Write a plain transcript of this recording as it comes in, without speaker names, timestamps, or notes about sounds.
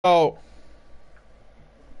Oh.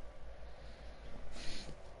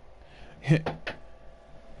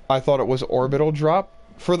 I thought it was orbital drop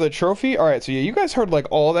for the trophy. Alright, so yeah, you guys heard like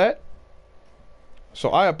all that. So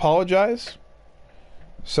I apologize.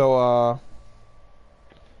 So,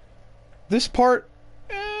 this part,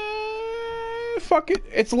 fuck it.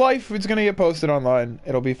 It's life. It's gonna get posted online.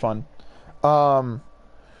 It'll be fun.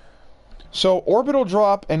 So orbital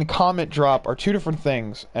drop and comet drop are two different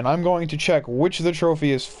things, and I'm going to check which the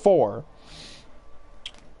trophy is for.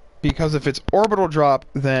 Because if it's orbital drop,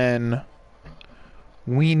 then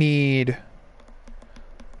we need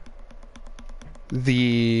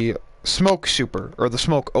the smoke super, or the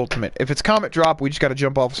smoke ultimate. If it's comet drop, we just gotta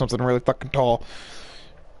jump off something really fucking tall.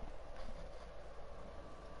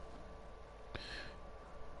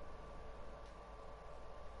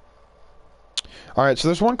 Alright, so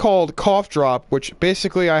there's one called cough drop, which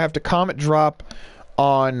basically I have to comet drop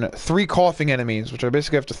on 3 coughing enemies, which I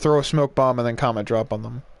basically have to throw a smoke bomb and then comet drop on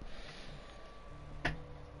them.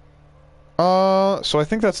 So I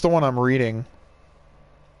think that's the one I'm reading.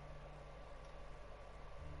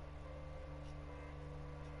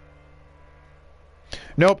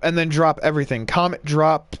 Nope, and then drop everything. Comet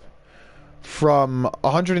drop from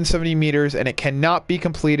 170 meters, and it cannot be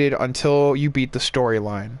completed until you beat the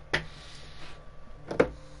storyline.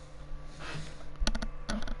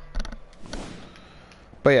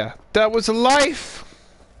 But yeah, that was life!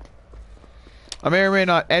 I may or may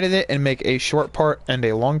not edit it and make a short part and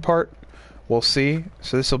a long part. We'll see.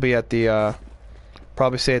 So this will be at the,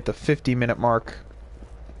 probably say at the 50-minute mark.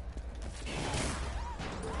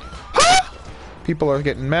 People are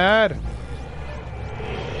getting mad.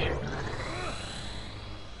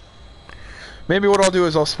 Maybe what I'll do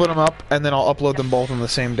is I'll split them up and then I'll upload them both on the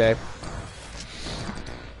same day.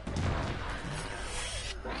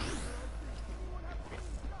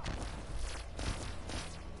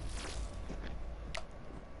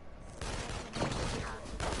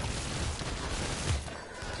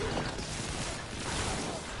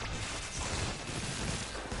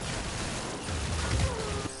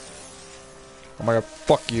 Oh my god,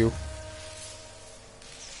 fuck you.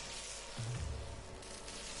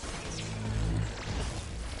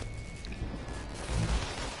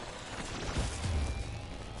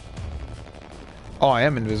 Oh, I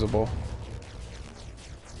am invisible.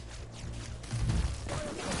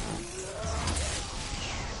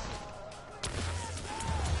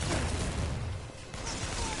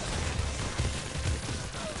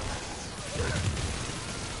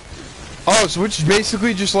 Oh, so it's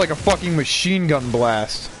basically just like a fucking machine gun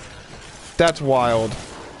blast. That's wild.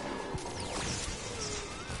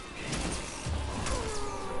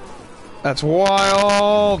 That's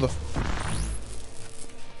wild!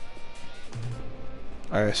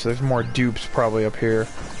 Alright, so there's more dupes probably up here.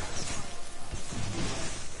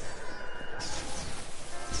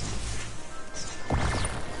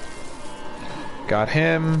 Got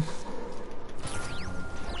him.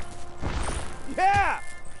 Yeah!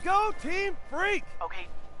 Go Team Freak! Okay,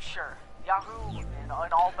 sure. Yahoo and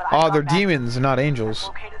all, but Oh, they're demons, not angels.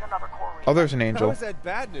 located another core Oh, there's an angel. How is that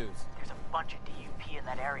bad news? There's a bunch of DUP in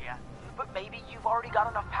that area, but maybe you've already got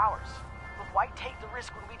enough powers. But why take the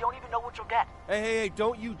risk when we don't even know what you'll get? Hey,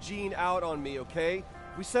 don't you Gene out on me, okay?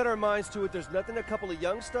 We set our minds to it. There's nothing a couple of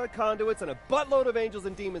young stud conduits and a buttload of angels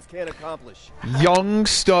and demons can't accomplish. Young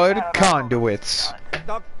stud conduits.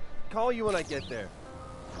 I'll call you when I get there.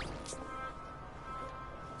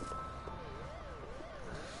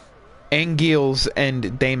 Angels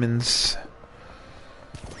and Demons.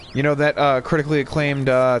 You know that critically acclaimed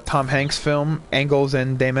Tom Hanks film, Angels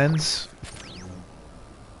and Demons?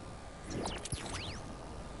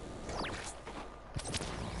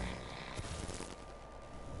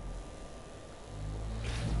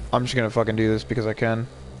 I'm just gonna fucking do this because I can.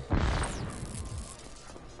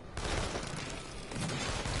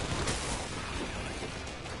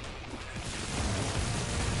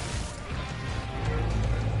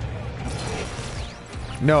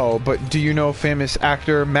 No, but do you know famous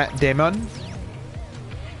actor Matt Damon?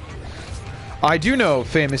 I do know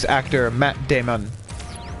famous actor Matt Damon.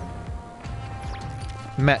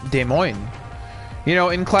 Matt Damon. You know,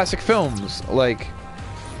 in classic films like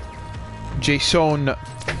Jason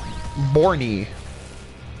Bourne.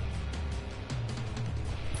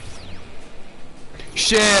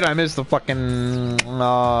 Shit, I missed the fucking...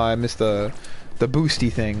 I missed the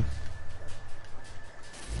boosty thing.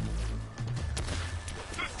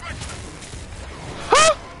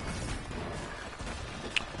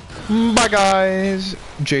 Bye guys,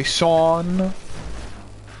 Jason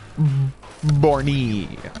Bourne.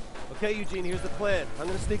 Okay, Eugene, here's the plan. I'm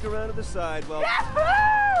gonna sneak around to the side while...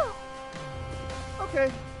 Yahoo! Okay,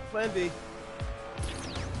 Plan B.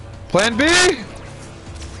 Plan B!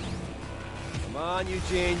 Come on,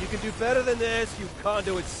 Eugene. You can do better than this, you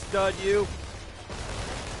conduit stud, you.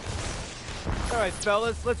 All right,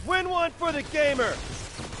 fellas. Let's win one for the gamer.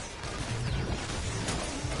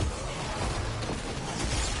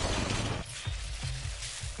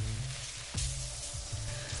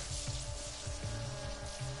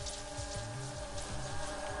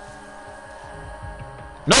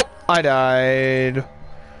 Nope, I died.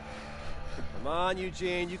 Come on,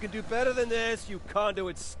 Eugene. You can do better than this, you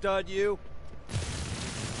conduit stud, you.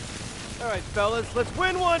 All right, fellas. Let's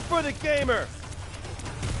win one for the gamer.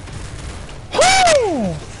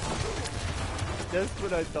 Woo! Just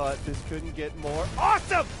when I thought this couldn't get more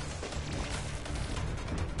awesome.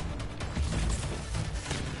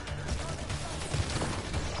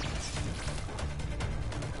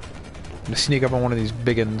 I'm gonna sneak up on one of these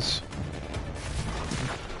biggins.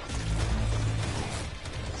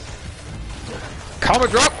 Comma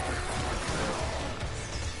drop!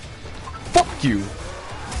 Fuck you!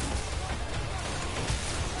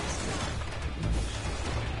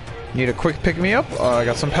 Need a quick pick me up? I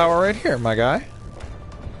got some power right here, my guy.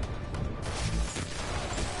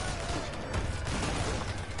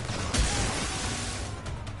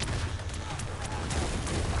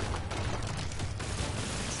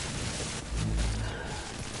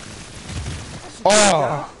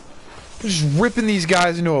 Oh! Just ripping these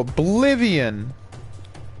guys into oblivion.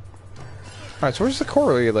 Alright, so where's the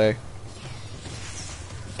core relay?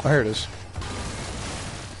 Oh, here it is.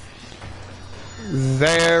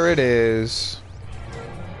 There it is.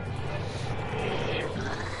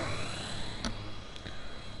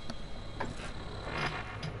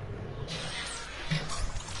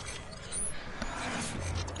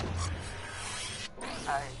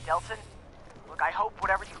 Delsin, look, I hope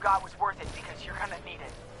whatever you got was worth it because you're gonna need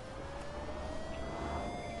it.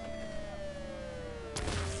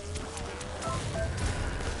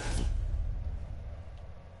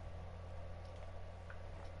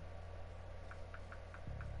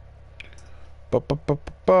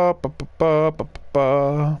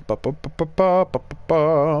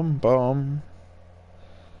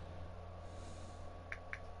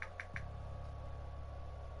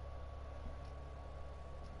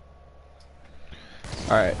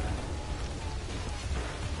 All right.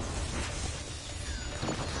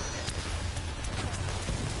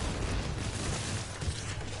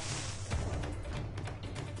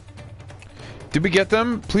 Did we get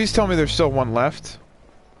them? Please tell me there's still one left.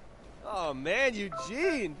 Oh man,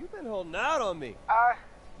 Eugene, you've been holding out on me. You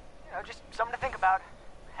know, just something to think about.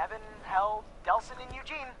 Heaven, hell, Delsin, and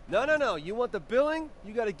Eugene. No. You want the billing?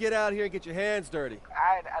 You gotta get out here and get your hands dirty.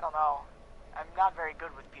 I don't know. I'm not very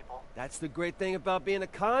good with people. That's the great thing about being a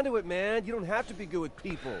conduit, man. You don't have to be good with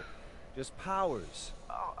people. Just powers.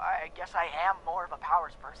 Oh, I guess I am more of a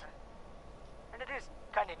powers person. And it is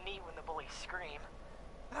kind of neat when the bullies scream.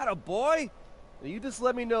 Atta boy! Now you just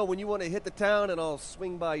let me know when you want to hit the town and I'll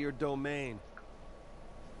swing by your domain.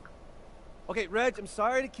 Okay, Reg, I'm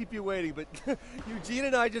sorry to keep you waiting, but Eugene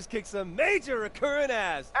and I just kicked some major recurrent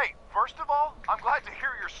ass. Hey, first of all, I'm glad to hear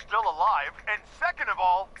you're still alive, and second of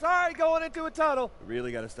all... Sorry, going into a tunnel.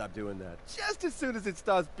 Really gotta stop doing that. Just as soon as it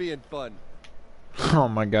stops being fun. Oh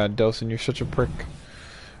my god, Delsin, you're such a prick.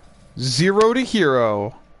 0 to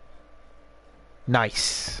hero.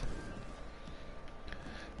 Nice.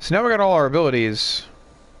 So now we got all our abilities.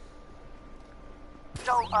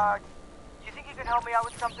 So, you think you can help me out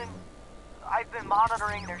with something? I've been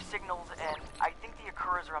monitoring their signals, and I think the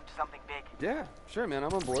Akuras are up to something big. Yeah, sure, man.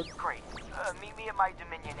 I'm on board. Great. Meet me at my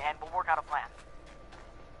Dominion, and we'll work out a plan.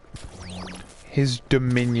 His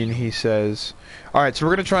Dominion, he says. Alright, so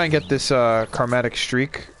we're gonna try and get this Karmatic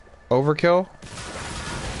Streak overkill.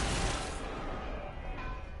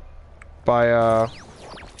 By,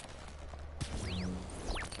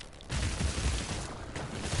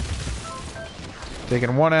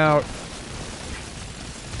 taking one out.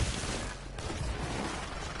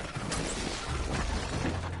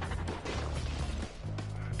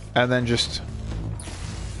 And then just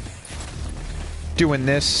doing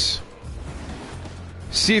this.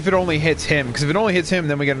 See if it only hits him, because if it only hits him,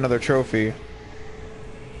 then we get another trophy.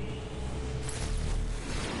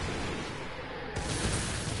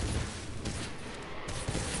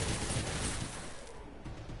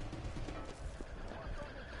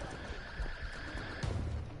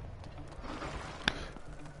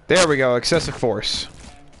 There we go, excessive force.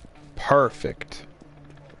 Perfect.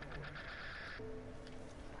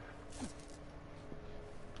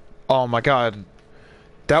 Oh my god.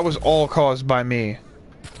 That was all caused by me.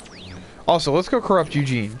 Also, let's go corrupt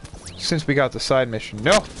Eugene. Since we got the side mission.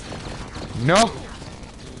 No! No!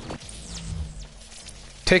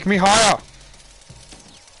 Take me higher!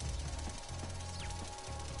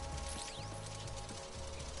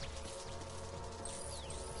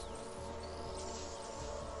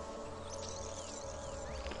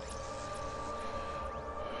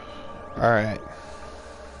 Alright.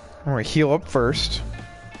 I'm gonna heal up first.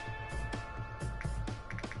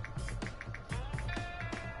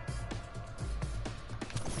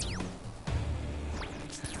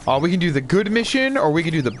 We can do the good mission, or we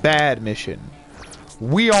can do the bad mission.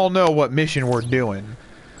 We all know what mission we're doing.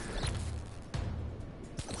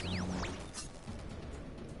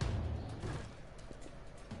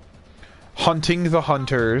 Hunting the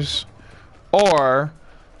hunters, or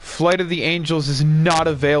Flight of the Angels is not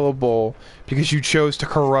available because you chose to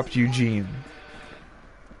corrupt Eugene.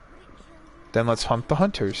 Then let's hunt the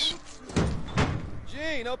hunters.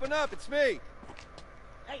 Gene, open up, it's me.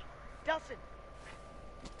 Hey, Delsin.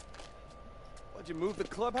 Why'd you move the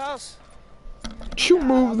clubhouse? Did you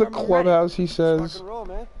move the I'm clubhouse, he Rock says. and roll,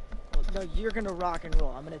 man. Well, no, you're gonna rock and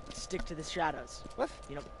roll. I'm gonna stick to the shadows. What?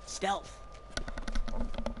 You know, stealth.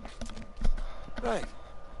 Right.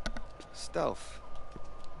 Stealth.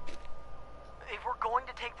 If we're going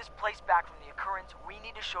to take this place back from the occurrence, we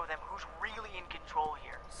need to show them who's really in control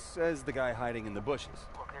here. Says the guy hiding in the bushes.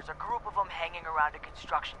 Look, there's a group of them hanging around a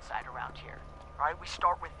construction site around here. Alright, we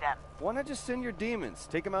start with them. Why not just send your demons?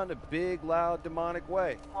 Take them out in a big, loud, demonic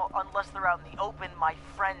way. Well, unless they're out in the open, my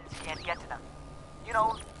friends can't get to them. You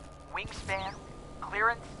know, wingspan,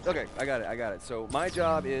 clearance. Okay, I got it. So my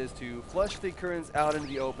job is to flush the currents out into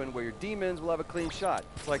the open where your demons will have a clean shot.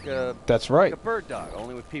 It's like a... That's right. like a bird dog,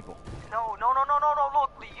 only with people. No, look,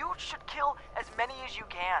 you should kill as many as you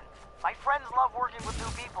can. My friends love working with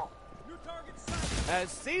new people. As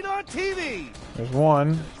seen on TV! There's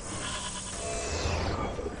one.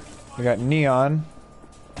 We got Neon.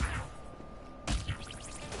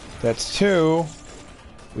 That's two.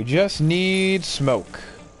 We just need Smoke.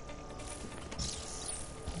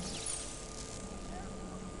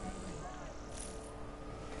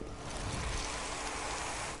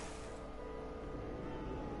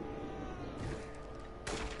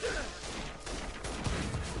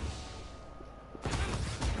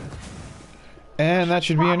 And that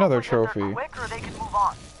should be another trophy. Quick or they can move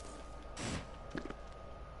on.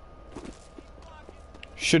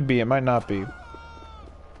 Should be, it might not be.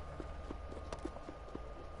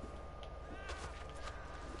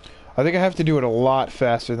 I think I have to do it a lot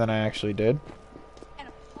faster than I actually did.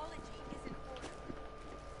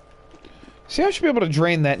 See, I should be able to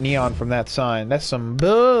drain that neon from that sign. That's some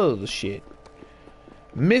bullshit.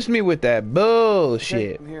 Miss me with that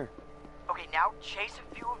bullshit. Okay, I'm here. Okay, now chase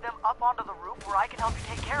a few of them up onto the roof where I can help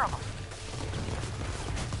you take care of them.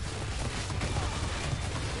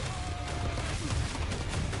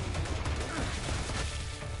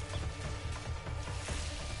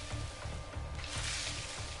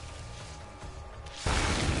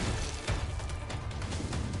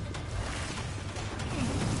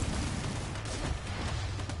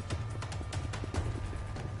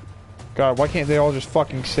 God, why can't they all just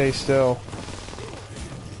fucking stay still?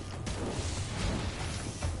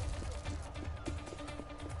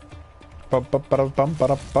 Bum bum bum bum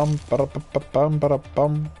bum bum bum bum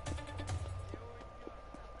bum.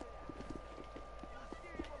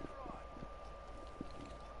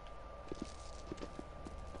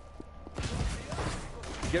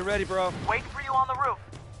 Get ready, bro. Wait for you on the roof.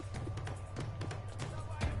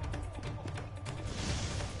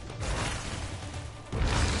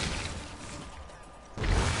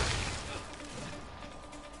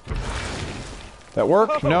 That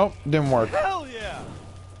work? Nope, didn't work. Hell yeah!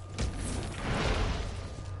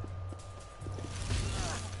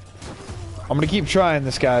 I'm gonna keep trying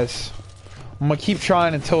this, guys. I'm gonna keep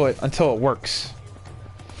trying until it works.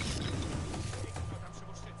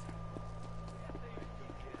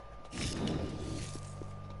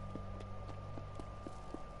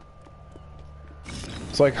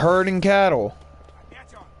 It's like herding cattle.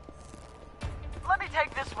 Let me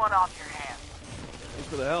take this one off your hands. Thanks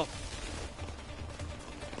for the help.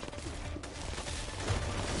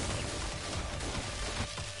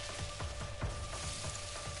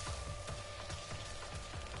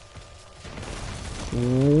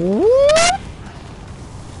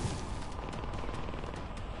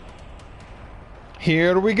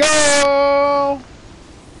 Here we go!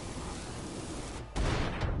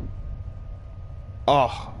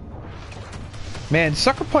 Oh. Man,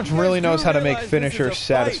 Sucker Punch really knows how to make finishers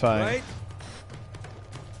satisfying. Right?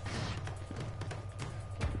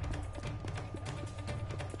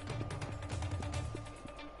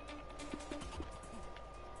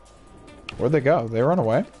 Where'd they go? They run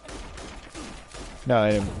away? No,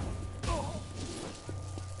 they didn't.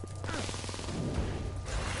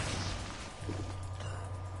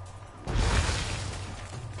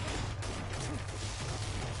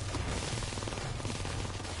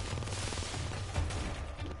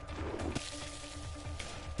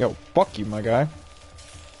 Yo, fuck you, my guy.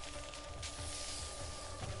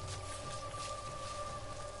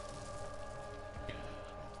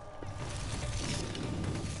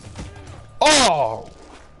 Oh!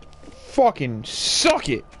 Fucking suck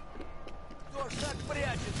it!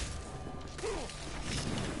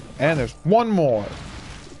 And there's one more.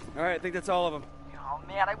 Alright, I think that's all of them. Oh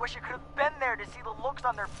man, I wish I could have been there to see the looks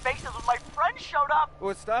on their faces when my friends showed up.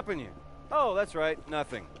 What's stopping you? Oh, that's right,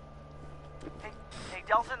 nothing. Hey,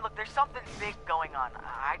 Delsin, look, there's something big going on.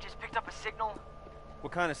 I just picked up a signal.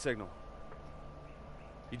 What kind of signal?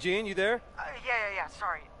 Eugene, you there? Yeah,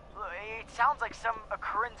 sorry. Look, it sounds like some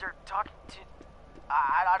Occurrens are talking to...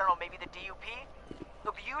 I don't know, maybe the DUP?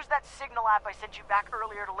 Look, use that signal app I sent you back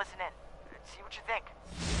earlier to listen in. See what you think.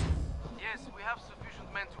 Yes, we have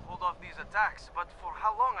sufficient men to hold off these attacks, but for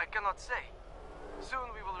how long I cannot say. Soon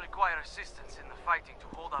we will require assistance in the fighting to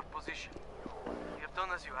hold our position. We have done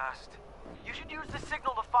as you asked. You should use the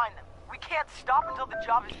signal to find them. We can't stop until the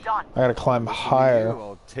job is done. I gotta climb higher.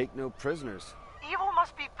 I'll take no prisoners. Evil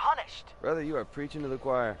must be punished. Brother, you are preaching to the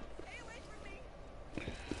choir.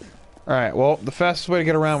 Alright, well, the fastest way to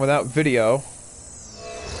get around without video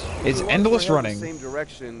is endless running. Same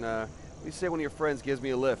direction. You say one of your friends gives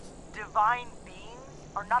me a lift. Divine beings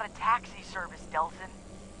are not a taxi service, Delsin.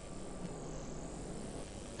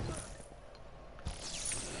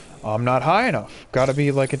 I'm not high enough. Gotta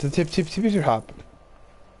be like at the tip hop.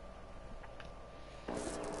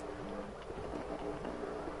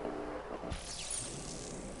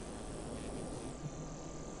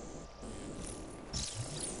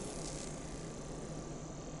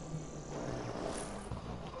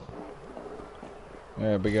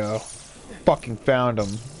 There we go. Fucking found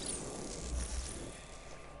him.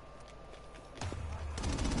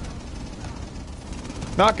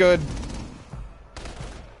 Not good.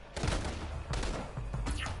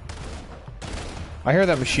 I hear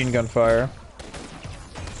that machine gun fire.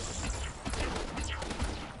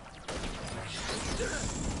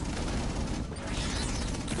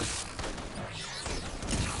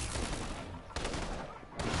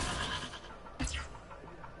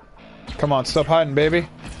 Come on, stop hiding, baby.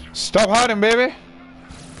 Stop hiding, baby.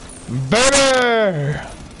 Baby!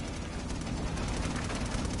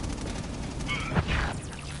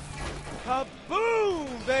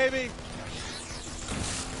 Kaboom, baby!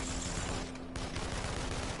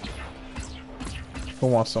 Who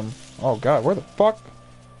wants some? Oh god, where the fuck?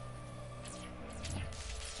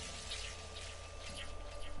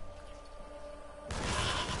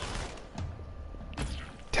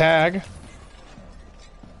 Tag.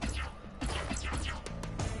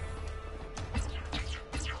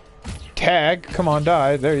 Tag, come on,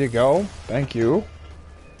 die. There you go. Thank you.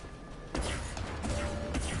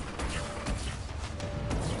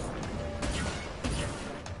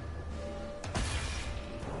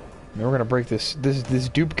 We're gonna break this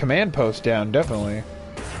dupe command post down, definitely.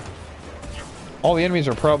 All the enemies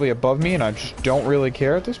are probably above me, and I just don't really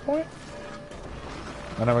care at this point.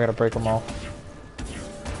 And now we gotta break them all.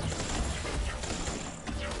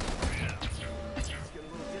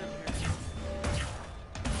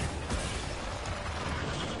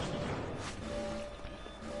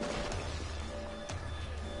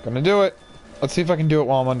 Gonna do it. Let's see if I can do it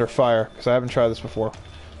while I'm under fire, because I haven't tried this before.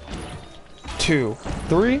 2,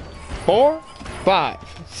 3, 4, 5,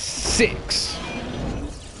 6.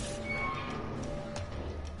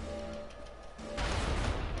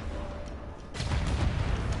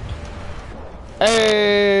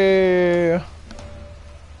 Hey!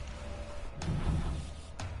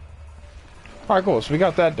 Alright, cool. So we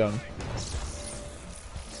got that done.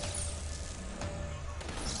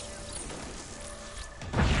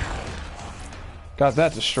 Got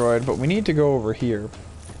that destroyed, but we need to go over here.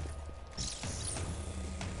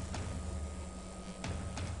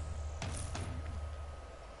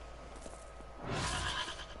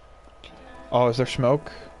 Oh, is there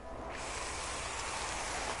smoke?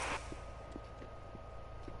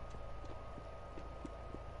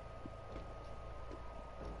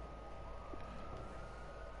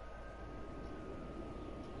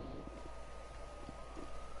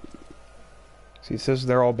 See, it says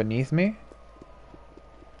they're all beneath me.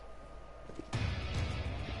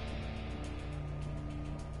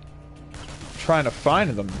 Trying to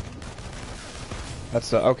find them.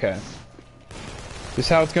 That's the okay. This is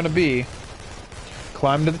how it's gonna be.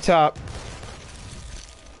 Climb to the top.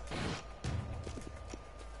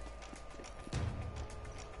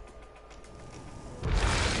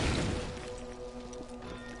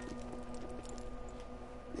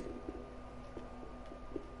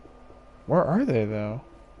 Where are they though?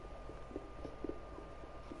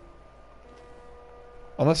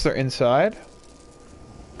 Unless they're inside.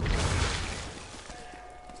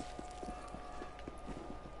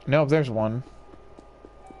 Nope, there's one.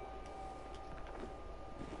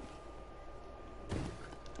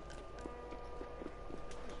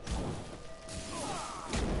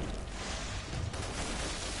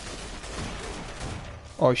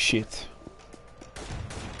 Oh shit.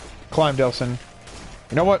 Climb, Delsin.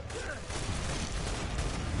 You know what?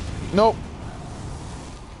 Nope.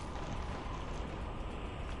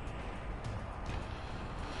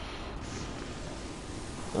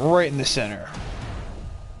 Right in the center.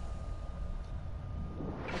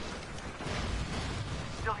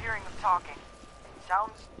 Still hearing them talking. It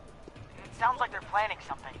sounds like they're planning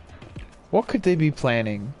something. What could they be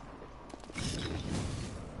planning?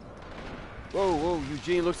 Whoa, whoa,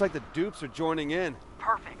 Eugene, looks like the dupes are joining in.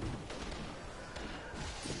 Perfect.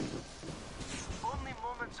 Only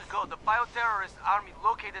moments ago, the bioterrorist army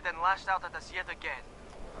located and lashed out at us yet again.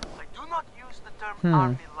 I do not use the term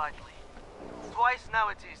army lightly. Twice now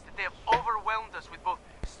it is that they have overwhelmed us with both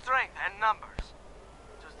strength and numbers.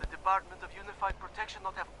 Does the Department of Unified Protection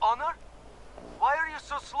not have honor? Why are you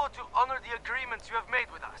so slow to honor the agreements you have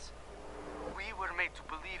made with us? We were made to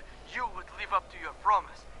believe you would live up to your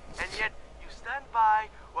promise, and yet you stand by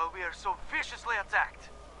while we are so viciously attacked.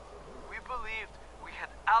 We believed we had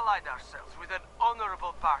allied ourselves with an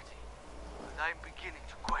honorable party, and I'm beginning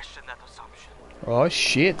to question that assumption. Oh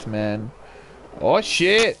shit, man. Oh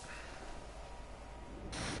shit.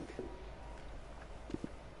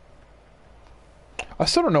 I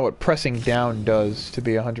still don't know what pressing down does, to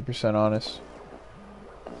be 100% honest.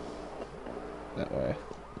 That way.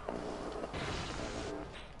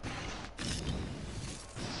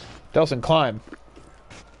 Delsin, climb.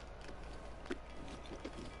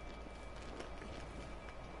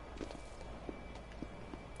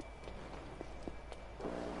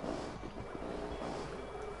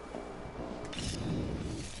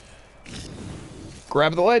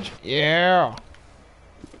 Grab the ledge. Yeah.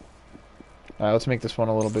 Alright, let's make this one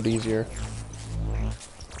a little bit easier.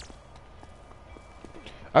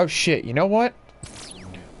 Oh shit, you know what?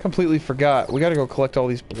 Completely forgot. We gotta go collect all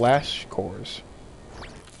these blast cores.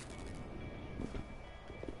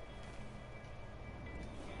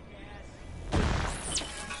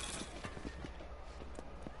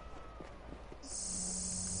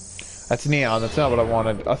 That's neon, that's not what I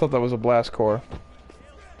wanted. I thought that was a blast core.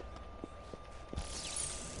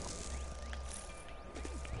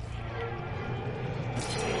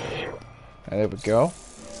 There we go.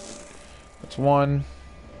 That's one.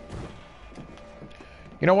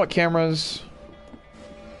 You know what, cameras?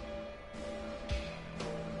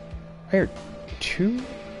 I hear two?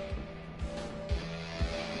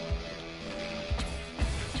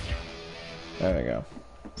 There we go.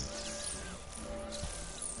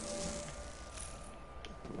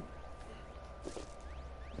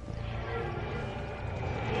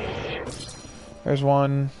 There's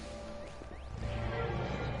one.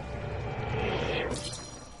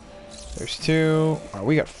 There's two. Oh,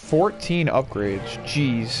 we got 14 upgrades.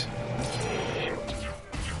 Jeez.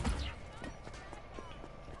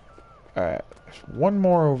 Alright. There's one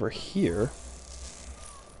more over here.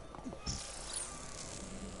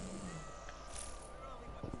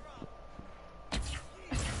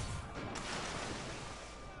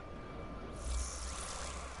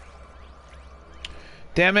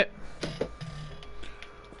 Damn it.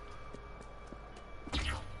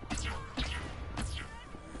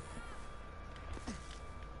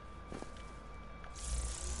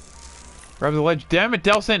 Grab the ledge. Damn it,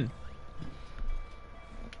 Delsin!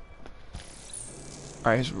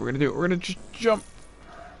 Alright, here's what we're gonna do. We're gonna just jump.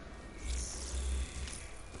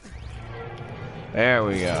 There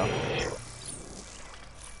we go.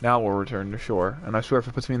 Now we'll return to shore. And I swear if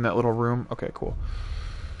it puts me in that little room... Okay, cool.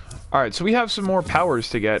 Alright, so we have some more powers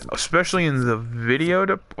to get. Especially in the video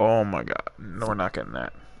to... Oh my god. No, we're not getting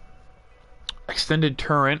that. Extended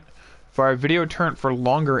turret. Fire video turret for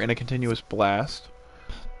longer in a continuous blast.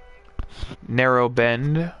 Narrow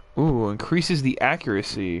bend. Ooh, increases the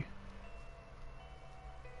accuracy.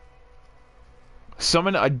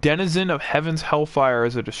 Summon a denizen of heaven's hellfire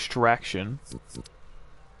as a distraction.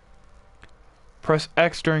 Press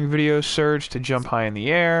X during video surge to jump high in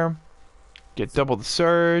the air. Get double the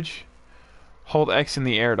surge. Hold X in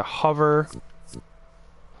the air to hover.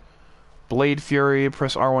 Blade Fury.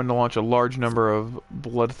 Press R1 to launch a large number of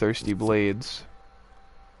bloodthirsty blades.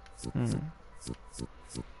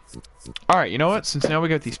 Alright, you know what? Since now we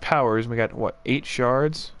got these powers, we got, what, 8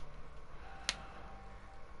 shards?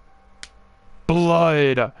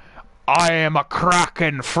 Blood! I am a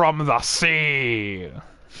kraken from the sea!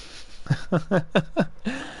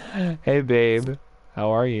 Hey, babe.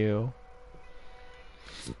 How are you?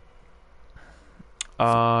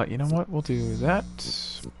 You know what? We'll do that.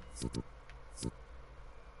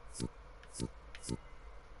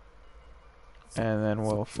 And then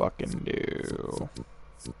we'll fucking do...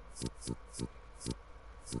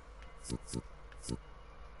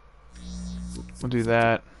 We'll do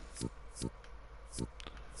that.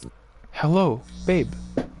 Hello, babe.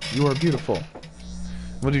 You are beautiful.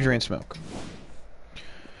 We'll do drain smoke.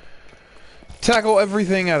 Tackle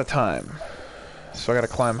everything at a time. So I gotta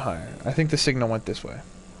climb higher. I think the signal went this way.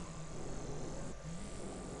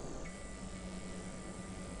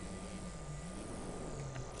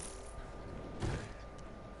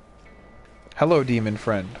 Hello, demon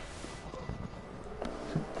friend.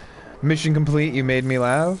 Mission complete, you made me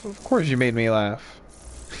laugh? Of course you made me laugh.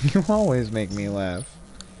 You always make me laugh.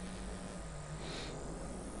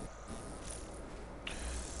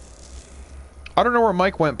 I don't know where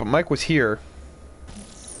Mike went, but Mike was here.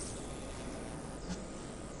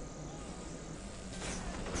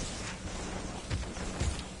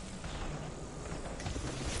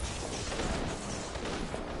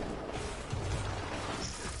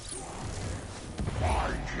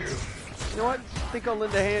 You know what? I think I'll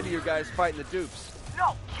lend a hand to your guys fighting the dupes.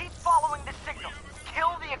 No, keep following the signal.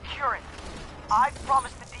 Kill the occurrence. I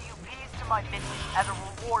promised the DUPs to my mission as a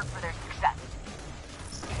reward for their success.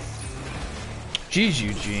 Jeez,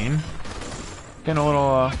 Eugene. Getting a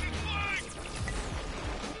little,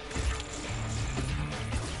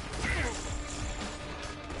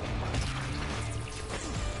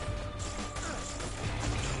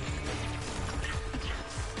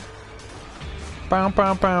 Bow,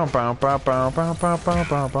 bow, bow, bow, bow, bow, bow, bow, bow,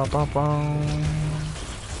 bow, bow, bow, bow.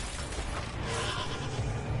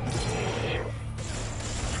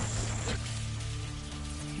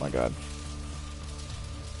 My God.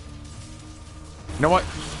 You know what?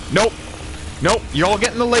 Nope. Nope. Y'all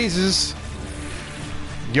getting the lasers.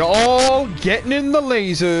 Y'all getting in the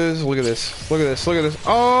lasers. Look at this. Look at this. Look at this.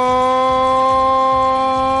 Oh,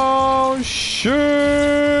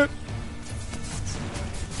 shit. I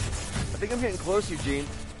think I'm getting close, Eugene.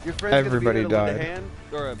 Your friend's Everybody gonna be there to lend died. a hand,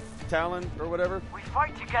 or a talon, or whatever. We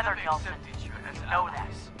fight together, Delsin. You know that.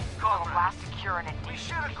 For the last occurrence and We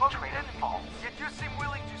should DUP have come traitor enemy, falls. yet you seem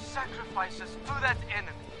willing to sacrifice us to that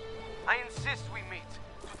enemy. I insist we meet.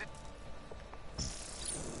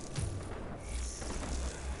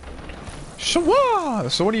 Shwa!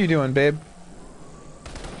 So what are you doing, babe?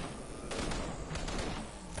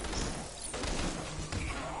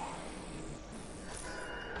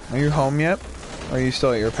 Are you home yet? Or are you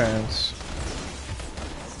still at your parents'?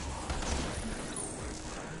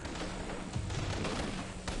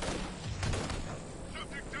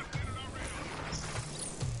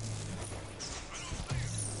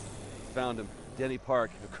 Found him. Denny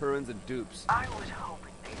Park, Occurrence and dupes. I was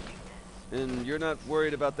hoping they'd do this. And you're not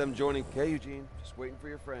worried about them joining? Okay, Eugene. Just waiting for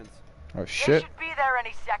your friends. Oh They shit. should be there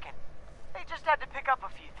any second. They just had to pick up a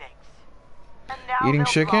few things. And now Eating they'll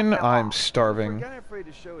chicken? drop them I'm off. For a starving. guy afraid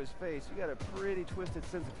to show his face, you got a pretty twisted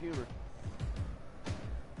sense of humor.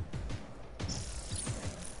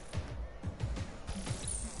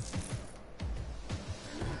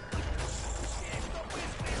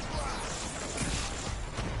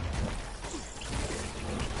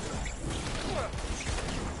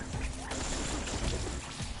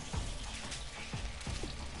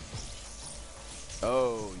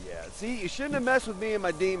 Oh, yeah. See, you shouldn't have messed with me and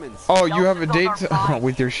my demons. Oh, you have a Delsin's date on our mind.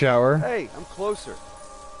 with your shower? Hey, I'm closer.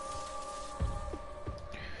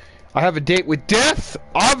 I have a date with death,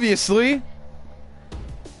 obviously.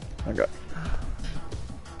 I got.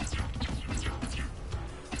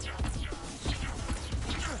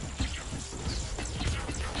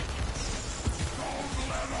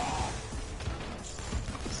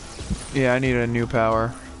 Yeah, I need a new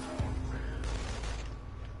power.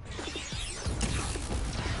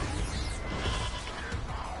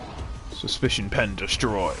 Suspicion pen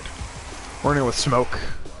destroyed. We're gonna go with smoke.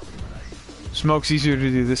 Smoke's easier to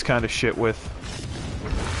do this kind of shit with.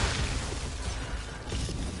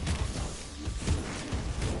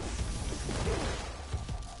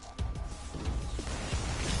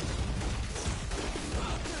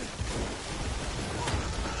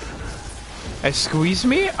 Squeeze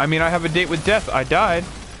me? I mean, I have a date with death. I died.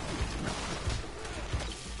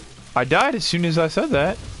 I died as soon as I said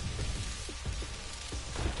that.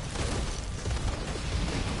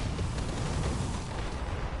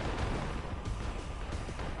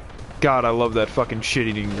 God, I love that fucking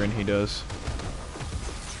shit-eating grin he does.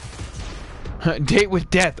 Date with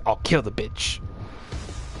death. I'll kill the bitch.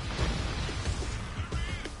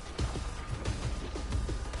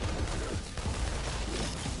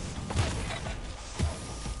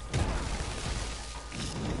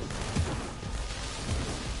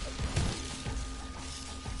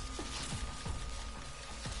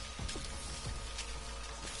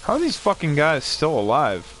 How are these fucking guys still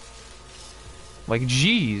alive? Like,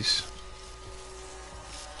 jeez.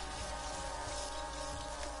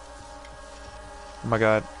 Oh my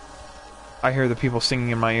god. I hear the people singing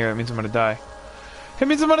in my ear. It means I'm gonna die. It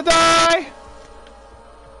means I'm gonna die!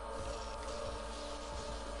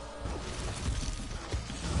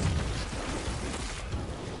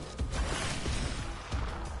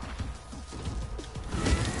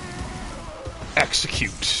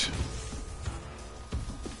 Execute.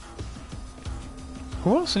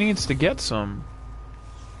 Who else needs to get some?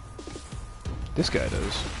 This guy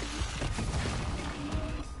does.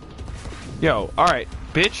 Yo, alright,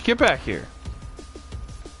 bitch, get back here.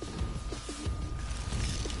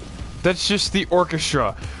 That's just the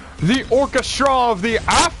orchestra. The orchestra of the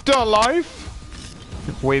afterlife!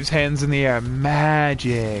 Waves hands in the air.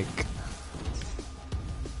 Magic.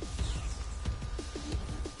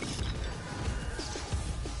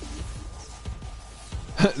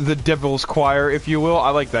 The devil's choir, if you will. I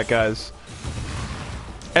like that, guys.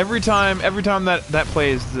 Every time that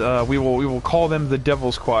plays, we will call them the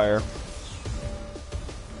devil's choir.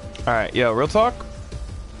 All right, yo, real talk.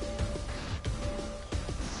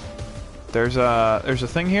 There's a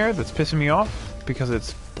thing here that's pissing me off because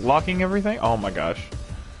it's blocking everything. Oh my gosh.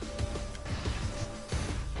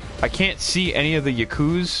 I can't see any of the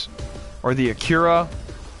Yakuza or the Akira.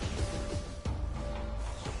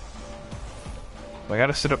 I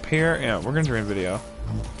gotta sit up here. Yeah, we're gonna drain video.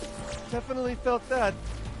 Definitely felt that.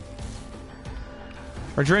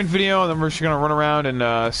 We're drain video, and then we're just gonna run around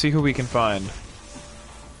and see who we can find.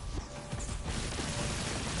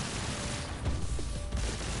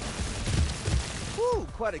 Woo,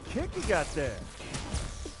 quite a kick you got there.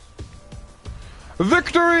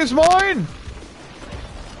 Victory is mine!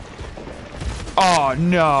 Oh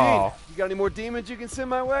no! Gene, you got any more demons you can send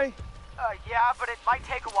my way? Yeah, but it might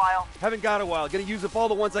take a while. Haven't got a while. Gonna use up all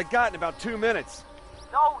the ones I got in about 2 minutes.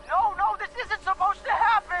 No, this isn't supposed to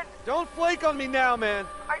happen! Don't flake on me now, man.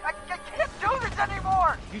 I can't do this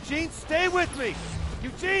anymore! Eugene, stay with me!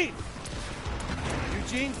 Eugene!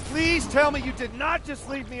 Eugene, please tell me you did not just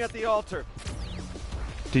leave me at the altar.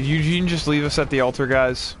 Did Eugene just leave us at the altar,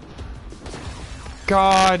 guys?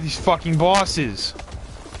 God, these fucking bosses.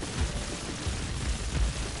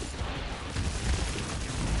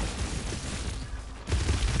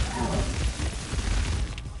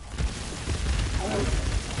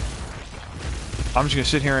 I'm just gonna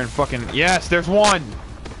sit here and fucking... Yes, there's one!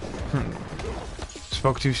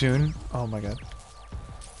 Spoke too soon. Oh my god.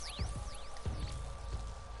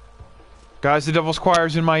 Guys, the devil's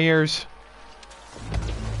choir's in my ears.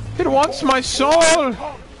 It wants my soul!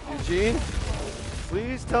 Eugene,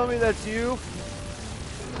 please tell me that's you.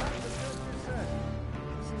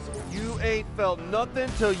 You ain't felt nothing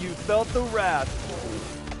till you felt the wrath.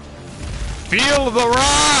 Feel the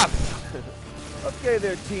wrath! Okay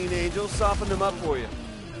there, teen angel. Soften them up for you.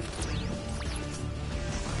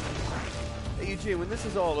 Hey, Eugene, when this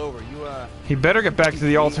is all over, you, He better get back to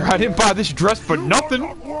the altar. I didn't buy this dress for nothing!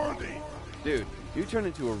 Dude, you turn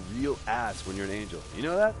into a real ass when you're an angel. You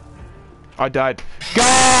know that? I died.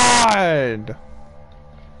 God!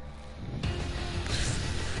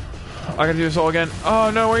 I gotta do this all again. Oh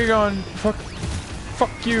no, where are you going?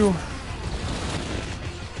 Fuck you.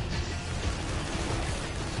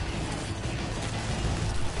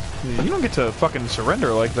 You don't get to fucking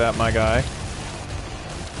surrender like that, my guy.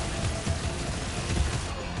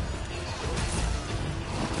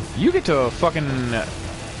 You get to fucking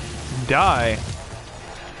die.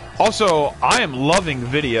 Also, I am loving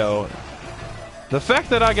video. The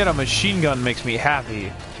fact that I get a machine gun makes me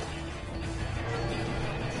happy.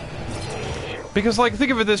 Because, like,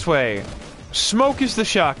 think of it this way. Smoke is the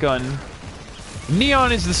shotgun.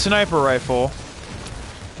 Neon is the sniper rifle.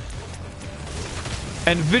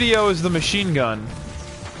 And video is the machine gun.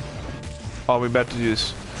 Oh, we're about to do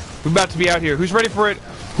this. We're about to be out here. Who's ready for it?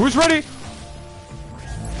 Who's ready?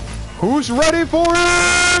 Who's ready for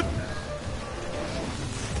it?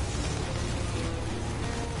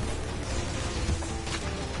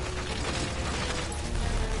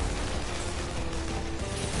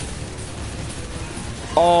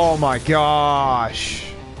 Oh my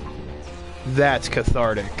gosh. That's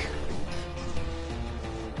cathartic.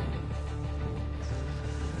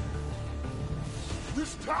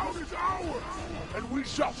 This town is ours, and we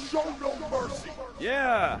shall show no mercy.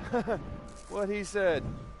 Yeah! What he said.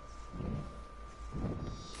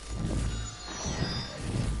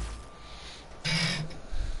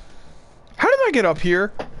 How did I get up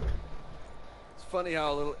here? It's funny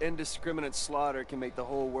how a little indiscriminate slaughter can make the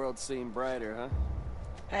whole world seem brighter, huh?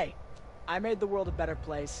 Hey, I made the world a better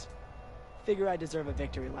place. Figure I deserve a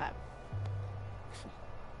victory lap.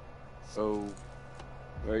 So,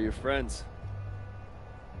 where are your friends?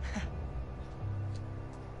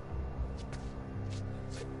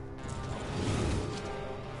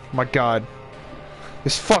 My god.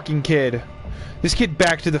 This fucking kid. This kid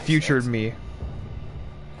Back to the Future me.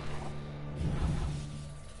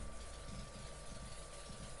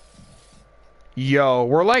 Yo,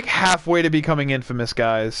 we're like halfway to becoming infamous,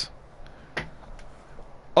 guys.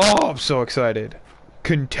 Oh, I'm so excited.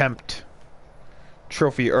 Contempt.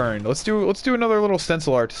 Trophy earned. Let's do another little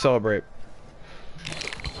stencil art to celebrate.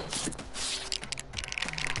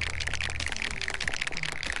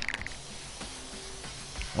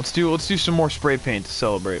 Let's do some more spray paint to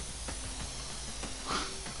celebrate.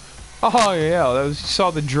 Oh yeah, that was, you saw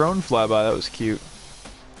the drone fly by. That was cute.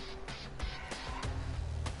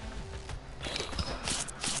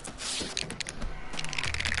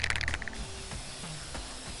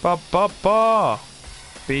 Ba ba ba.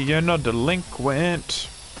 Being a delinquent.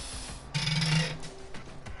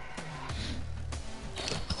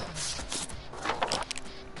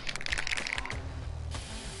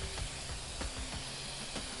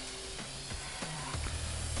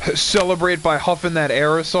 Celebrate by huffing that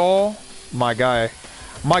aerosol. My guy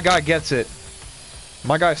gets it.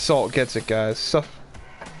 My guy Salt gets it, guys. So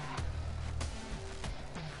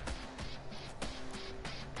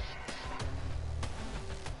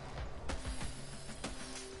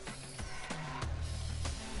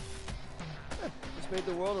Just made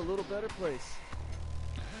the world a little better place.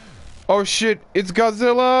 oh shit, it's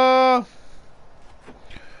Godzilla!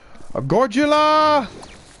 A Godzilla!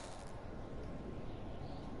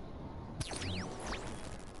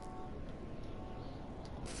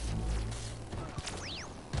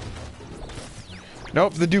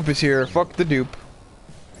 Nope, the dupe is here. Fuck the dupe.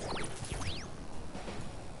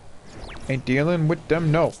 Ain't dealing with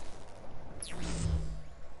them, no.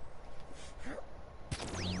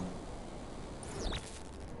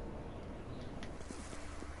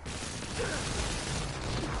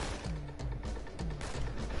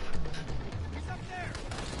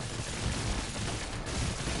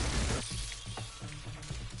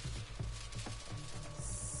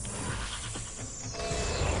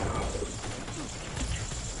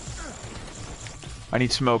 I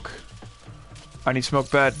need smoke. I need smoke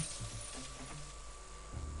bad.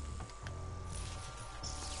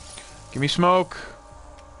 Give me smoke.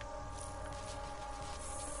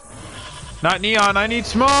 Not neon, I need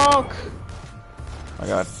smoke! My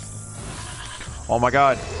god. Oh my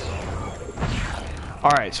god.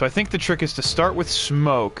 Alright, so I think the trick is to start with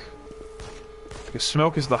smoke. Because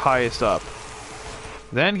smoke is the highest up.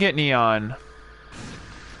 Then get neon.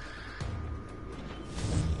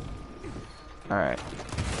 Alright.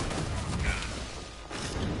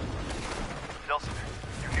 Delsin,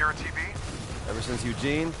 you near a TV? Ever since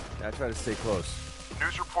Eugene, I try to stay close.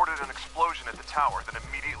 News reported an explosion at the tower, then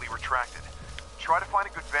immediately retracted. Try to find a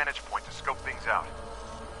good vantage point to scope things out.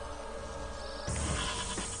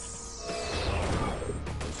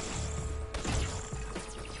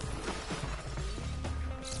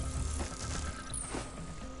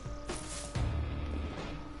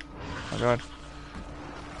 Oh my god.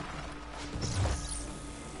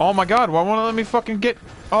 Oh my god, why won't it let me fucking get...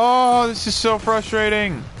 Oh, this is so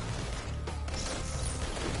frustrating.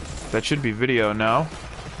 That should be video now.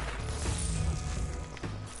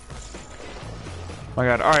 My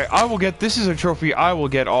god, alright, I will get... This is a trophy I will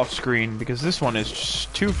get off screen because this one is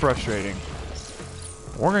just too frustrating.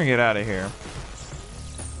 We're gonna get out of here.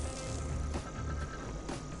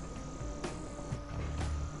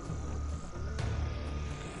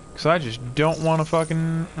 Because I just don't want to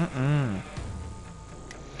fucking...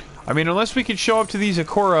 I mean, unless we could show up to these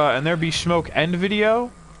Akura and there be smoke and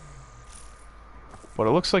video. But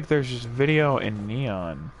it looks like there's just video and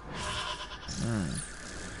neon.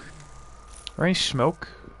 Or any smoke?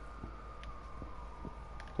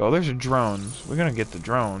 Oh, there's a drone. We're gonna get the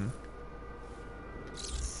drone.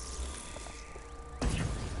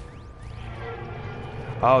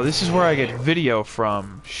 Oh, this is where I get video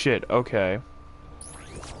from. Shit, okay.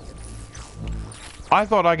 I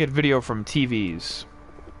thought I get video from TVs.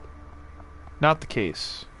 Not the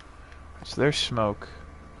case. So there's smoke.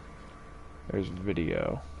 There's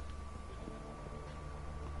video.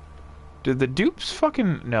 Did the dupes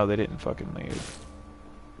fucking... No, they didn't fucking leave.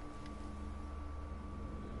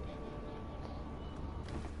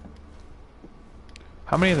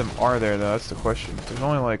 How many of them are there, though? That's the question. There's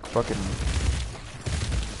only, like, fucking...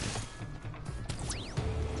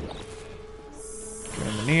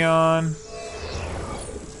 Getting the neon.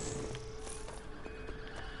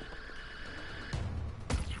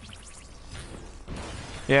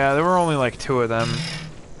 Yeah, there were only, like, 2 of them.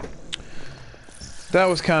 That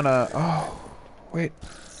was kind of... Oh, wait.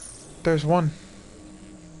 There's one.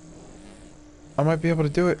 I might be able to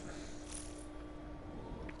do it.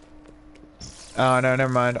 Oh, no,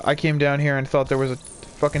 never mind. I came down here and thought there was a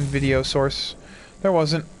fucking video source. There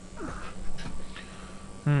wasn't.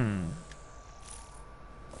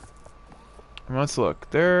 Let's look.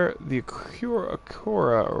 There, the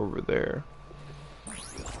Akura over there.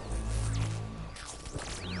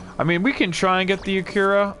 I mean, we can try and get the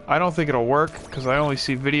Akura. I don't think it'll work, because I only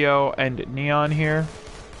see video and neon here.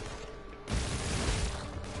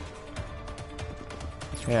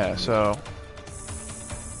 Yeah, so...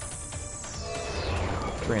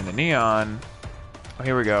 Bring the neon. Oh,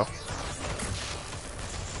 here we go.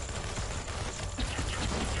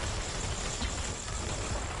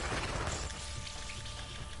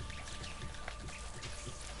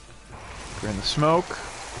 Bring the smoke.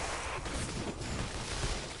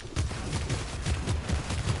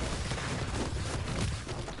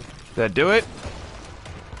 Did that do it?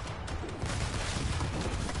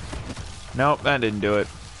 Nope, that didn't do it.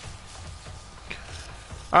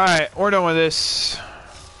 Alright, we're done with this.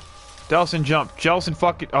 Delsin jump. Delsin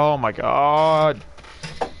fucking... Oh my god.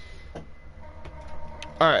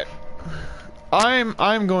 Alright.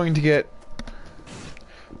 I'm going to get...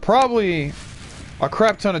 probably... a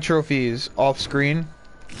crap ton of trophies off screen.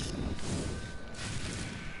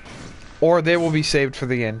 Or they will be saved for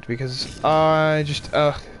the end, because I just...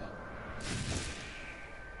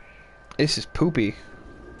 This is poopy.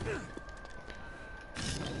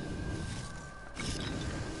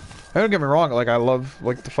 Don't get me wrong, like, I love,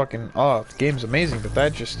 like, the fucking... Oh, the game's amazing, but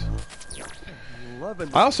that just...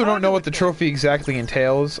 I also don't know what the trophy exactly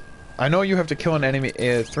entails. I know you have to kill an enemy,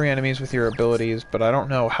 3 enemies with your abilities, but I don't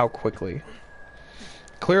know how quickly.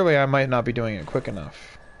 Clearly, I might not be doing it quick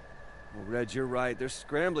enough. Well, Reg, you're right. They're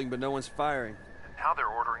scrambling, but no one's firing. And now they're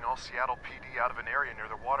ordering all Seattle PD out of an area near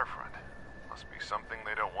the waterfront. Must be something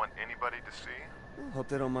they don't want anybody to see. Hope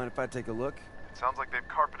they don't mind if I take a look. It sounds like they've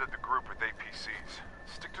carpeted the group with APCs.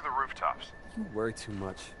 Stick to the rooftops. You worry too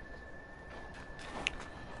much.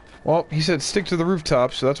 Well, he said stick to the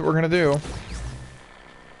rooftop, so that's what we're gonna do.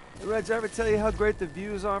 Hey, Reg, ever tell you how great the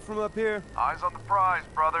views are from up here? Eyes on the prize,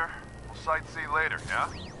 brother. We'll sightsee later, yeah?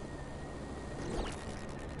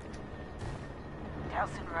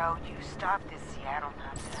 Delsin Rowe, you stop this Seattle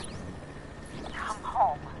nonsense. Come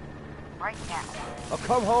home. Right now. I'll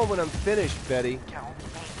come home when I'm finished, Betty. Don't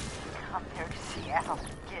make me come there to Seattle to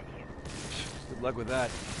get you. Good luck with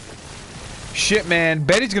that. Shit, man.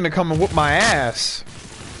 Betty's gonna come and whoop my ass.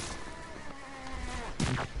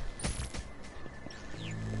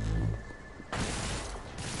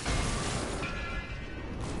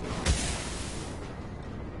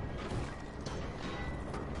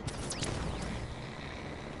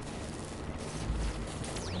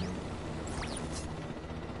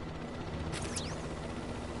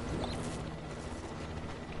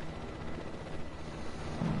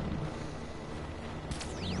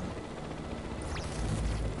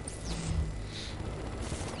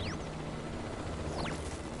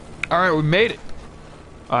 Alright, we made it.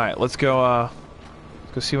 Alright, let's go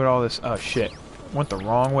see what all this... Oh, shit. Went the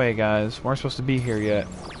wrong way, guys. Weren't supposed to be here yet.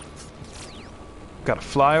 Gotta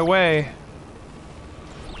fly away.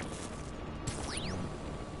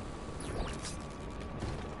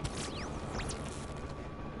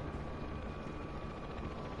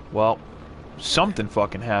 Well, something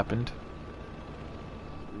fucking happened.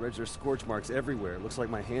 Reg, there's scorch marks everywhere. Looks like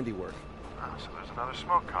my handiwork. Oh, so there's another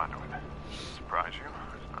smoke conduit. Surprise you?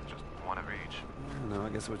 It's not just one of each. No, I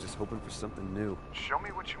guess I was just hoping for something new. Show me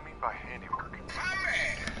what you mean by handiwork.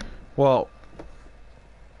 Well...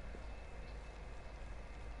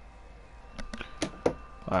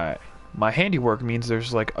 Alright. My handiwork means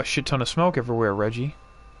there's like a shit ton of smoke everywhere, Reggie.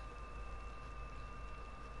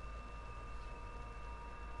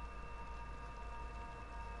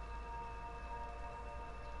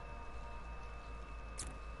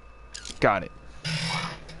 Got it. This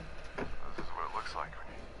is what it looks like when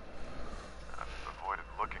you avoided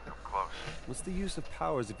looking up close. What's the use of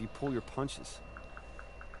powers if you pull your punches?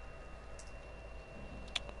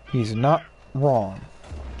 He's not wrong.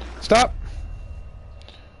 Stop!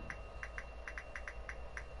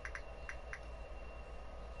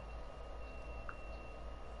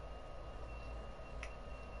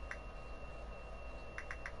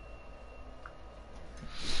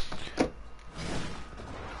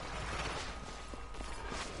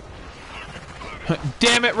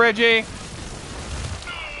 Damn it, Reggie!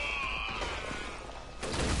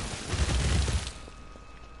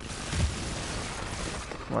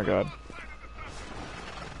 Oh my god.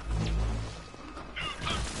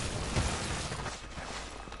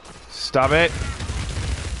 Stop it!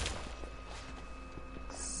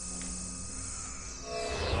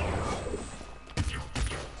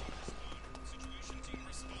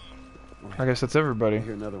 I guess that's everybody. I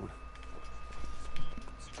hear another one.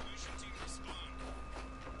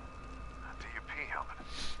 DUP helmet.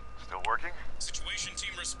 Still working? Situation team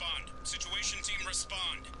respond. Situation team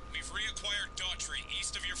respond. We've reacquired Daughtry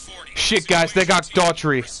east of your 40. Shit, guys, they got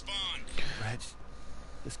Daughtry. Respond. Reg,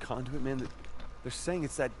 this Conduit man, they're saying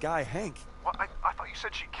it's that guy, Hank. Well, I thought you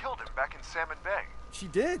said she killed him back in Salmon Bay. She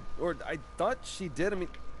did, or I thought she did. I mean,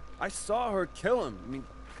 I saw her kill him. I mean,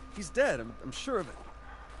 he's dead. I'm sure of it.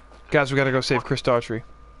 Guys, we gotta go save Chris Daughtry.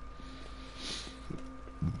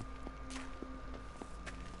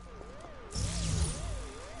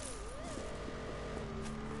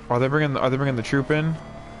 Are they bringing the troop in?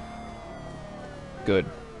 Good.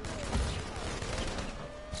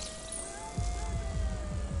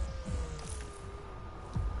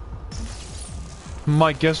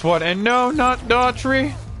 Mike, guess what? And no, not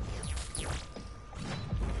Daughtry.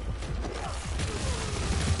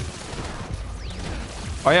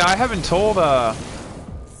 Oh yeah, I haven't told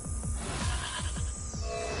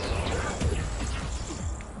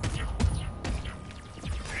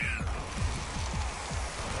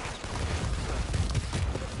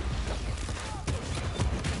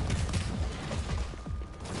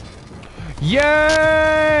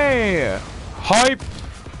Yay! Hype!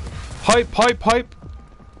 Hype, hype, hype!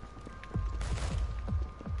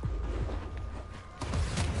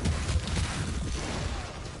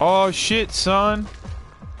 Oh shit, son.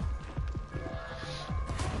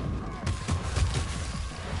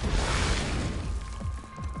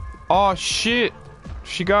 Oh shit!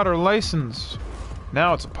 She got her license.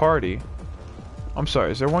 Now it's a party. I'm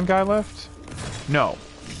sorry, is there one guy left? No.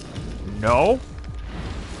 No?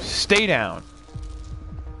 Stay down.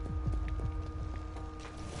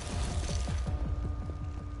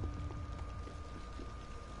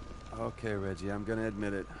 Okay, Reggie, I'm gonna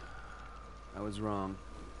admit it. I was wrong.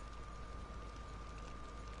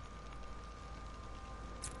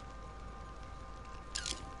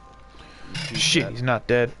 Shit, he's not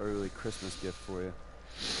dead. Early Christmas gift for you.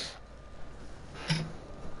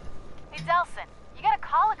 Hey, Delsin, you gotta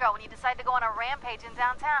call a girl when you decide to go on a rampage in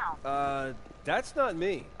downtown. That's not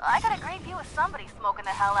me. I got a great view of somebody smoking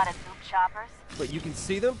the hell out of soup choppers. But you can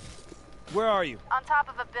see them? Where are you? On top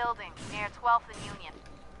of a building, near 12th and Union.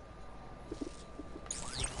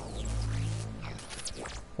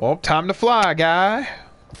 Well, time to fly, guy.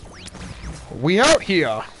 We out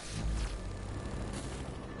here.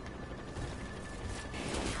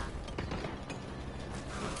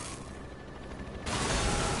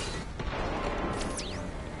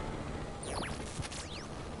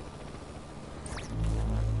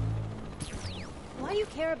 Why do you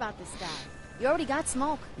care about this guy? You already got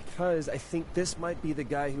smoke. Because I think this might be the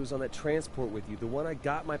guy who was on that transport with you, the one I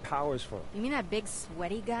got my powers from. You mean that big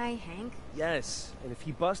sweaty guy, Hank? Yes, and if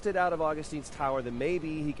he busted out of Augustine's tower, then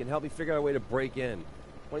maybe he can help me figure out a way to break in.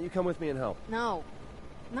 Why don't you come with me and help? No.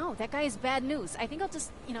 No, that guy is bad news. I think I'll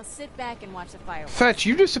just, sit back and watch the fireworks. Fetch,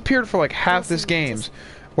 you disappeared for like half this game.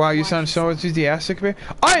 Wow, you sound so enthusiastic, man.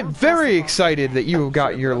 I am very excited that you have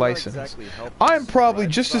got your license. I'm probably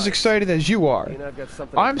just as excited as you are.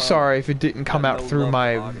 I'm sorry if it didn't come out through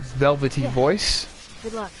my velvety voice.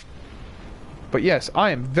 Good luck. But yes,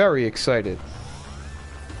 I am very excited.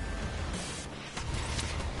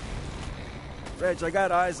 Reg, I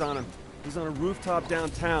got eyes on him. He's on a rooftop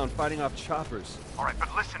downtown fighting off choppers. Alright,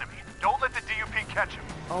 but listen to me. Don't let the DUP catch him.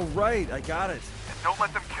 All right, I got it. And don't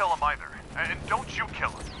let them kill him either. And don't you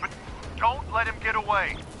kill him. But don't let him get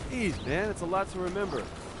away. Jeez, man, it's a lot to remember.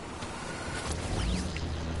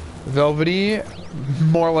 Velvety,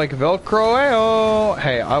 more like Velcro. Ayo.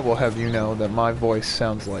 Hey, I will have you know that my voice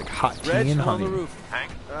sounds like hot tea Reg, and on honey. the roof.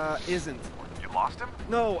 Hank? Isn't. You lost him?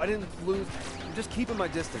 No, I didn't lose. I'm just keeping my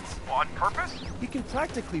distance. On purpose? He can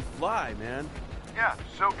practically fly, man. Yeah,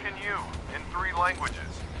 so can you. In 3 languages.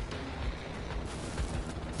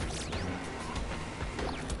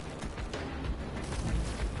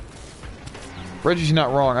 Reggie's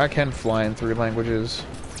not wrong. I can fly in 3 languages.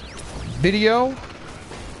 Video,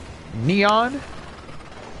 neon,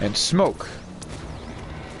 and smoke.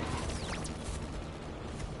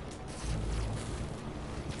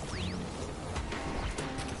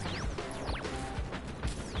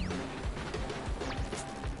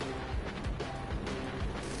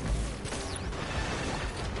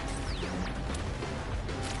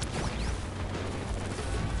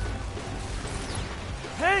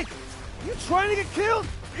 Hank! You trying to get killed?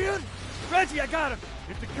 Ian? Reggie, I got him!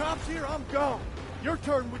 If the cop's here, I'm gone. Your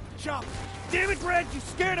turn with the chopper. Damn it, Reg, you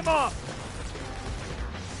scared him off!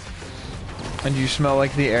 And you smell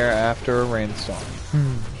like the air after a rainstorm.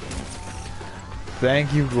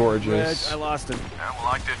 Thank you, gorgeous. Reg, I lost him. Yeah,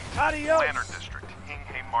 well, I didn't. Adios! Lantern District,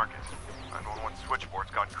 Hingham Market. 911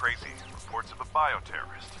 switchboard's gone crazy. Reports of a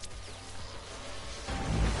bioterrorist.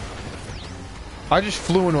 I just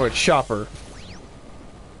flew into a chopper.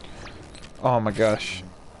 Oh my gosh.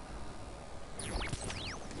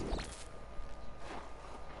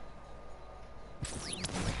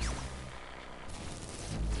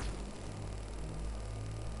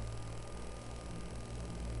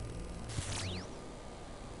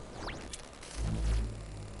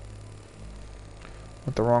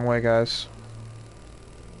 Went the wrong way, guys.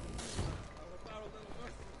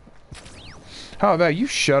 How about you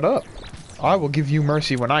shut up? I will give you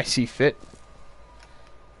mercy when I see fit.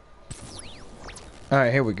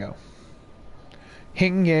 Alright, here we go.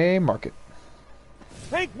 Hinge Market.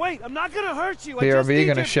 Hank, wait! I'm not gonna hurt you! BRB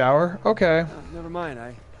gonna shower? Okay. Never mind,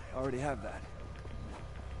 I already have that.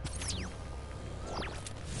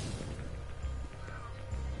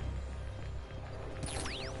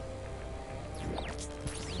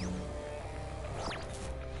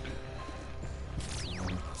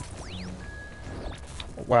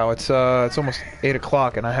 Wow, it's almost 8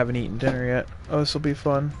 o'clock and I haven't eaten dinner yet. Oh, this will be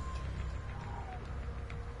fun.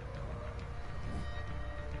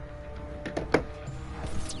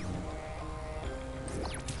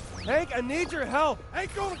 Hank, I need your help.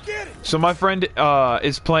 Hank, go get it. So my friend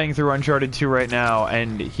is playing through Uncharted 2 right now,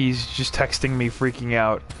 and he's just texting me freaking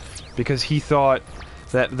out because he thought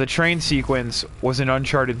that the train sequence was in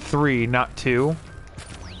Uncharted 3, not 2.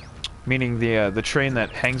 Meaning the train that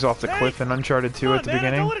hangs off the cliff in Uncharted 2 at the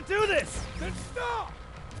beginning. I don't want to do this. Then stop.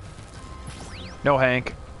 No,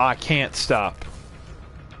 Hank, I can't stop.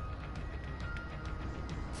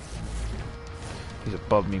 He's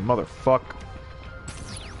above me, motherfuck.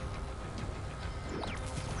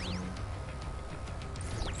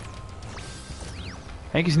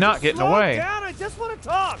 Hank, he's not getting away. Slow down, I just want to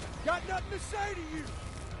talk. Got nothing to say to you.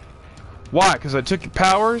 Why? Because I took your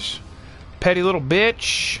powers? Petty little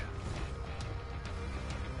bitch.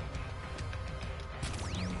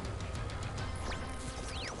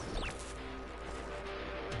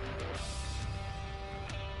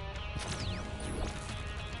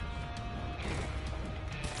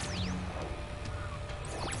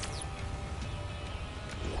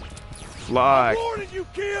 Fly. I'm warning you,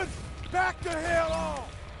 kids! Back the hell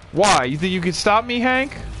off! Why? You think you could stop me,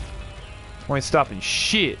 Hank? I ain't stopping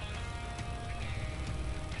shit.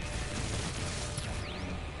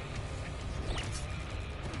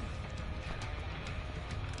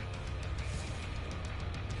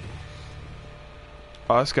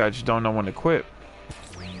 Oh, this guy just don't know when to quit.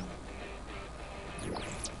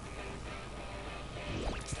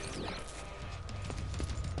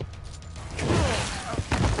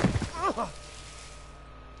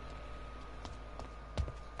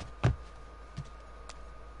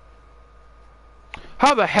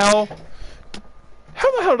 How the hell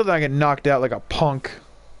did I get knocked out like a punk?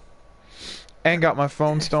 And got my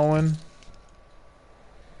phone stolen?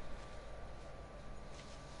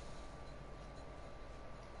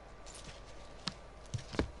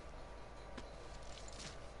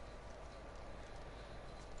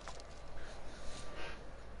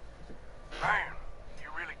 Man, you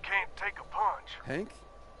really can't take a punch. Hank?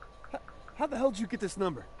 How the hell did you get this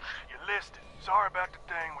number? You listed. Sorry about the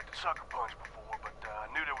thing with the sucker punch before, but I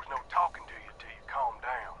knew there was no talking to you till you calmed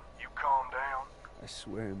down. You calm down? I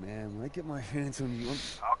swear, man, when I get my hands on you,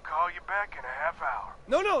 I'll call you back in a half hour.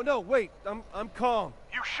 No, wait. I'm calm.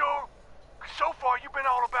 You sure? 'Cause so far you've been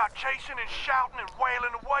all about chasing and shouting and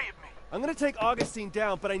wailing away at me. I'm gonna take Augustine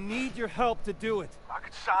down, but I need your help to do it. I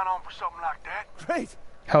could sign on for something like that. Great.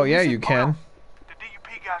 Hell yeah, you can. The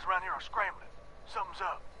DUP guys around here are scrambling. Something's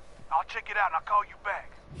up. I'll check it out and I'll call you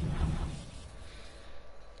back.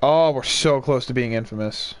 Oh, we're so close to being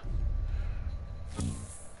infamous.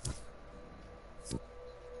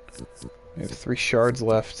 We have 3 shards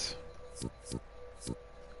left.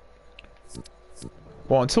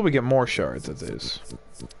 Well, until we get more shards, that is.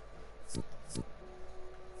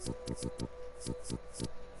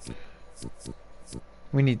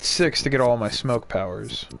 We need 6 to get all my smoke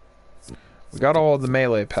powers. We got all the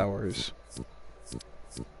melee powers.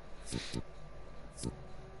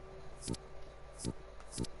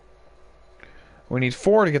 We need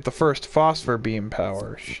 4 to get the first phosphor beam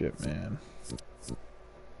power. Shit, man.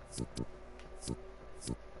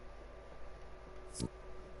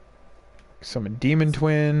 Summon demon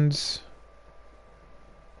twins.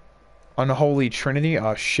 Unholy Trinity.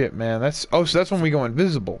 Oh shit, man. That's so that's when we go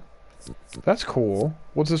invisible. That's cool.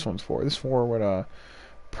 What's this one's for? This for what?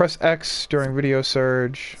 Press X during video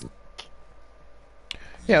surge.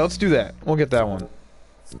 Yeah, let's do that. We'll get that one.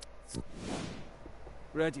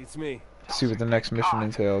 Reggie, it's me. See what the next mission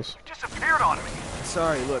entails. You disappeared on me.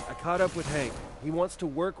 sorry. Look, I caught up with Hank. He wants to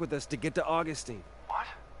work with us to get to Augustine. What?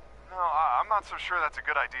 No, I'm not so sure that's a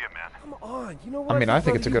good idea, man. Come on, you know what? I mean, I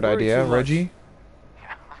think it's a good idea, Reggie.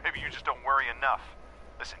 Yeah, maybe you just don't worry enough.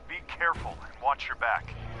 Listen, be careful and watch your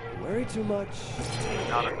back. Worry too much.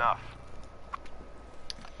 Not enough.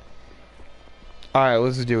 Alright,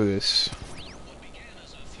 let's do this.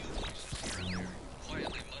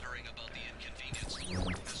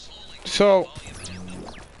 So,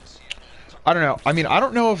 I don't know. I mean, I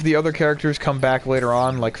don't know if the other characters come back later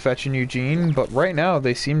on, like Fetch and Eugene, but right now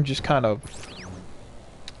they seem just kind of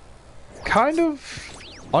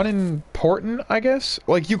unimportant, I guess.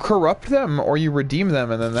 Like, you corrupt them or you redeem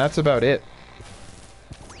them, and then that's about it.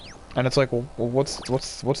 And it's like, well what's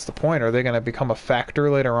the point? Are they going to become a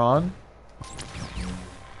factor later on?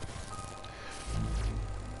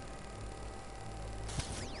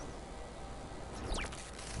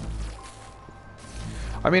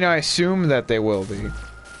 I mean, I assume that they will be.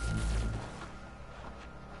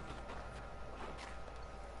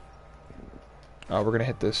 Oh, we're gonna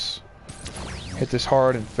hit this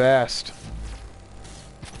hard and fast.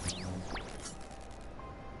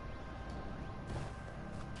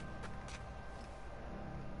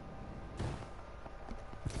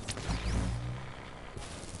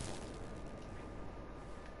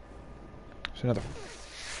 There's another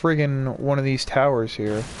friggin' one of these towers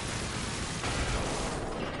here.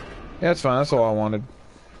 Yeah, that's fine. That's all I wanted.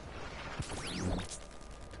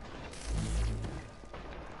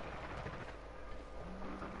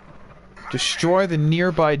 Destroy the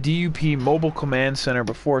nearby DUP mobile command center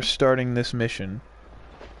before starting this mission.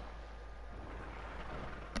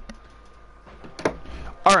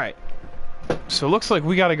 Alright. So it looks like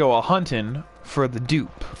we gotta go a-hunting for the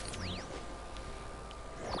dupe.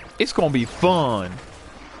 It's gonna be fun.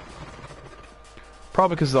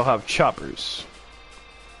 Probably because they'll have choppers.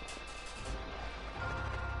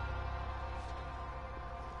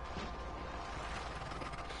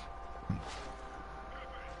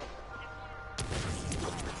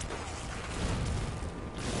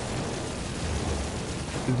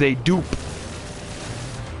 They dupe.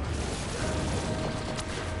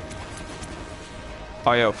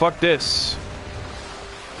 Oh, yo, fuck this.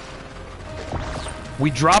 We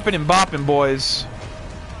dropping and bopping, boys.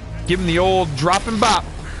 Give him the old drop and bop.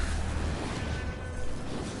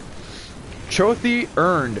 Trophy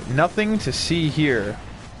earned. Nothing to see here.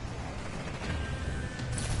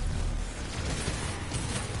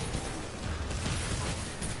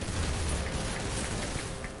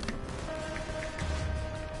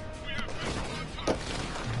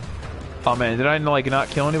 Oh man, did I like not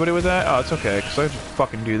kill anybody with that? Oh, it's okay, because I just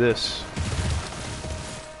fucking do this.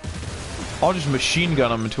 I'll just machine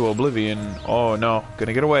gun them into oblivion. Oh no,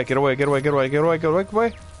 gonna get away, get away, get away, get away, get away, get away, get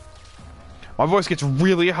away. My voice gets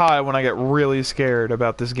really high when I get really scared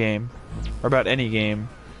about this game. Or about any game.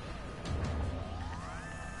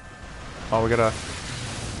 Oh, we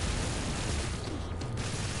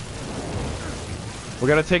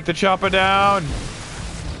gotta take the chopper down!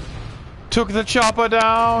 Took the chopper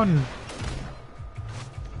down!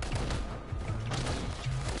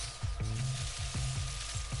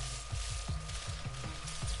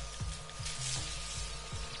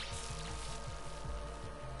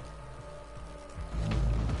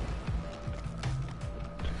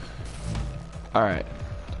 Alright.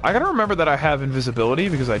 I gotta remember that I have invisibility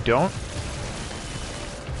because I don't.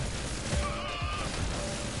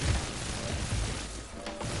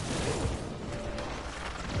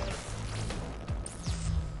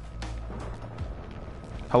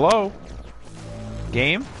 Hello?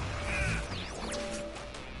 Game?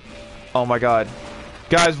 Oh my god.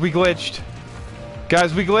 Guys, we glitched.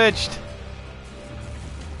 Guys, we glitched.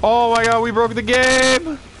 Oh my god, we broke the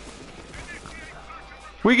game!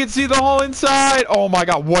 We can see the whole inside! Oh my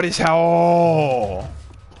god, what is how?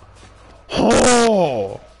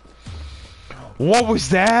 Oh! What was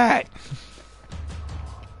that?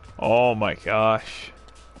 Oh my gosh.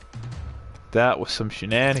 That was some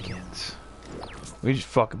shenanigans. We just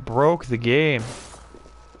fucking broke the game.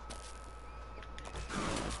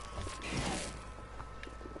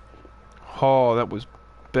 Oh, that was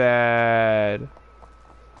bad.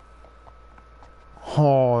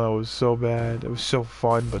 Oh, that was so bad. It was so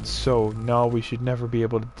fun, but so... No, we should never be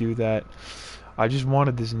able to do that. I just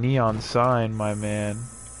wanted this neon sign, my man.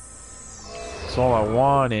 That's all I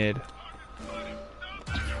wanted.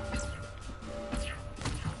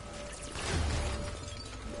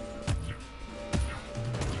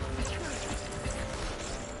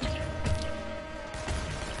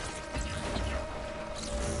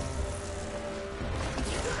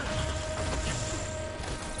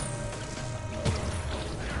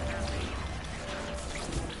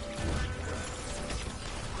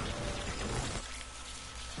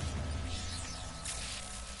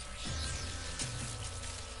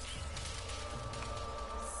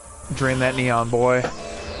 Drain that neon, boy.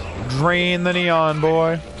 Drain the neon,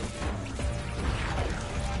 boy.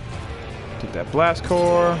 Take that blast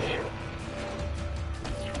core.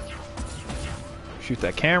 Shoot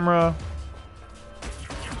that camera.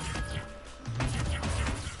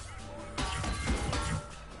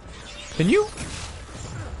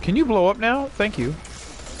 Can you blow up now? Thank you.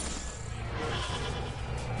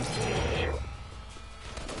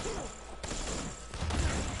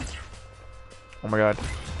 Oh my god.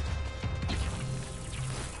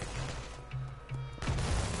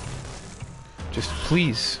 Just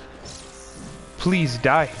please. Please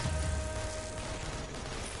die.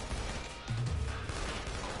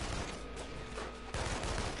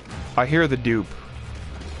 I hear the dupe,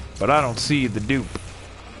 but I don't see the dupe.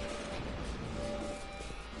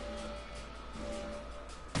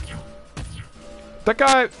 That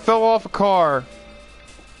guy fell off a car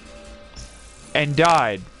and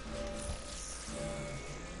died.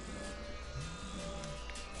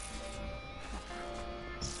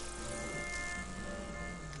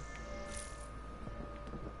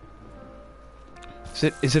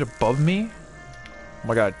 Is it above me? Oh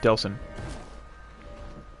my god, Delsin.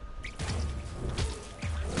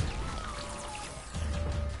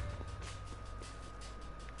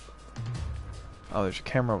 Oh, there's a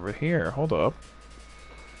camera over here. Hold up.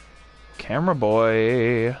 Camera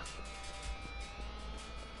boy.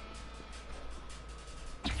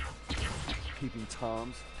 Peeping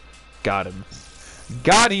Toms. Got him.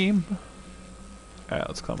 Got him! Alright,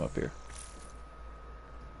 let's climb up here.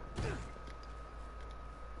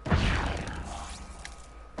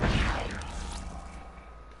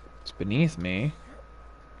 It's beneath me.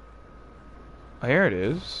 Oh, here it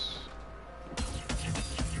is.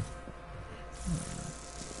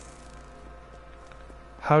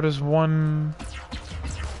 How does one...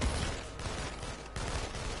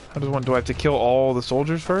 Do I have to kill all the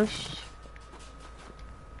soldiers first?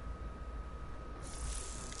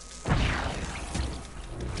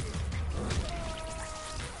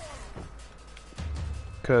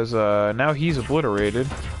 Because, now he's obliterated.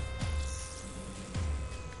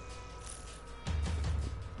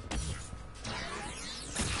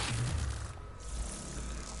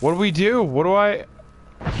 What do we do? What do I...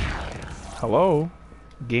 Hello?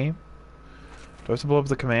 Game? Do I have to blow up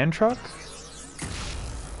the command truck?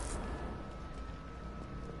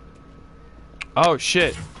 Oh,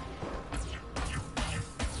 shit.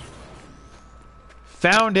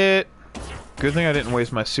 Found it! Good thing I didn't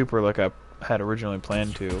waste my super like I had originally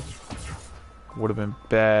planned to. Would have been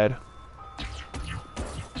bad.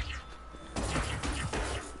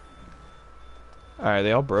 Alright, are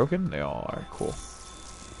they all broken? They all are. Cool.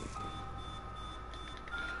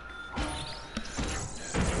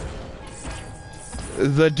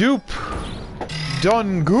 The dupe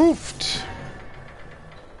done goofed.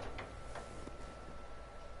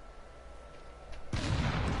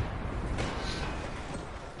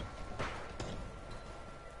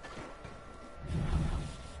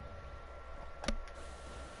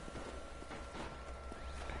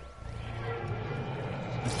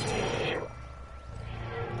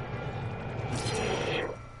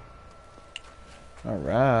 All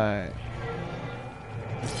right.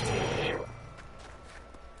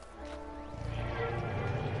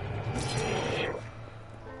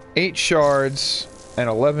 8 shards and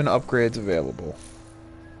 11 upgrades available.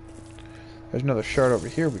 There's another shard over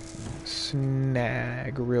here we can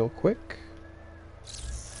snag real quick.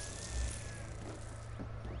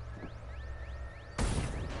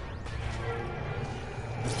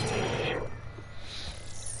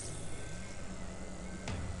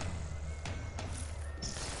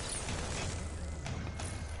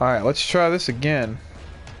 Alright, let's try this again.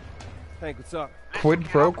 Hank, what's up? Quid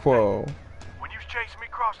pro quo. When you was chasing me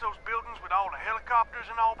across those buildings with all the helicopters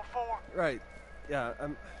and all before? Right. Yeah,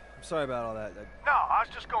 I'm sorry about all that. No, I was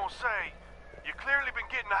just gonna say, you clearly been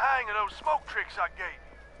getting the hang of those smoke tricks I gave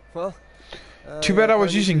you. Well, too bad I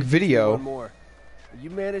was need using to teach you video. one more. You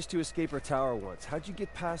managed to escape our tower once. How'd you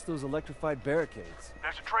get past those electrified barricades?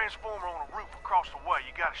 There's a transformer on a roof across the way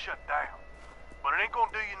you gotta shut down. But it ain't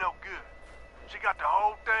gonna do you no good. She got the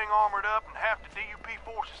whole thing armored up and half the DUP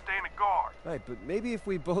forces standing guard. Right, but maybe if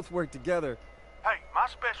we both work together... Hey, my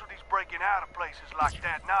specialty's breaking out of places like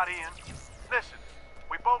that, not in. Listen,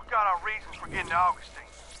 we both got our reasons for getting to Augustine.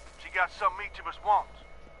 She got something each of us wants.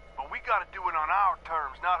 But we gotta do it on our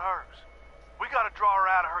terms, not hers. We gotta draw her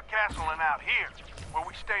out of her castle and out here, where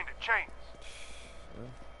we stand a chance.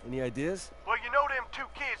 Any ideas? Well, you know them 2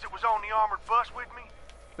 kids that was on the armored bus with me?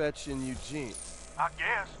 Fetch and Eugene. I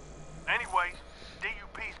guess. Anyways,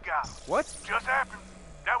 DUP's got them. What? Just happened.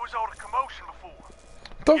 That was all the commotion before.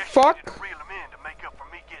 The Guess fuck? you needed to reel 'em in to make makeup for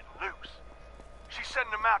me getting loose. She's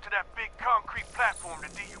sending them out to that big concrete platform the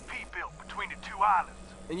DUP built between the two islands.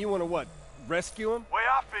 And you want to what? Rescue him? Way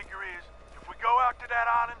I figure is, if we go out to that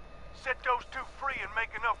island, set those two free and make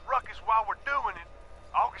enough ruckus while we're doing it,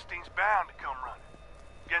 Augustine's bound to come running.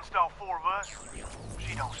 Against all four of us,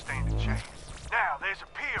 she don't stand a chance. Now, there's a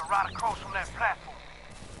pier right across from that platform.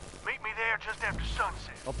 Meet me there just after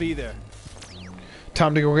sunset. I'll be there.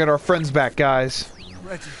 Time to go get our friends back, guys.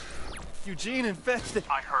 Reggie, Eugene infested.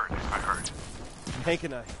 I heard. Hank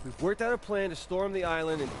and I, we've worked out a plan to storm the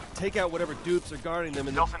island and take out whatever dupes are guarding them.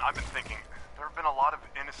 And Delsin, I've been thinking, there have been a lot of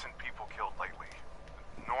innocent people killed lately.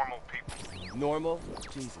 Normal people. Normal?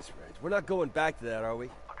 Jesus, Reg. We're not going back to that, are we?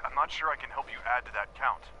 Look, I'm not sure I can help you add to that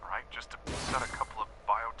count, alright? Just to set a couple of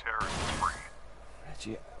bioterrorists free.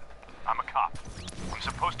 Reggie, I'm a cop. I'm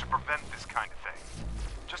supposed to prevent this kind of thing.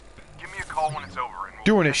 Just give me a call when it's over and we'll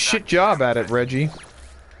Doing a get shit that job at it, Reggie. And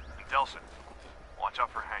Delsin, watch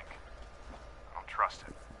out for Hank. I don't trust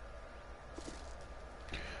him.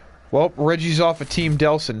 Well, Reggie's off of Team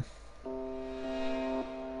Delsin.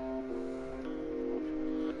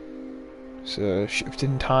 So, shift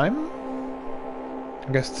in time? I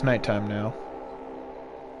guess it's nighttime now.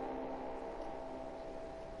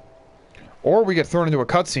 Or we get thrown into a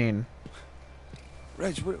cutscene.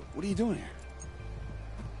 Reg, what are you doing here?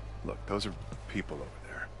 Look, those are people over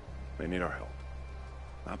there. They need our help.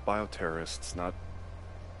 Not bioterrorists, not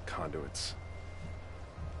conduits.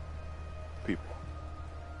 People.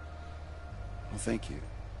 Well, thank you.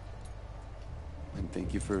 And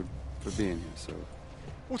thank you for being here, so...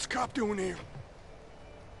 What's Cop doing here?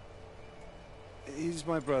 He's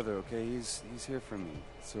my brother, okay? He's here for me,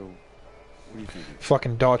 so... What are you thinking?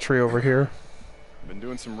 Fucking Daughtry over here. I've been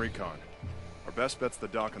doing some recon. Our best bet's the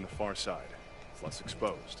dock on the far side. It's less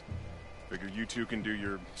exposed. Figure you two can do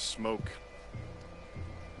your smoke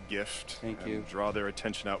gift and draw their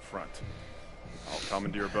attention out front. I'll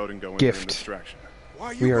commandeer a boat and go in for a distraction. Why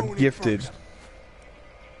are you We are going in gifted. first?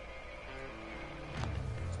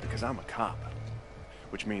 Because I'm a cop.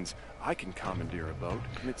 Which means I can commandeer a boat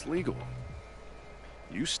and it's legal.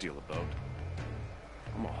 You steal a boat,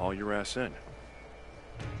 I'm gonna haul your ass in.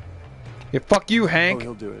 Yeah, fuck you, Oh, Hank.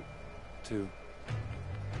 he'll do it, too.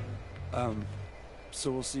 So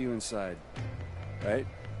we'll see you inside, right?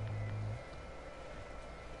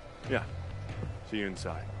 Yeah. See you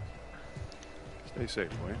inside. Stay safe,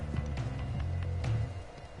 boy.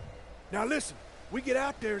 Now listen, we get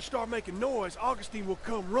out there and start making noise, Augustine will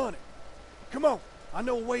come running. Come on, I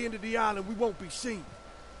know a way into the island we won't be seen.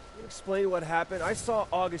 Can you explain what happened? I saw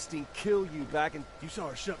Augustine kill you back in... You saw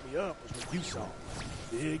her shut me up was what you saw.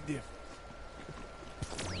 Big difference.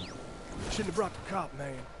 Shouldn't have brought the cop,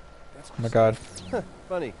 man. That's Oh my god.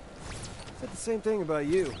 Funny. I said the same thing about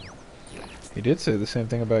you. He did say the same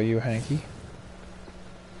thing about you, Hanky.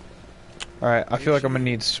 Alright, I feel like I'm gonna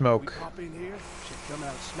need We smoke. pop in here, she'd come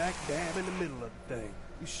out smack dab in the middle of the thing.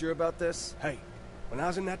 You sure about this? Hey, when I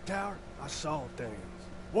was in that tower, I saw things.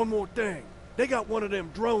 One more thing. They got one of them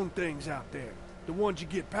drone things out there. The ones you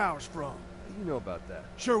get powers from. How do you know about that?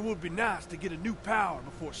 Sure would be nice to get a new power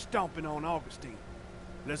before stomping on Augustine.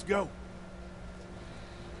 Let's go.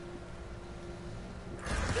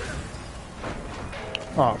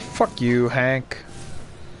 Oh, fuck you, Hank.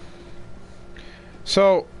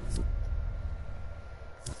 So,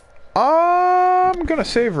 I'm gonna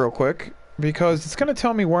save real quick because it's gonna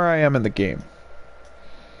tell me where I am in the game.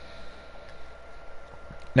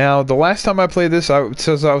 Now, the last time I played this, it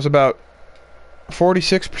says I was about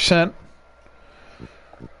 46%.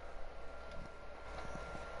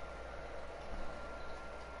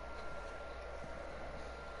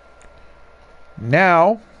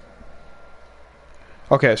 Now,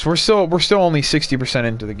 okay, so we're still only 60%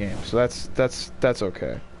 into the game, so that's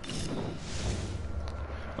okay.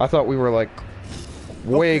 I thought we were like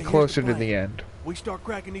way Okay, closer here's the to the plan. end. We start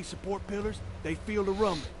cracking these support pillars, they feel the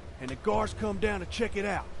rumbling, and the guards come down to check it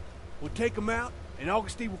out. We'll take them out, and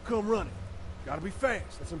Augustine will come running. Gotta be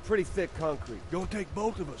fast. That's some pretty thick concrete. Gonna take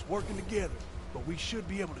both of us working together, but we should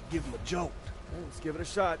be able to give them a jolt. Well, let's give it a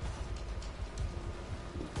shot.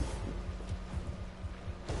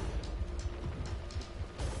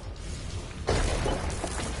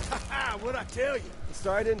 Ha! What'd I tell you?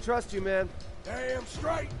 Sorry I didn't trust you, man. Damn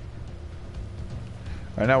straight.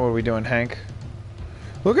 Alright, now what are we doing, Hank?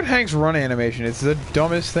 Look at Hank's run animation. It's the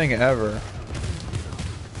dumbest thing ever.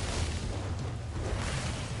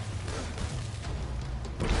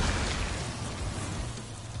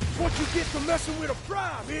 What you get for messing with a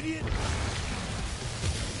prime, idiot?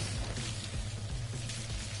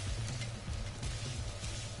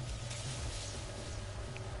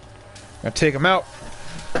 Gonna take him out.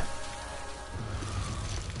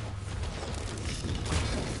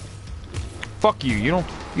 Fuck you. You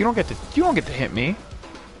don't get to hit me.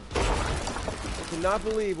 I cannot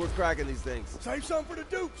believe we're cracking these things. Save some for the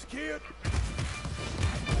dupes, kid.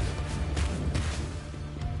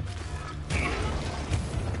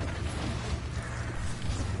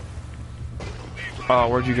 Oh,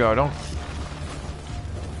 where'd you go? Don't.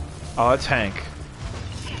 Oh, that's Hank.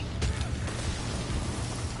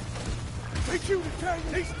 Teach you to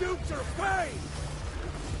tangle. These dupes are a pain.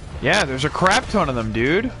 Yeah, there's a crap ton of them,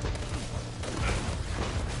 dude.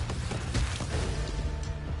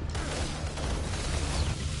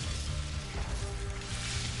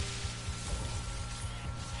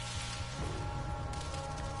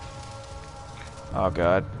 Oh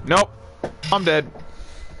god. Nope. I'm dead.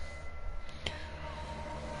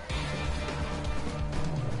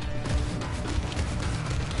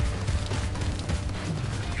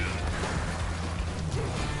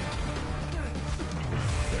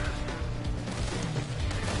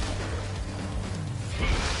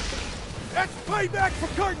 That's payback for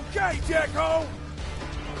Curtin K, Jacko.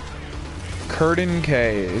 Curtin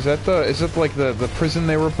K. Is that like the prison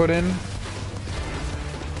they were put in?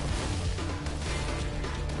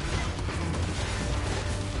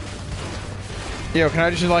 Yo, can I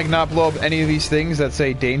just like not blow up any of these things that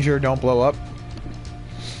say danger, don't blow up?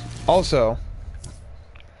 Also,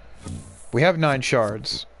 we have 9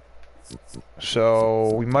 shards.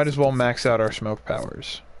 So we might as well max out our smoke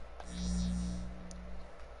powers.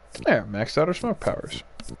 There, maxed out our smoke powers.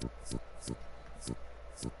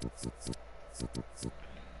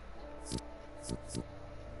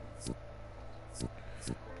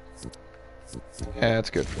 Yeah, that's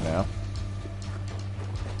good for now.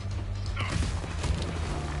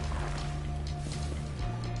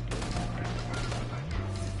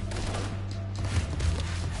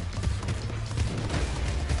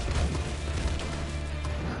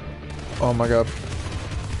 Oh my god.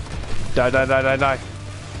 Die, die, die, die, die.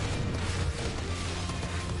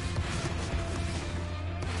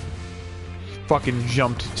 Fucking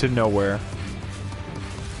jumped to nowhere.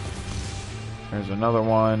 There's another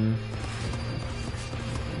one.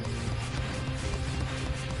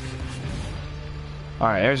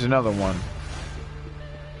 Alright, there's another one.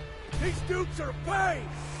 These dupes are a pain.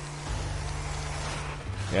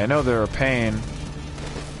 Yeah, I know they're a pain.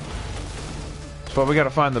 But we gotta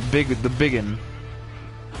find the biggin.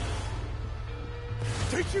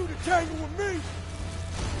 Teach you to tangle with me.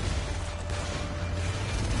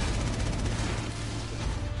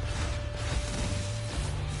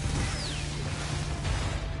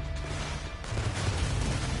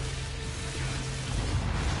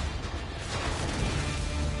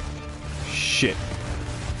 Shit.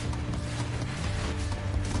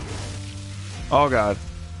 Oh god.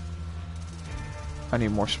 I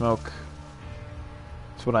need more smoke.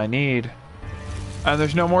 That's what I need. And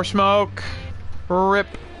there's no more smoke. Rip.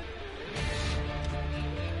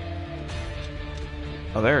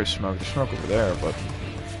 Oh, there's smoke. There's smoke over there, but...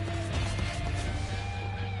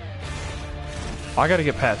 I gotta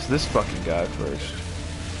get past this fucking guy first.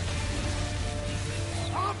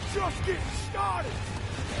 I'm just getting started.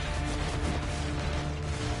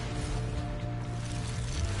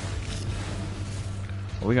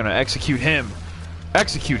 We're gonna execute him.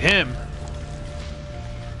 Execute him!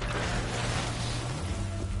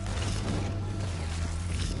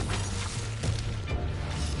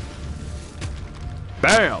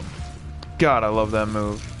 Bam! God, I love that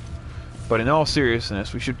move. But in all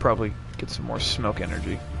seriousness, we should probably get some more smoke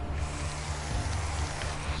energy.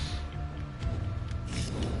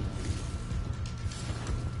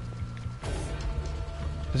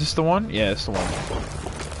 Is this the one? Yeah, it's the one.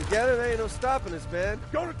 Together, there ain't no stopping us, man.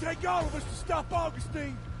 Gonna take all of us to stop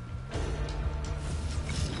Augustine.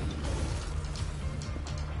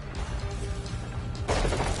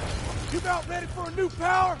 You about ready for a new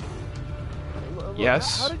power?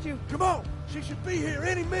 Yes. How did you... Come on, she should be here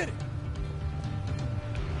any minute.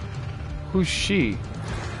 Who's she?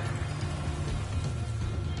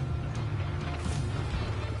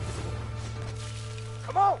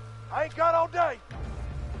 Come on, I ain't got all day.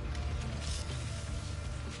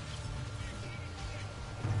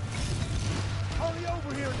 Hurry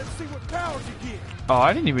over here and let's see what powers you get. Oh,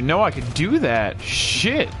 I didn't even know I could do that.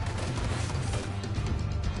 Shit.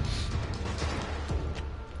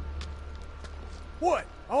 What?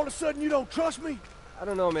 All of a sudden you don't trust me? I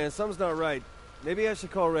don't know, man. Something's not right. Maybe I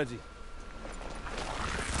should call Reggie.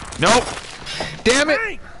 Nope. Damn it.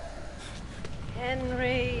 Hey!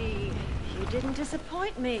 Henry, you didn't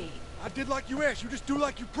disappoint me. I did like you asked. You just do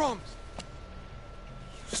like you promised.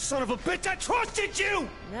 Son of a bitch, I trusted you!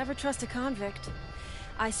 Never trust a convict.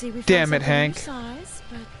 I see we found Damn it, something Hank. your size,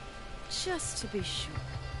 but just to be sure.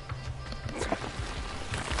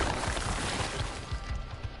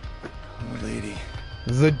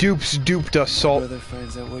 The dupes duped us, Salt. Brother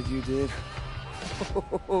finds out what you did.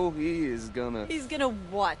 Oh, he is gonna... He's gonna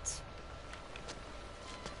what?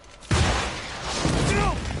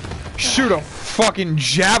 Shoot a fucking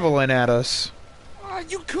javelin at us.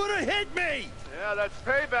 You could have hit me! Yeah, that's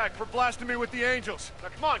payback for blasting me with the angels. Now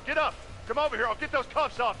come on, get up. Come over here, I'll get those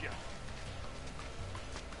cuffs off you.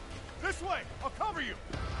 This way, I'll cover you.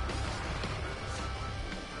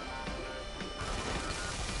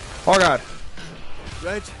 Oh god.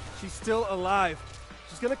 Reg, she's still alive.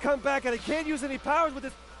 She's gonna come back and I can't use any powers with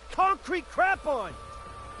this concrete crap on.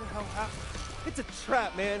 What the hell happened? It's a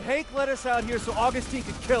trap, man. Hank let us out here so Augustine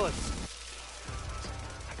could kill us.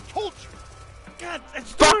 I told you. God, I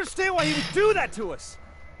just don't understand why he would do that to us.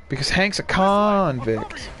 Because Hank's a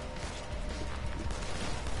convict.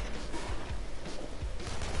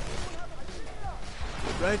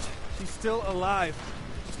 Reg, she's still alive.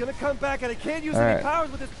 She's gonna come back and I can't use any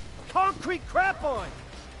powers with this concrete crap on. What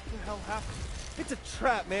the hell happened? It's a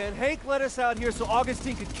trap, man. Hank let us out here so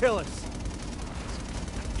Augustine could kill us.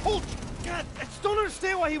 I told you. God, I just don't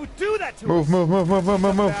understand why he would do that to us. Move.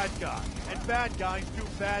 Bad guy, and bad guys do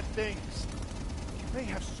bad things. You may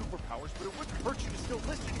have superpowers, but it wouldn't hurt you to still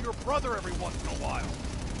listen to your brother every once in a while.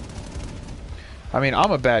 I mean,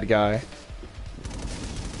 I'm a bad guy.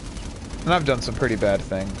 And I've done some pretty bad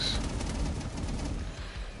things.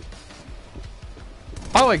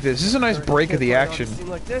 I like this. This is a nice break of the action.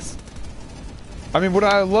 Like this? I mean, would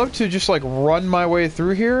I love to just like run my way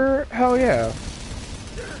through here? Hell yeah.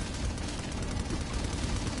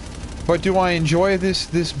 But do I enjoy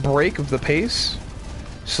this break of the pace?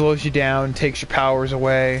 Slows you down, takes your powers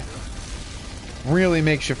away. Really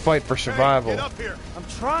makes you fight for survival. Hey, get up here. I'm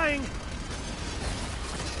trying.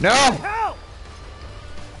 No! Help!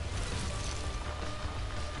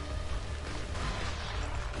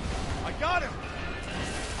 I got him.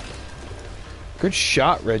 Good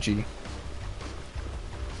shot, Reggie.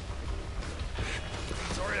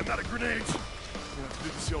 Sorry, I'm out of grenades. You have to do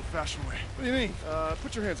this the old-fashioned way. What do you mean?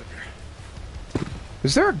 Put your hands up here.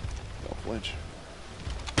 Is there a... Don't flinch.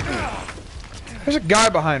 There's a guy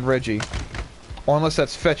behind Reggie. Or unless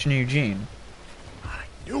that's Fetch and Eugene. I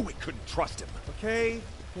knew we couldn't trust him. Okay,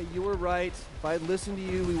 you were right. If I'd listened to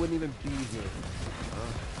you, we wouldn't even be here.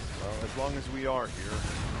 Well, as long as we are here.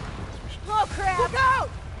 Oh crap! Look out!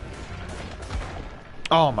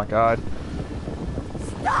 Oh my god.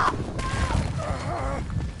 Stop!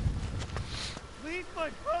 Leave my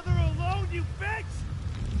brother alone, you bitch!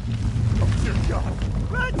 Oh, dear God.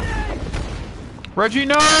 Reggie! Reggie,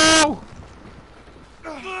 no!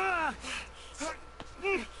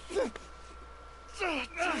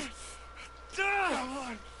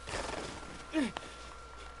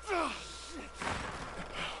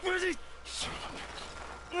 Reggie!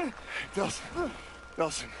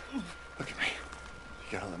 Delsin, look at me.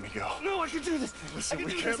 You gotta let me go. No, I can do this. Listen,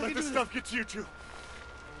 we can't let this stuff get to you two.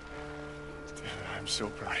 I'm so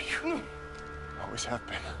proud of you. Always have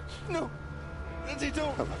been. No. Reggie,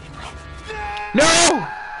 don't. I love you, bro. No!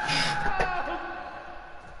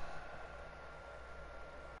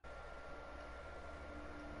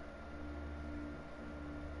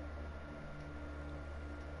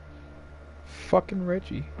 Fucking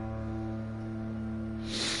Reggie.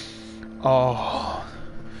 Oh.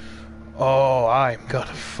 Oh, I'm gonna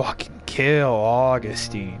fucking kill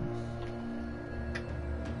Augustine.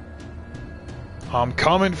 I'm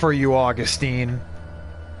coming for you, Augustine.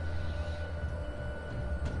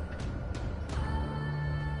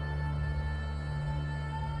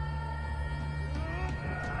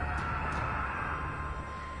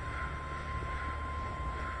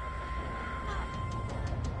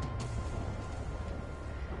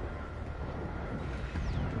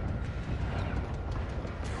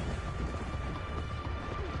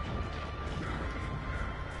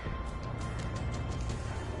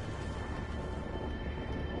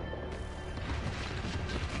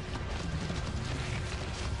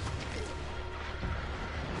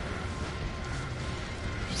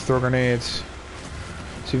 Throw grenades.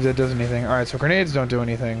 See if that does anything. Alright, so grenades don't do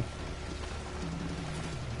anything.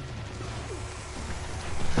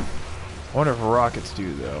 I wonder if rockets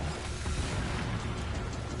do, though.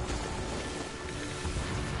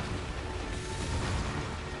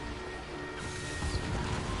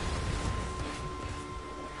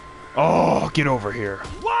 Oh, get over here.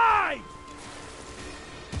 Why?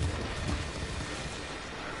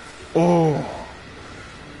 Oh.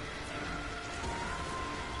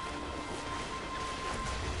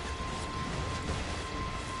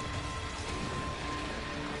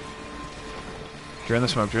 Drain the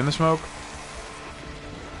smoke, drain the smoke.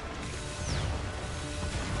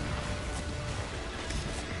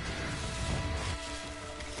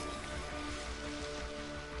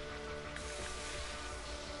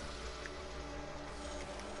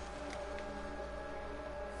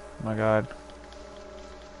 My God.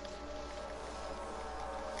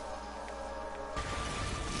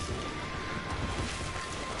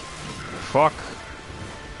 Fuck.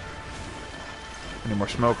 I need more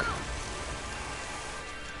smoke.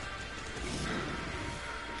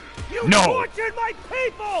 You No! tortured my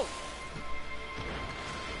people!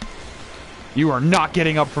 You are not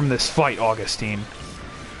getting up from this fight, Augustine.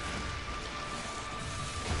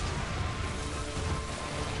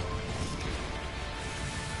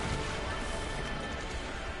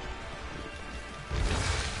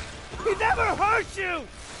 He never hurt you!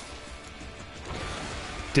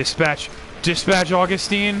 Dispatch. Dispatch,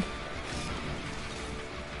 Augustine.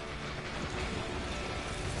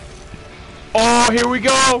 Oh, here we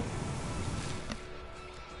go!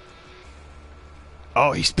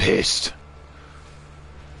 Oh, he's pissed.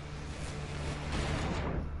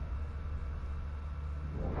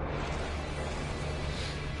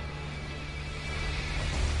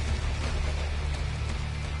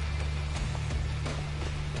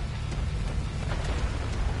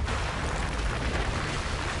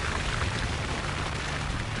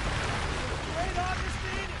 Great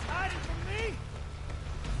Augustine is hiding from me?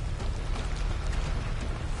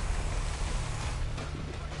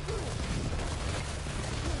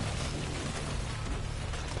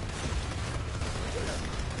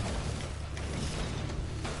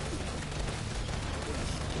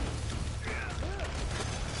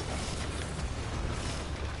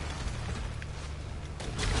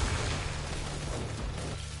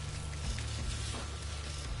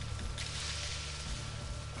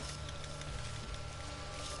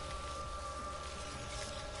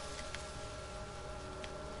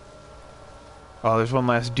 Oh, there's one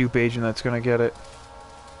last dupe agent that's gonna get it.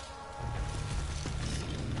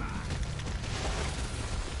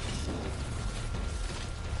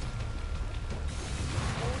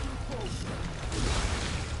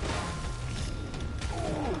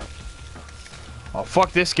 Oh,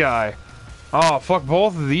 fuck this guy. Oh, fuck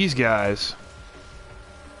both of these guys.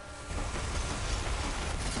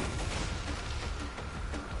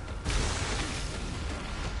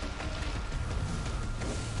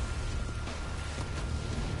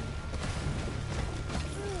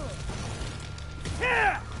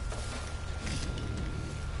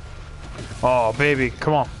 Oh, baby,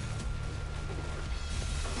 come on.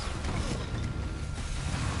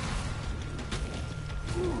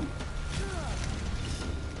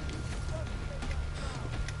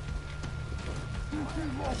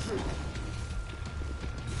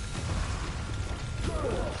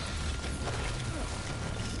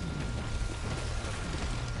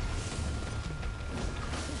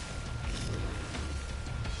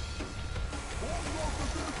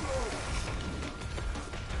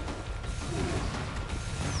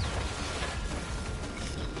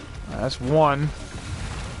 That's one.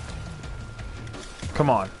 Come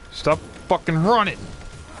on. Stop fucking running.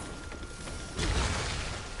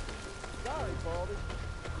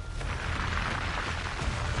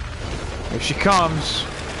 Here she comes.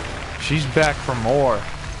 She's back for more.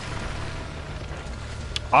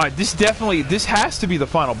 Alright, this has to be the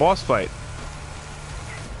final boss fight.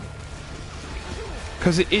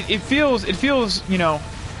 Cause it feels, you know.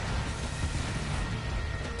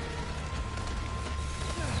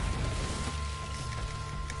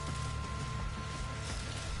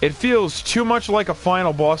 It feels too much like a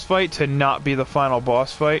final boss fight to not be the final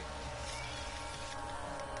boss fight.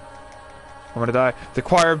 I'm gonna die. The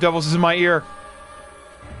choir of devils is in my ear.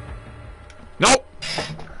 Nope!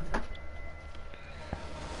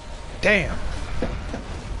 Damn.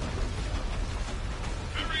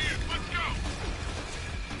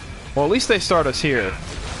 Well, at least they start us here.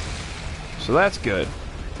 So that's good.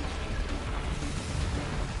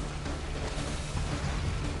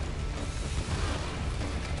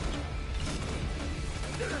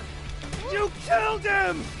 You killed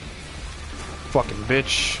him! Fucking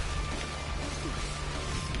bitch.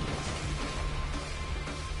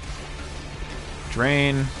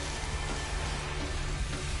 Drain.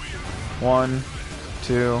 1,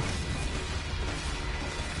 2,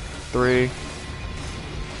 3,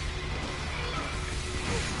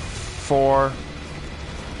 4.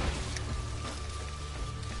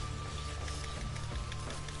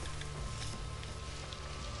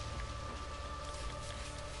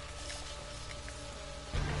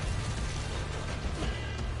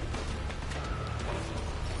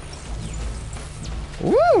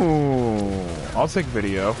 Ooh, I'll take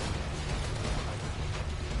video.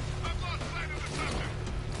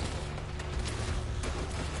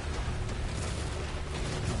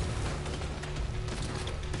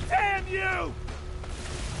 Damn you!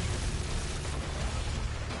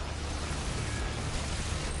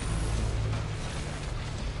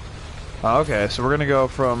 Okay, so we're gonna go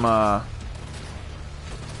from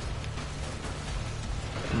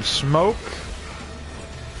smoke.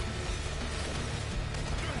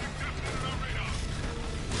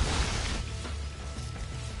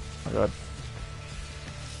 Oh god.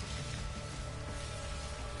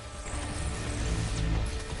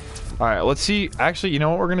 Alright, let's see. Actually, you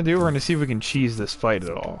know what we're gonna do? We're gonna see if we can cheese this fight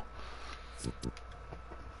at all.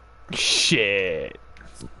 Shit.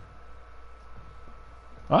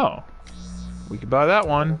 Oh. We could buy that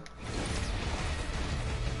one.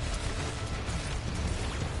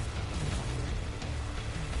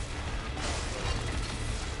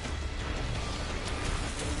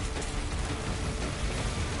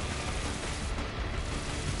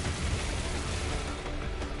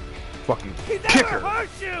 Fucking kicker. Hurt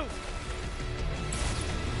you!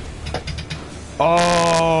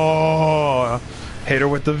 Oh, hit her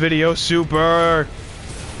with the video super.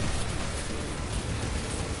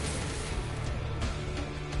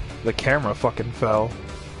 The camera fucking fell.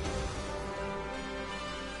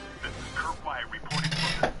 This is Kurt Wyatt reporting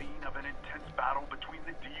from the scene of an intense battle between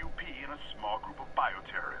the DUP and a small group of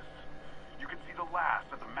bioterrorists. You can see the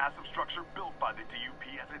last of the massive structure built by the DUP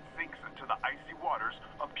as it sinks into the icy waters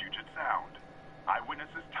of Puget Sound.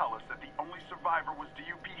 Eyewitnesses tell us that the only survivor was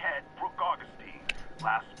DUP head Brooke Augustine,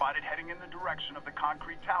 last spotted heading in the direction of the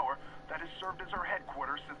concrete tower that has served as her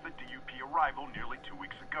headquarters since the DUP arrival nearly 2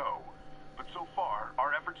 weeks ago. But so far,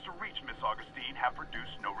 our efforts to reach Miss Augustine have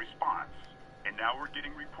produced no response. And now we're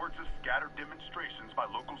getting reports of scattered demonstrations by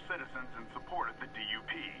local citizens in support of the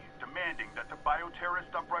DUP, demanding that the bioterrorist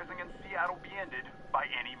uprising in Seattle be ended by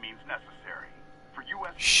any means necessary. For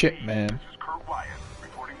US Shit, man. This is Kurt Wyatt,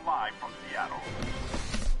 reporting live from Seattle.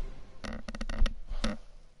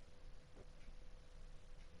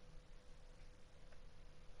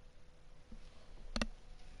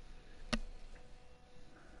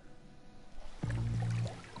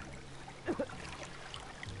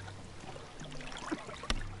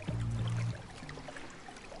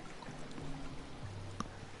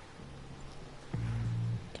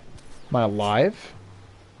 Am I alive?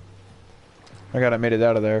 I got I made it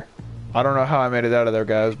out of there. I don't know how I made it out of there,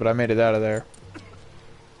 guys, but I made it out of there.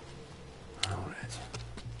 Oh, Reg.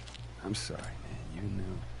 I'm sorry, man. You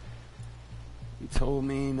knew. You told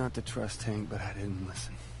me not to trust Hank, but I didn't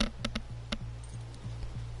listen.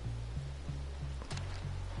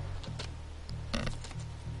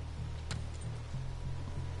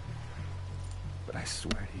 But I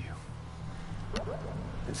swear to you,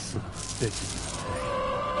 this son of a bitch is gonna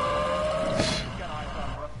pay.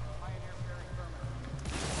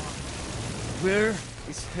 Where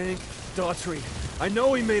is Hank Daughtry? I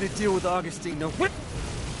know he made a deal with Augustine. No,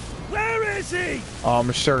 where is he? Oh, I'm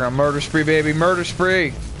just starting a murder spree, baby. Murder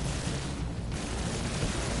spree.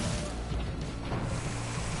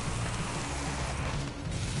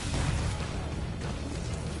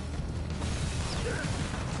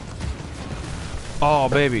 Oh,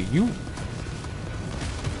 baby, you...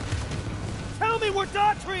 Tell me where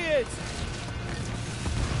Daughtry is!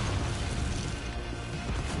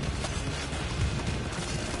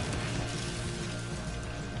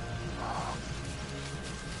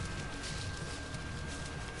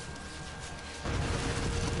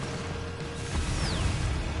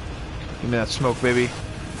 Give me that smoke, baby.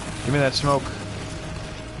 Give me that smoke.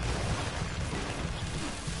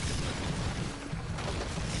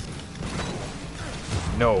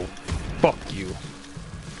 No. Fuck you.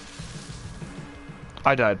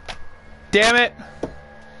 I died. Damn it!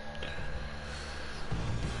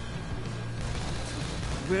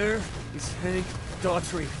 Where is Hank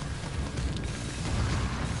Daughtry?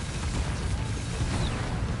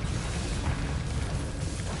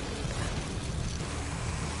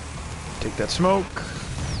 Take that smoke.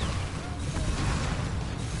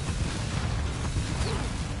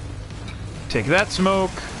 Take that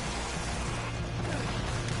smoke.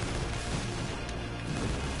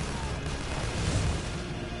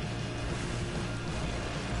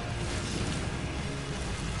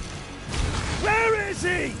 Where is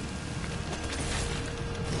he?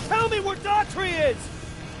 Tell me where Daughtry is!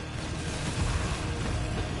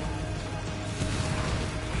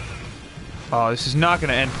 Oh, this is not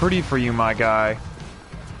gonna end pretty for you, my guy.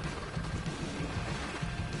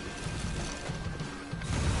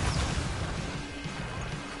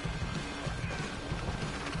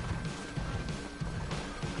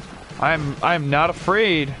 I'm not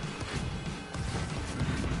afraid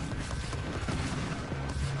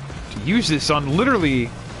to use this on literally. You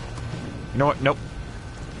know what? Nope.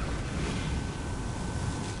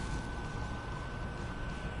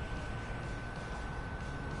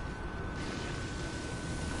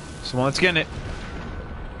 Someone's getting it.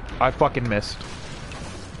 I fucking missed.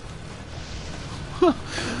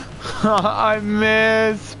 I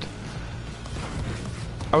missed.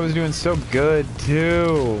 I was doing so good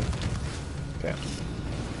too. Okay.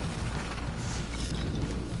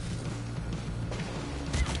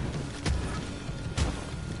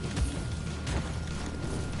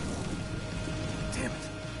 Damn it.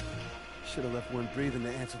 Should have left one breathing to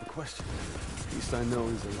answer the question. At least I know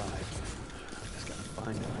he's alive. I just gotta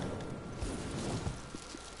find him.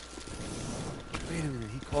 Wait a minute,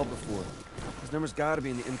 he called before. His number's gotta be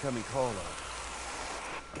in the incoming call log.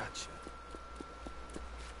 Gotcha.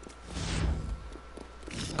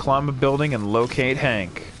 Climb a building and locate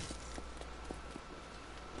Hank.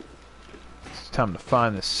 It's time to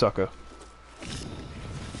find this sucker.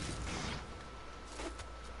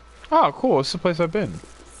 Oh, cool. This is the place I've been.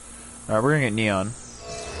 Alright, we're gonna get neon.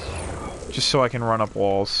 Just so I can run up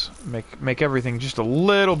walls. Make everything just a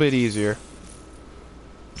little bit easier.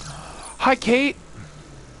 Hi, Kate!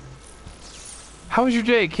 How was your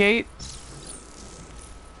day, Kate?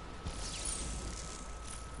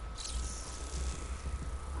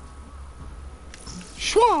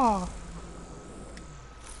 Schwa!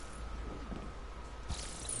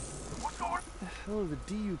 What's going on? The hell are the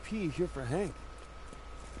DUP here for Hank?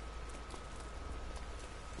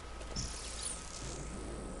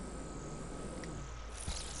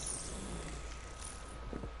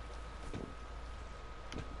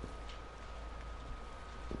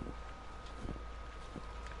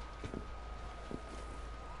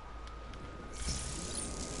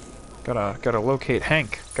 Gotta locate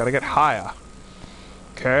Hank. Gotta get higher.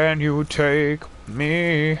 Can you take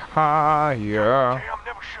me higher? Damn,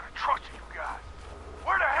 never should have trusted you guys.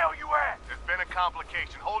 Where the hell you at? There's been a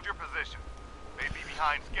complication. Hold your position. They'd be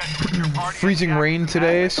behind schedule with your party. Freezing rain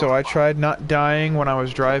today, so I tried not dying when I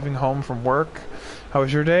was driving home from work. How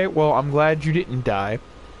was your day? Well, I'm glad you didn't die.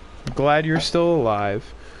 I'm glad you're still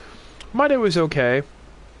alive. My day was okay.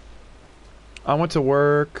 I went to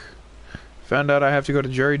work. Found out I have to go to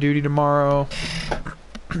jury duty tomorrow. You're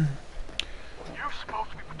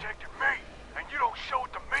supposed to be protecting me, and you don't show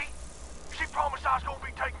it to me. She promised I was gonna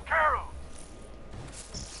be taken care of.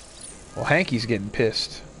 Well, Hanky's getting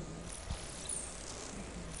pissed.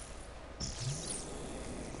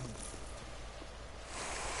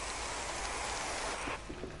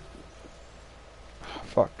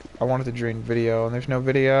 Fuck. I wanted to drain video, and there's no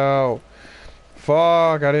video.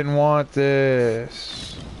 Fuck, I didn't want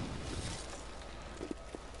this.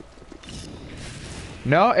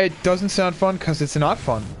 No, it doesn't sound fun because it's not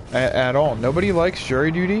fun at all. Nobody likes jury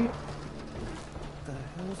duty. What the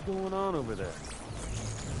hell's going on over there?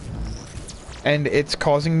 And it's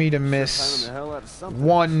causing me to miss one, Sounds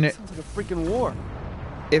like a freaking war.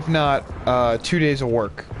 if not 2 days of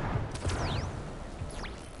work.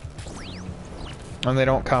 And they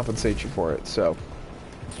don't compensate you for it, so.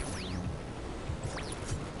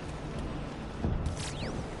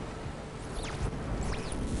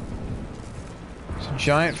 It's a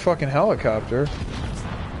giant fucking helicopter.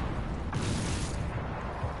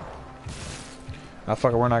 Ah,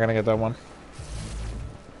 fuck it, we're not gonna get that one.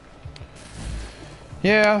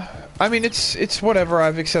 Yeah, I mean, it's whatever,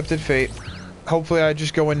 I've accepted fate. Hopefully I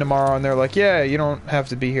just go in tomorrow and they're like, yeah, you don't have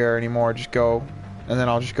to be here anymore, just go. And then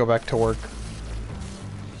I'll just go back to work.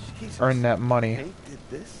 Jesus. Earn that money. Hank did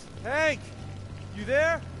this? Hank! You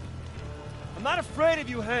there? I'm not afraid of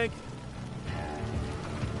you, Hank.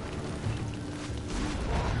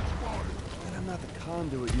 And I'm not the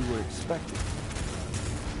conduit you were expecting.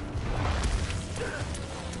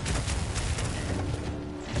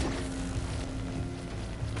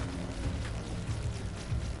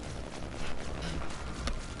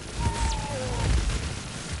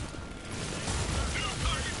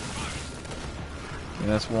 And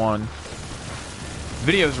that's one.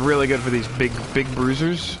 Video's really good for these big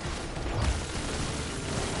bruisers.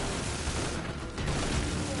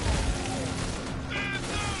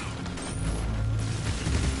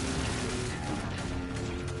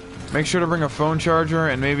 Make sure to bring a phone charger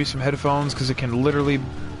and maybe some headphones because it can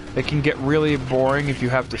get really boring if you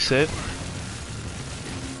have to sit.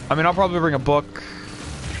 I mean, I'll probably bring a book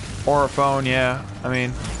or a phone, yeah. I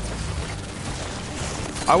mean,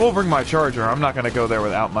 I will bring my charger. I'm not gonna go there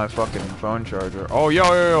without my fucking phone charger. Oh,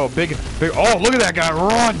 yo, big. Oh, look at that guy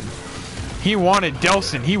run! He wanted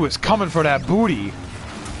Delsin. He was coming for that booty.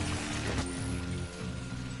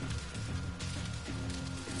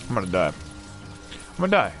 I'm gonna die.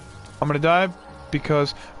 I'm gonna die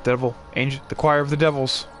because devil, angel, the choir of the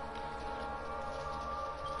devils.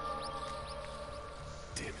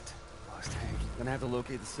 Damn it. Lost Hank. Gonna have to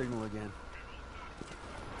locate the signal again.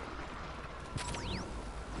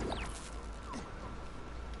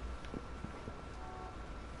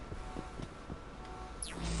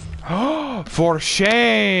 For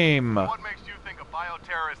shame! What makes you think a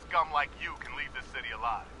bioterrorist scum like you can leave this city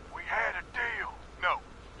alive? We had a deal. No,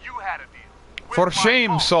 you had a deal. With For my shame,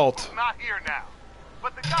 fault, Salt. who's not here now.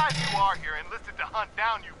 But the guys who are here enlisted to hunt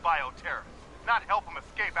down you bioterrorists, not help them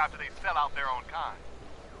escape after they sell out their own kind.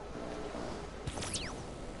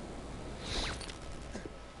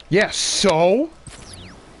 Yeah, so?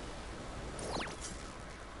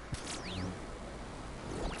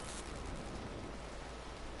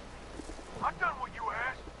 I've done what you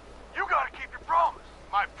asked. You gotta keep your promise.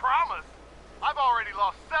 My promise? I've already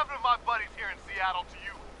lost 7 of my buddies here in Seattle to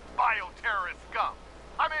you bioterrorist scum.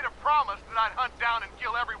 I made a promise that I'd hunt down and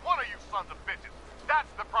kill every one of you sons of bitches.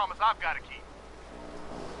 That's the promise I've gotta keep.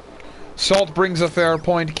 Salt brings a fair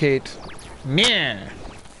point, Kate. Meh.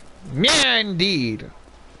 Meh, indeed.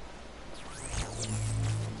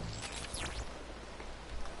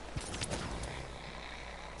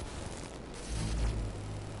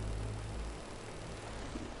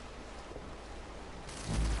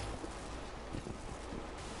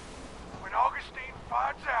 When Augustine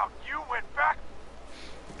finds out you went back...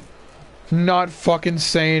 Not fucking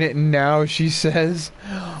saying it now, she says.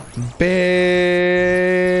 Bitch.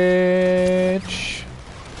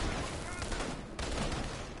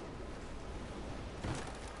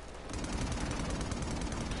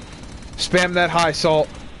 Spam that high, Salt.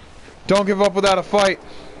 Don't give up without a fight.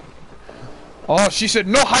 Oh, she said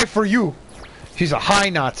no high for you. She's a high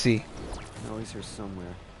Nazi. No, he's here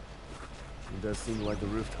somewhere. He does seem to like the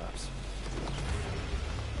rooftops.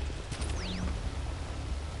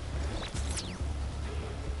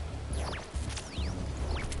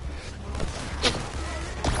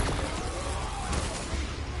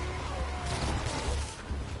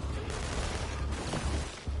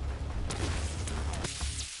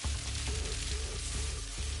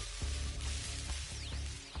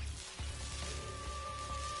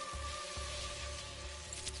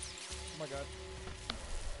 Oh my god.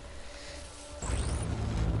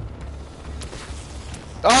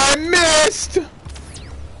 I missed!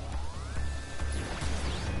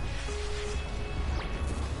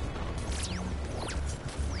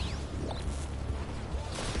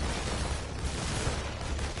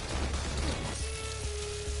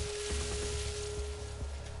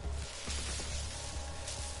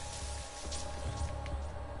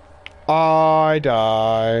 I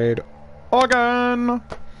died again.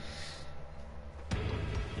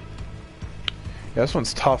 Yeah, this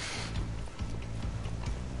one's tough.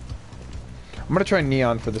 I'm gonna try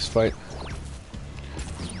neon for this fight.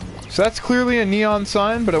 So that's clearly a neon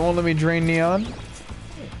sign, but it won't let me drain neon.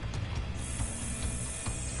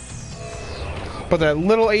 But that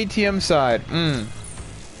little ATM side,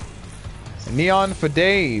 neon for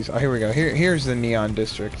days. Oh, here we go. Here's the neon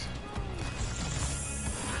district.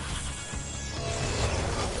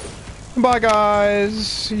 Bye,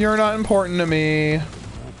 guys. You're not important to me. It's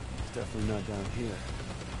definitely not down here.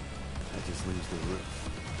 That just leaves the roof.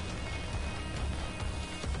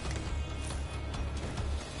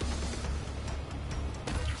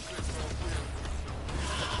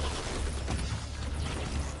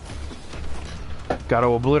 Gotta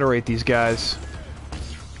obliterate these guys.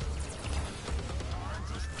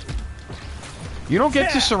 You don't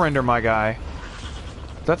get to surrender, my guy.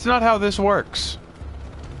 That's not how this works.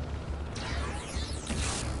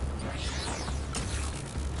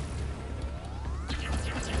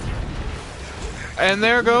 And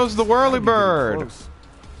there goes the whirlybird.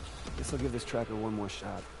 Guess I'll give this tracker one more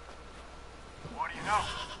shot. What do you know?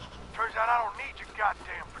 Turns out I don't need your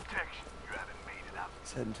goddamn protection. You haven't made it out.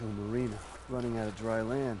 He's heading to a marina, running out of dry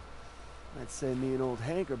land. I'd say me and old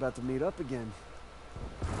Hank are about to meet up again.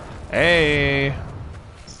 Hey.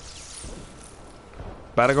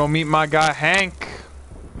 About to go meet my guy Hank.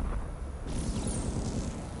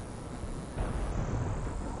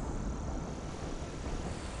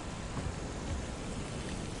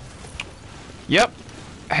 Yep,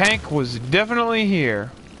 Hank was definitely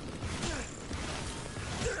here.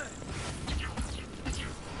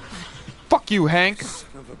 Fuck you, Hank. Son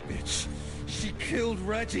of a bitch. She killed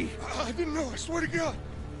Reggie. I didn't know, I swear to God.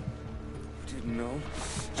 You didn't know?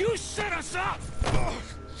 You set us up!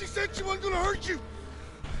 She said she wasn't gonna hurt you.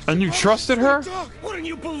 And you trusted her? Wouldn't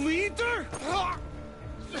you believed her?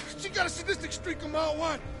 She got a sadistic streak a mile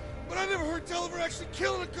wide, but I never heard tell of her actually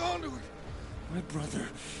killing a conduit. My brother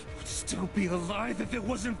would still be alive if it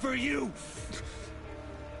wasn't for you.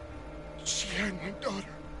 She had my daughter.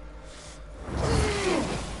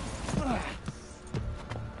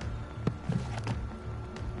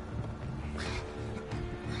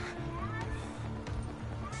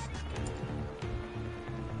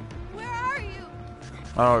 Where are you?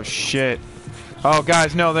 Oh shit. Oh,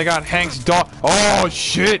 guys, no, they got Hank's dog. Oh,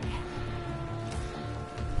 shit.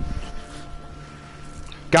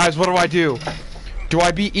 Guys, what do I do? Do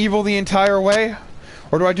I be evil the entire way?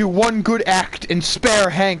 Or do I do one good act and spare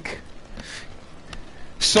Hank?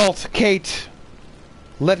 Salt, Kate,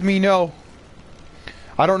 let me know.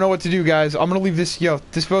 I don't know what to do, guys. I'm gonna leave this,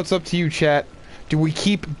 this vote's up to you, chat. Do we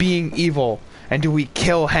keep being evil? And do we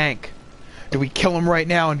kill Hank? Do we kill him right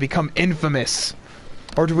now and become infamous?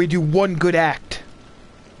 Or do we do one good act?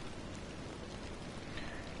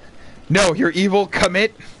 No, you're evil,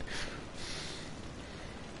 commit.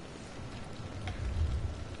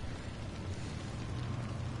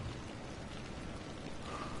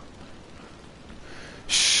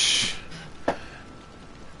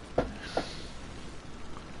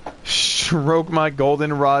 Stroke my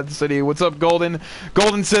goldenrod city. What's up, Golden?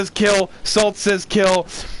 Golden says kill. Salt says kill.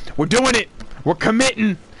 We're doing it. We're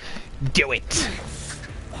committing. Do it.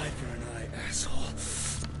 Eye for an eye, asshole.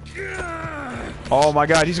 Oh my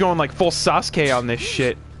god, he's going like full Sasuke on this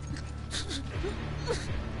shit.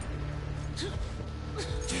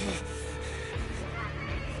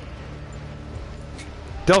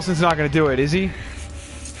 Delsin's not gonna do it, is he?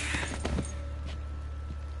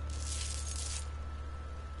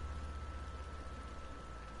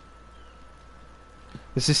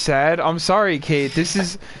 This is sad. I'm sorry, Kate. This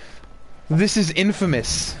is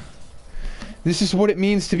infamous. This is what it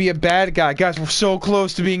means to be a bad guy. Guys, we're so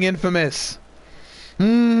close to being infamous.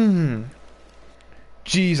 Jeez,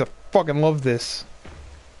 I fucking love this.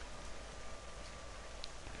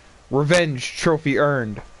 Revenge trophy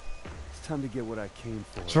earned. It's time to get what I came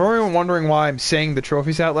for. So for everyone wondering why I'm saying the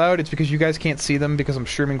trophies out loud, it's because you guys can't see them because I'm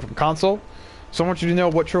streaming from console. So I want you to know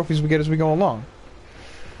what trophies we get as we go along.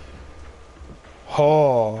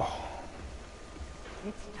 Oh.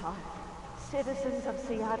 It's time. Citizens of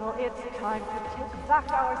Seattle, it's time to take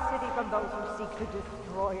back our city from those who seek to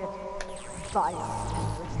destroy it. Violence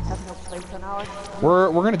terrorists have no place on our city.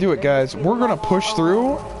 We're gonna do it, guys. We're gonna push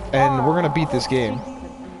through, and we're gonna beat this game.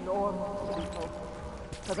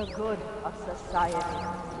 For the good of society.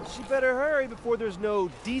 She better hurry before there's no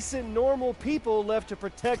decent, normal people left to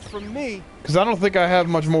protect from me. Because I don't think I have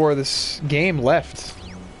much more of this game left.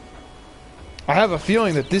 I have a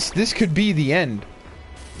feeling that this could be the end.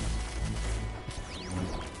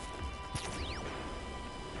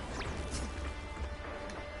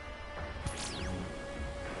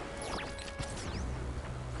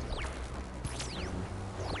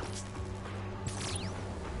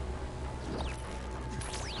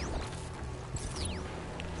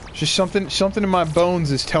 Just something in my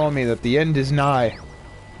bones is telling me that the end is nigh.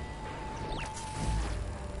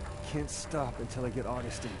 Can't stop until I get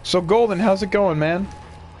Augustine. So Golden, how's it going, man?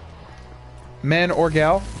 Man or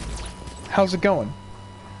gal? How's it going?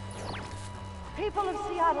 People of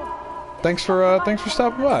Seattle. Thanks for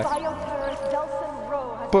stopping by. Bioterrorist Delsin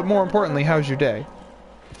Rowe has But more importantly, how's your day?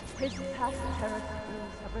 his past terrorist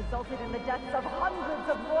schemes have resulted in the deaths of hundreds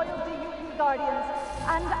of loyal DUP guardians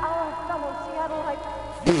and our fellow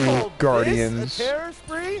Seattleites. Guardians. This a terror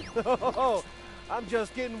spree? Oh, I'm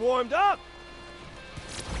just getting warmed up.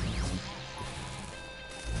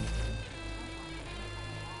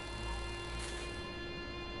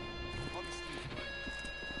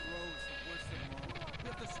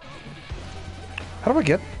 How do I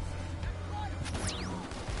get?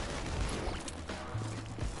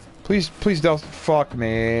 Please don't fuck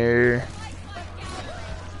me.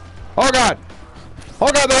 Oh god!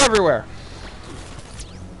 Oh god, they're everywhere!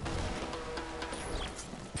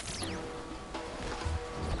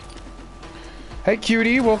 Hey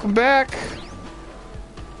cutie, welcome back!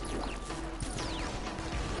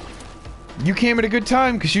 You came at a good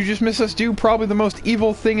time because you just missed us do probably the most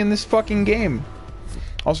evil thing in this fucking game.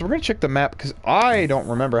 Also, we're gonna check the map because I don't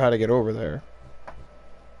remember how to get over there.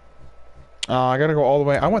 I gotta go all the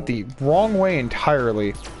way. I went the wrong way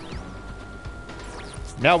entirely.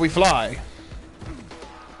 Now we fly.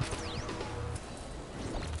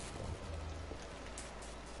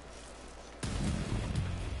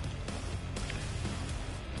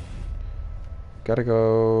 Gotta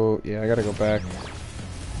go... Yeah, I gotta go back.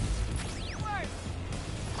 I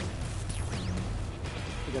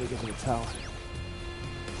gotta get to the tower.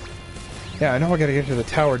 Yeah, I know I gotta get to the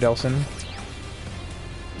tower, Delsin.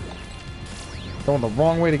 Going the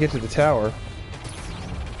wrong way to get to the tower.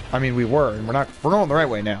 I mean, we were, and we're going the right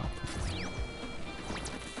way now.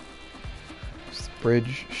 This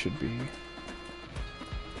bridge should be...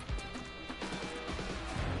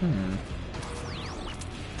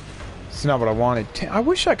 It's not what I wanted. I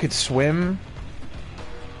wish I could swim.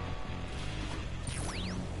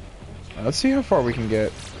 Let's see how far we can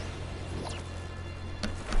get.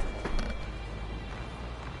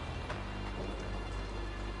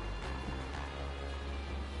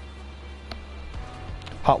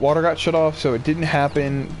 hot water got shut off, so it didn't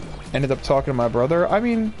happen. Ended up talking to my brother. I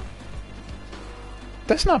mean,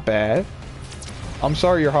 that's not bad. I'm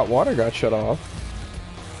sorry your hot water got shut off.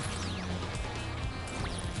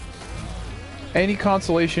 Any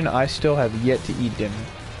consolation, I still have yet to eat dinner.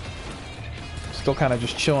 Still kind of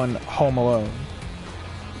just chilling home alone.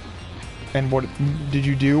 And what did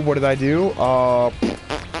you do? What did I do?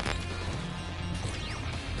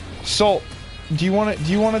 Salt, do you want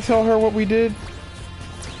to tell her what we did?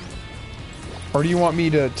 Or do you want me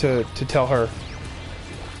to tell her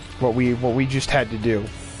what we just had to do?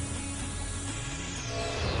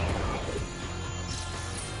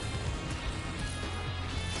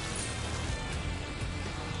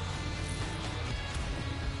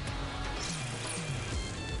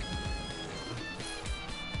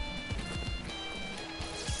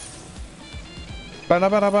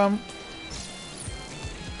 Ba-da-ba-da-bum.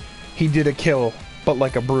 He did a kill, but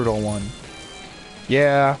like a brutal one.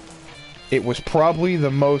 Yeah, it was probably the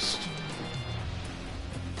most...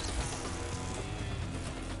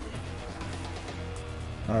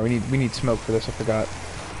 Alright, we need smoke for this, I forgot.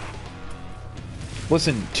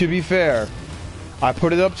 Listen, to be fair, I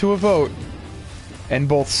put it up to a vote, and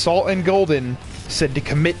both Salt and Golden said to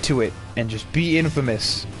commit to it, and just be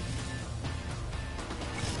infamous.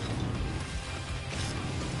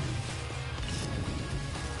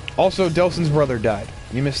 Also, Delsin's brother died.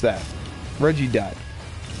 You missed that. Reggie died.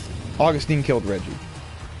 Augustine killed Reggie.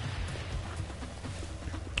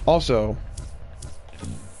 Also,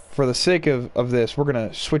 for the sake of this, we're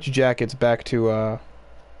gonna switch jackets back to our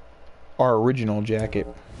original jacket.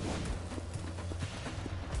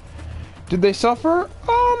 Did they suffer?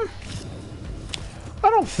 I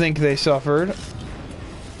don't think they suffered.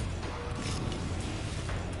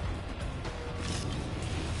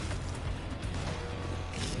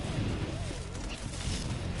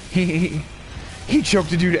 He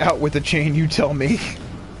choked a dude out with a chain, you tell me.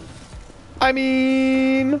 I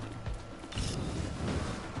mean...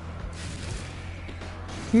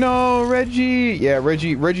 No, Reggie... Yeah,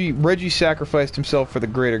 Reggie sacrificed himself for the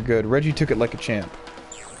greater good. Reggie took it like a champ.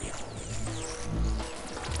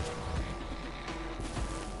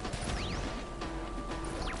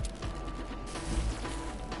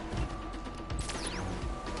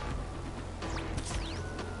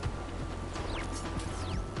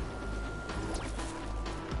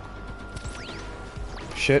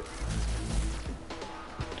 Shit.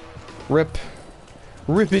 Rip.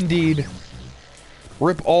 Rip indeed.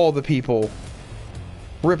 Rip all the people.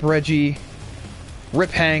 Rip Reggie.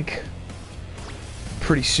 Rip Hank.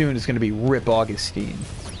 Pretty soon it's gonna be Rip Augustine.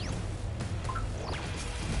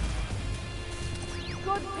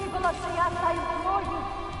 Good people of Seattle, I implore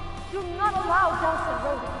you, do not allow Delsin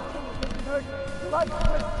Rowe to continue his murderous,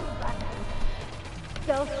 bloodthirsty rampage.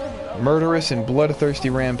 Delsin Rowe. Murderous and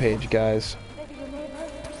bloodthirsty rampage, guys.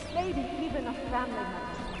 Maybe even a family member.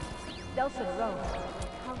 Delsin Rowe,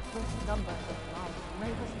 countless numbers of lives,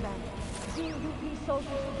 bravest men, DUP soldiers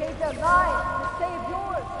who gave their lives to save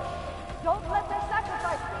yours. Don't let their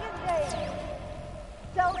sacrifice be in vain.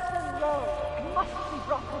 Delsin Rowe must be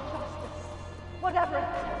brought to justice, whatever it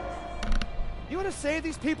takes. You want to save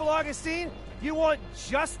these people, Augustine? You want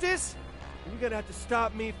justice? You're gonna have to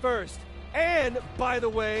stop me first. And, by the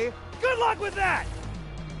way, good luck with that!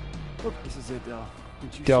 Look, this is it, Del.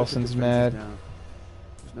 Delsin's mad.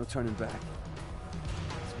 There's no turning back. So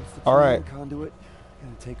what's the all right. Conduit?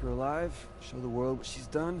 Gonna take her alive, show the world what she's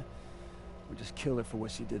done, or just kill her for what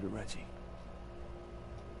she did to Reggie?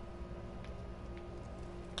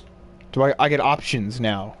 Do I get options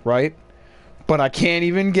now, right? But I can't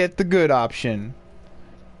even get the good option.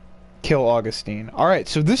 Kill Augustine. Alright,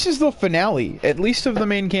 so this is the finale, at least of the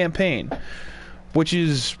main campaign, which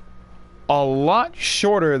is a lot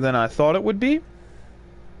shorter than I thought it would be.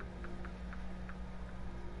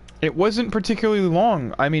 It wasn't particularly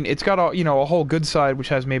long. I mean, it's got a, you know, a whole good side, which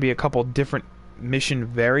has maybe a couple different mission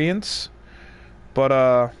variants. But,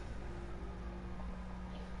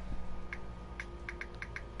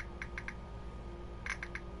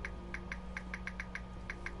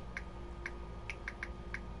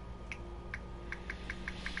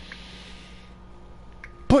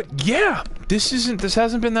 yeah, this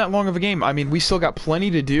hasn't been that long of a game. I mean, we still got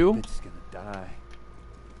plenty to do. It's gonna die.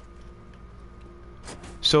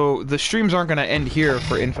 So the streams aren't gonna end here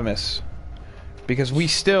for Infamous, because we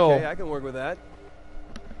still. Okay, I can work with that.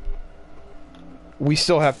 We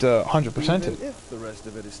still have to 100% it. If the rest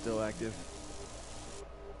of it is still active.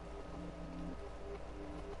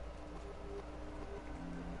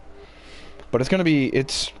 But it's gonna be.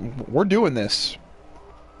 We're doing this.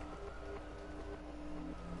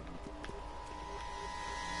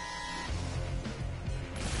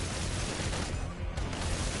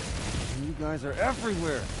 guys are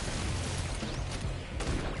everywhere.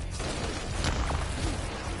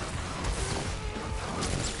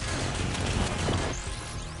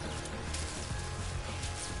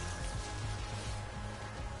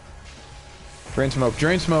 Drain smoke,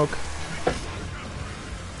 drain smoke.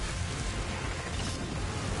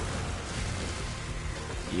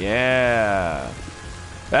 Yeah.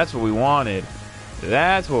 That's what we wanted.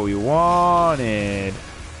 That's what we wanted.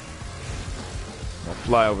 We'll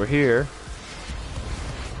fly over here.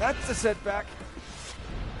 That's a setback.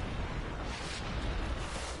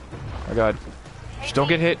 Oh god. Just don't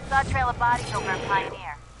get hit. Saw a trail of bodies over in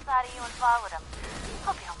Pioneer. Thought of you and followed them.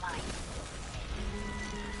 Hope you don't mind.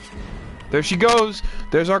 There she goes.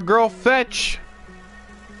 There's our girl Fetch.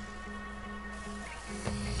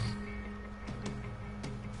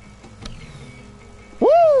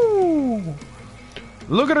 Woo!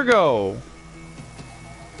 Look at her go.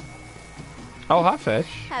 Oh, hi, Fetch.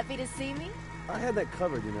 Happy to see me? I had that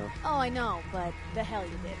covered, you know. Oh, I know, but the hell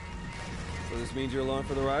you did. So this means you're along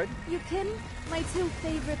for the ride? You kidding? My two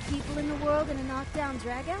favorite people in the world in a knockdown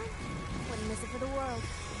dragout? Wouldn't miss it for the world.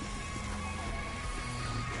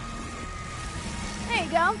 There you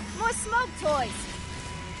go. More smoke toys.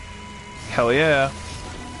 Hell yeah.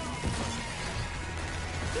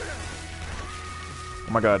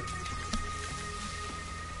 Oh my god.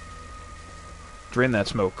 Drain that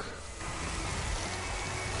smoke.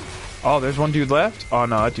 Oh, there's one dude left? Oh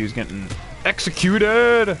no, that dude's getting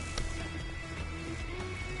executed!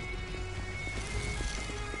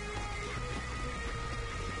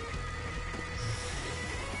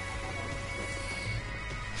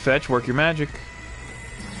 Fetch, work your magic.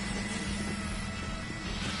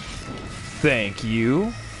 Thank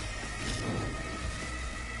you.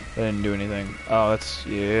 That didn't do anything. Oh, that's...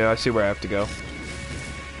 yeah, I see where I have to go.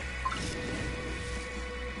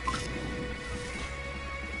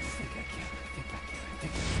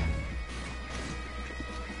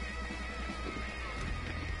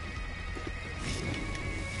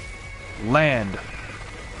 Land.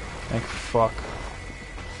 Thank fuck.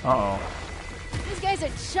 Uh-oh. These guys are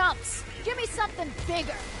chumps. Give me something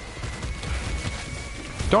bigger.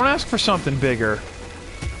 Don't ask for something bigger.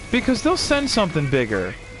 Because they'll send something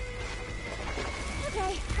bigger.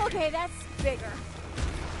 Okay, that's bigger.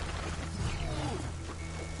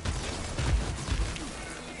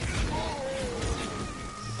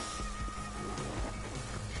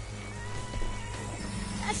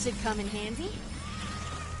 That should come in handy.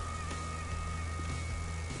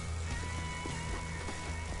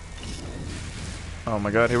 Oh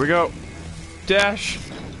my god, here we go. Dash.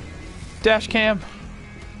 Dash cam.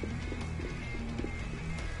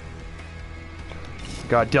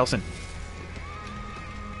 God, Delsin.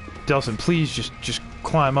 Delsin, please just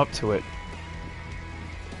climb up to it.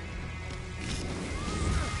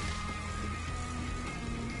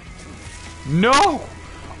 No!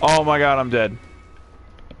 Oh my god, I'm dead.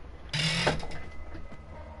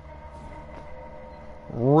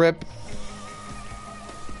 Rip.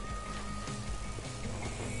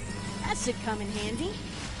 That should come in handy.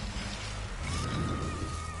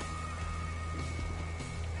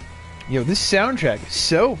 Yo, this soundtrack is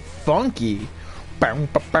so funky. Oh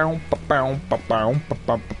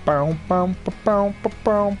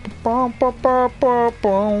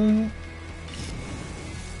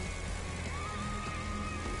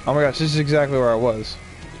my gosh, this is exactly where I was.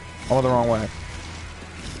 I went the wrong way.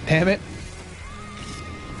 Damn it.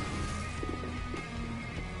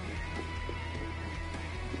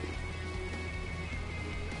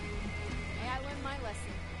 Hey, I learned my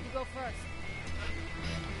lesson. You go first.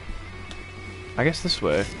 I guess this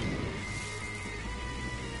way.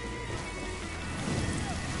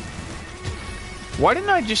 Why didn't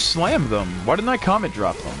I just slam them? Why didn't I comet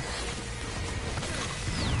drop them?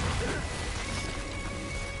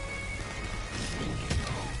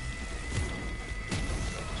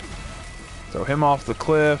 Throw him off the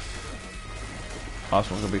cliff.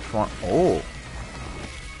 Last one's gonna be fun. Oh.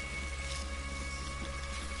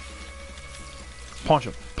 Punch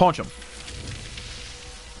him. Punch him.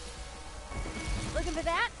 Looking for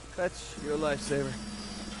that? Fetch, you're a lifesaver.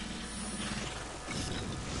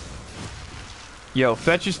 Yo,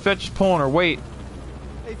 Fetch is pulling her weight.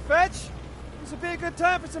 Hey, Fetch! This would be a good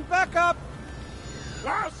time for some backup!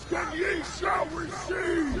 Ask and ye shall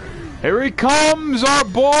receive! Here he comes, our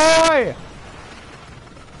boy!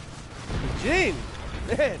 Eugene!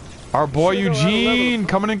 Man! Our boy Sure know how to Eugene level.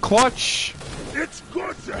 coming in clutch. It's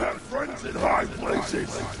good to have friends in high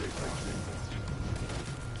places!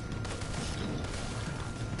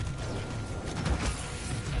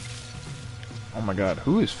 Oh my god,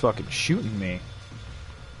 who is fucking shooting me?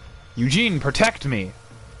 Eugene, protect me!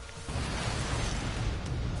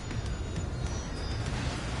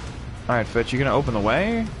 Alright, Fitch, you gonna open the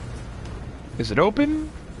way? Is it open?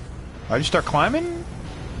 I just start climbing?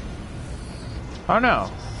 Oh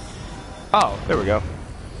no. Oh, there we go.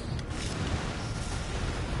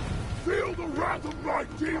 Feel the wrath of my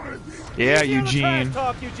demons! Yeah, Easy on the Eugene. trash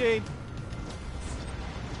talk, Eugene.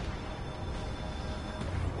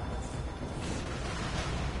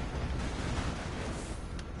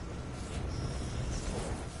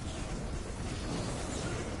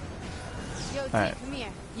 Yo, T, Alright. come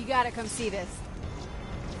here. You gotta come see this.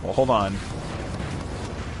 Well, hold on.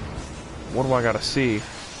 What do I gotta see?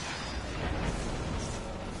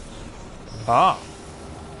 Ah.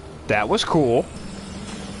 That was cool.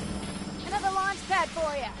 Another launch pad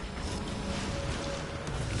for you.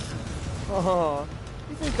 Oh,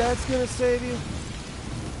 you think that's gonna save you?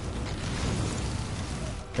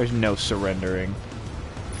 There's no surrendering.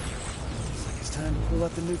 Looks like it's time to pull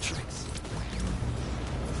out the new tricks.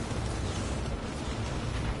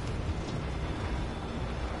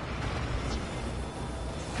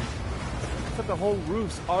 Except the whole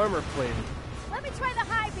roof's armor plated. Let me try the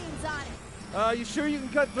high beams on it. You sure you can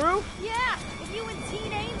cut through? Yeah, if you and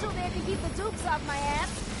Teen Angel there can keep the dupes off my ass.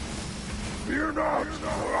 Fear not,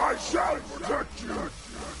 for I shall protect you!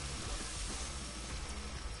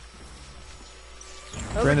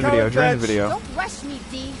 Drain the video, drain the video. Don't rush me,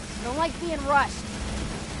 D. I don't like being rushed.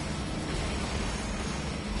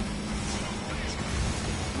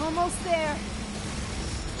 Almost there.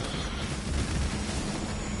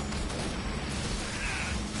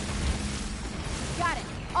 Got it.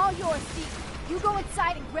 All yours, D. You go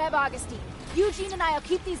inside and grab Augustine. Eugene and I'll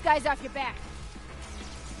keep these guys off your back.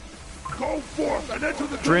 Go forth and enter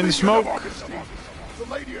the Drain the dominion smoke. of Augustine. The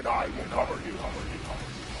lady and I will cover you.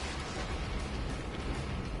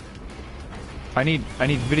 I need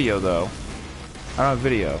video though. I don't have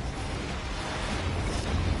video.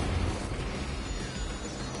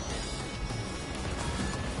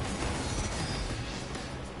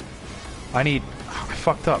 I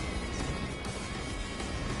fucked up.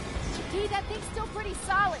 D, that thing's still pretty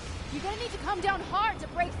solid. You're gonna need to come down hard to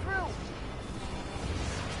break through.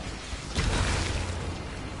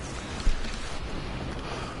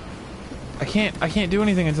 I can't do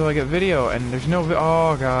anything until I get video, and there's no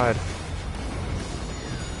oh god.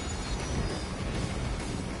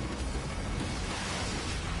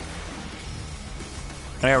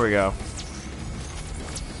 There we go.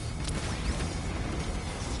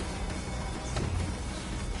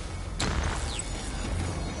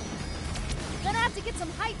 Gonna have to get some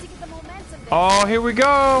height to get the momentum there. Oh, here we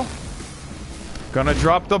go. Gonna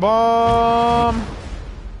drop the bomb.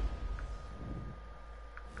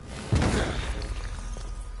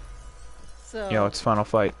 So, Yo, it's final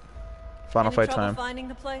fight. Final fight time. finding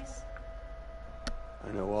the place?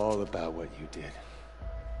 I know all about what you did.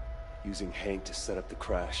 Using Hank to set up the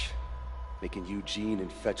crash. Making Eugene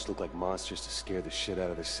and Fetch look like monsters to scare the shit out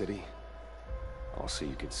of the city. Also,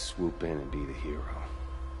 you could swoop in and be the hero.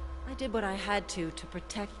 I did what I had to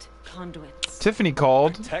protect conduits. Tiffany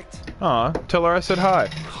called. Protect? Aw, tell her I said hi.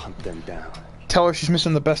 Hunt them down. Tell her she's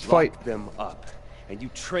missing the best fight. Lock them up. And you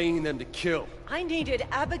train them to kill. I needed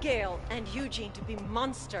Abigail and Eugene to be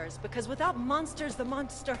monsters, because without monsters, the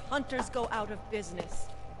monster hunters go out of business.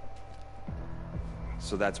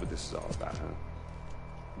 So that's what this is all about, huh?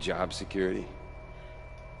 Job security?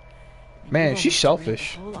 Man, You she's orchestrated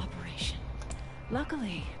selfish. the whole operation.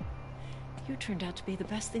 Luckily, you turned out to be the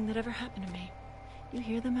best thing that ever happened to me. You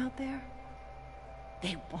hear them out there?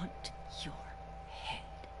 They want your head.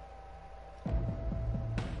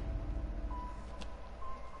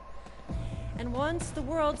 And once the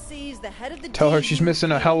world sees the head of the Tell her she's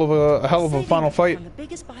missing a hell of a final fight. from the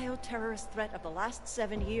biggest bioterrorist threat of the last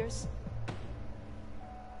 7 years,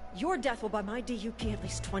 your death will buy my DUP at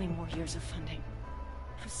least 20 more years of funding.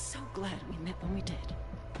 I'm so glad we met when we did.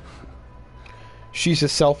 She's a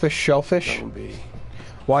selfish shellfish. Don't be.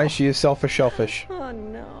 Why is she a selfish shellfish? Oh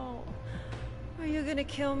no. Are you gonna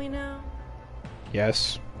kill me now?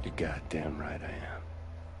 Yes. You're goddamn right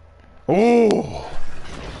I am. Ooh.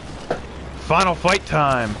 Final fight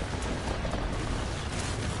time.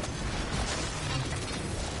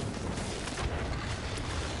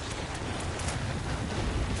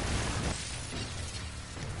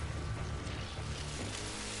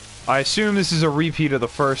 I assume this is a repeat of the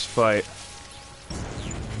first fight.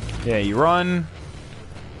 Yeah, you run.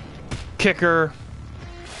 Kicker.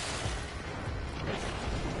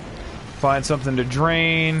 Find something to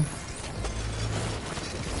drain.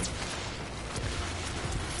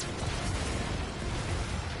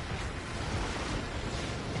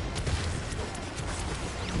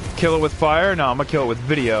 Kill it with fire? No, I'm gonna kill it with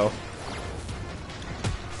video.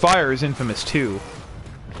 Fire is infamous too.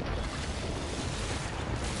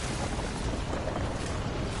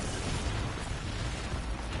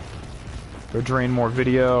 Or drain more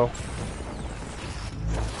video.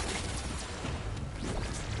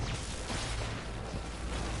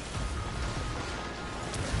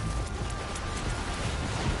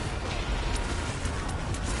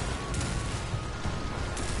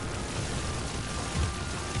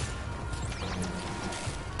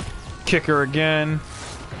 Kicker again.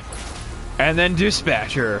 And then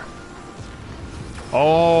dispatcher.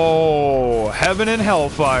 Oh, heaven and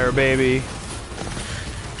hellfire, baby.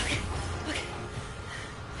 Okay.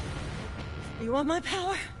 You want my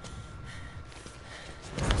power?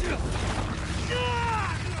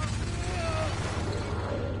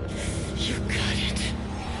 You got it.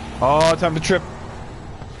 Oh, time to trip.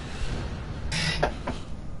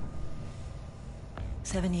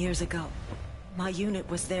 7 years ago, my unit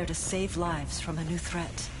was there to save lives from a new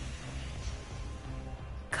threat.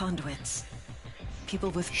 Conduits. People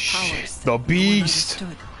with powers. The beast.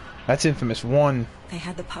 That's Infamous 1. They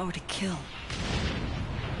had the power to kill.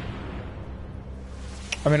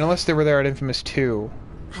 I mean, unless they were there at Infamous 2.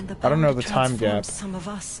 And the I don't know the power time gap. some of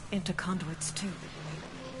us into conduits too.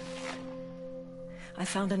 I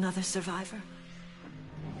found another survivor.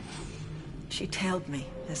 She tailed me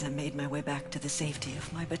as I made my way back to the safety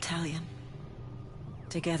of my battalion.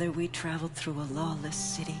 Together we traveled through a lawless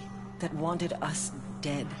city that wanted us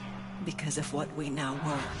dead because of what we now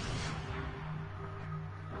were.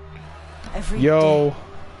 Every day,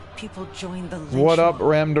 people joined the lynch what up, mob,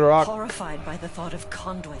 Ramdarock? horrified by the thought of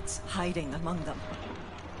conduits hiding among them.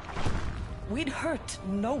 We'd hurt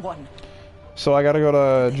no one. So I gotta go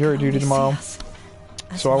to jury duty tomorrow.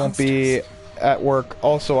 So I won't be at work.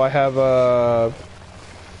 Also, I have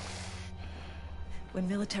when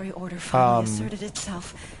military order finally asserted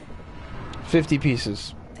itself, 50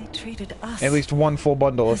 pieces. They treated us at least one full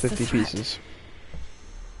bundle of as the 50 threat. pieces.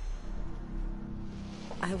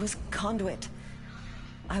 I was conduit.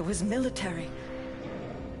 I was military.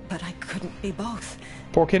 But I couldn't be both.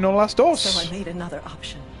 ¿Por qué no las dos? So I made another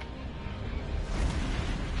option.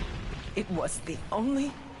 It was the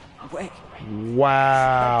only way. By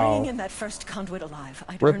Wow. bringing in that first conduit alive,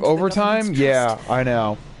 I'd Rip earned the overtime? government's Yeah, trust. I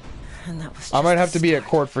know. And that was I might just have the to be at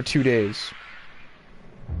court for 2 days.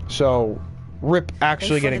 So, Rip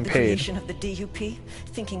actually They getting funded the paid. creation of the DUP,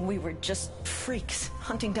 thinking we were just freaks,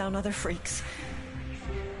 hunting down other freaks.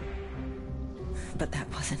 But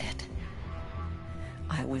that wasn't it.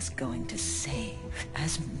 I was going to save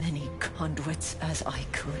as many conduits as I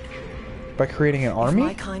could. By creating an If army?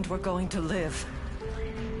 my kind were going to live,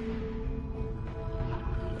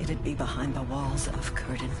 it'd be behind the walls of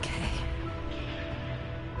Curtin K.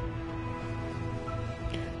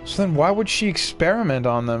 So then why would she experiment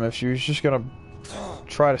on them if she was just gonna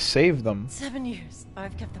try to save them? 7 years.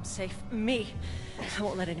 I've kept them safe. Me. I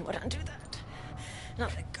won't let anyone undo that.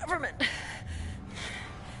 Not the government.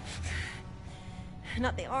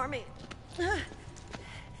 Not the army.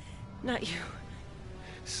 Not you.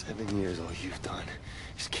 7 years, all you've done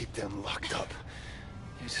is keep them locked up.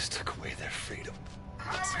 You just took away their freedom.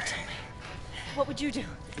 So tell me, what would you do?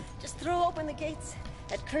 Just throw open the gates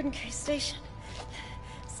at Curtin K Station?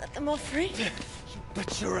 Set them all free? You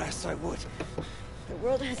bet your ass I would. The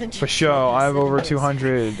world hasn't For changed show, in I have 7 over years.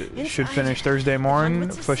 200. Should finish Thursday morning.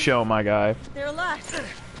 Conduits are For show, my guy. They're alive.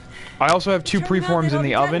 I also have 2 Turn around, preforms they'd in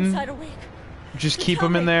the already died oven. inside a week. Just So keep tell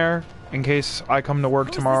them in me, there in case I come to work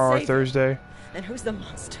who's the tomorrow or savior? Thursday. And who's the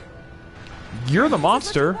monster? You're the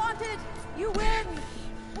monster. Wanted, you win.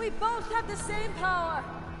 We both have the same power.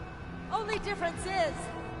 Only difference is,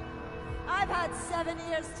 I've had 7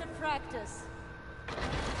 years to practice.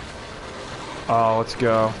 Oh, let's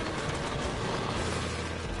go.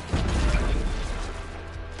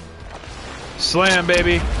 Slam,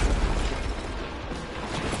 baby.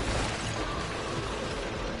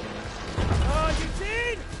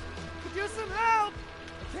 Eugene! Could use some help!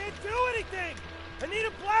 I can't do anything! I need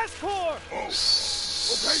a blast core!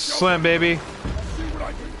 Slam, baby.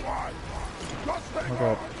 Oh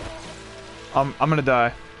god. I'm gonna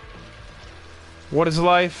die. What is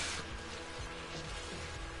life?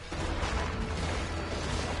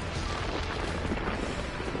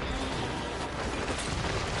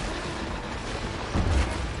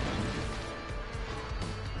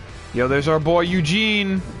 Yo, there's our boy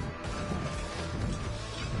Eugene.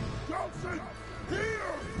 Delsin, here!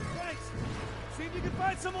 Thanks! See if you can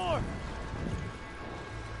find some more!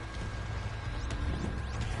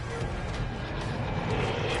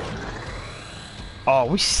 Oh,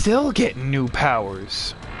 we still getting new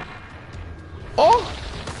powers. Oh!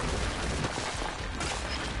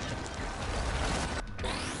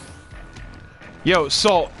 Yo,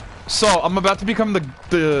 Salt, I'm about to become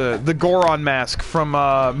the Goron mask from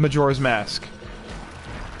Majora's Mask.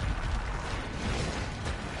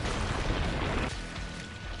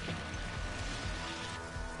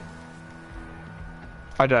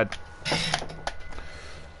 I died.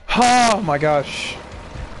 Oh my gosh.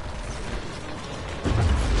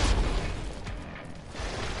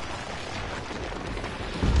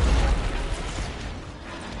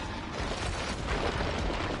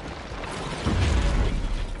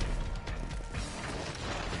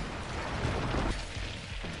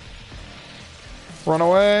 Run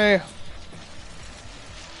away!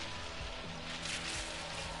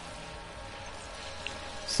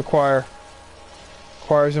 It's the choir.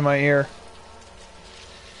 Choir's in my ear.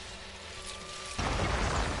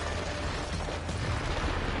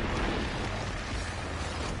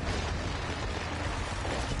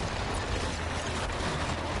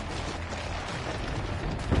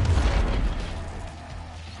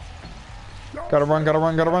 Gotta run, gotta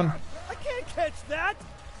run, gotta run. I can't catch that!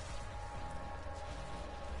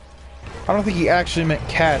 I don't think he actually meant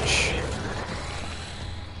catch.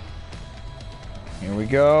 Here we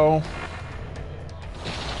go.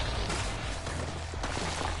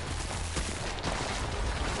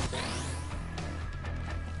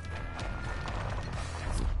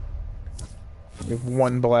 We have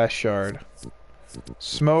one blast shard.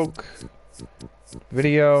 Smoke.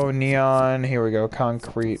 Video, neon, here we go,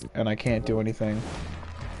 concrete, and I can't do anything.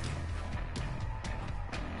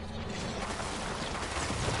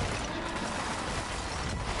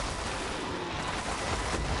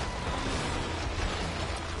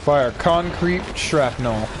 Fire concrete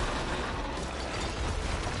shrapnel.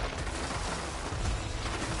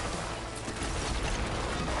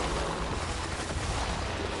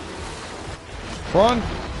 Run!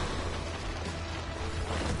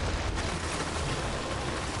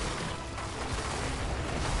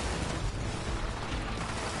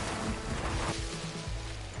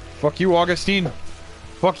 Fuck you, Augustine.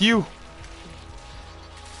 Fuck you.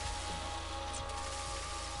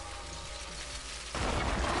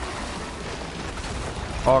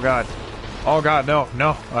 Oh god. Oh god, no,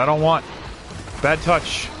 no, I don't want. Bad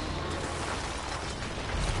touch.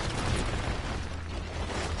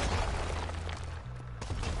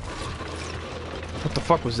 What the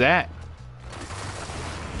fuck was that?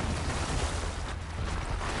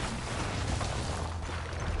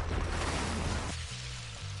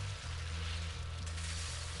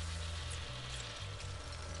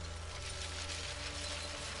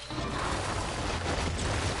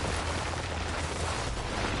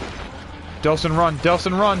 Delsin, run!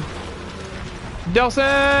 Delsin, run!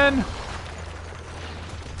 Delsin!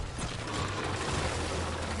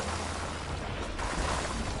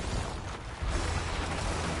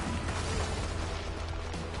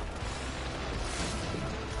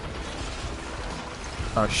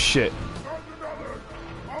 Oh shit.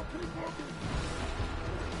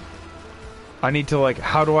 I need to like,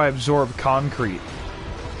 how do I absorb concrete?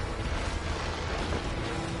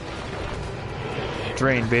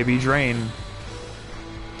 Drain, baby, drain.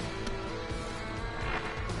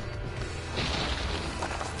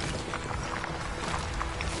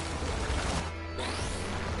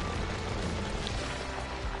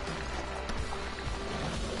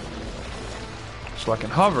 So I can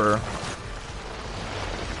hover.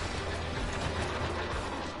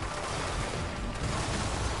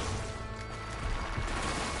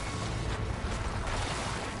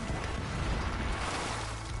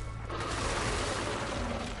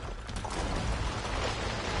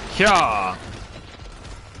 Yeah.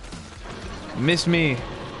 Miss me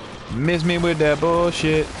with that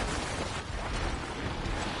bullshit.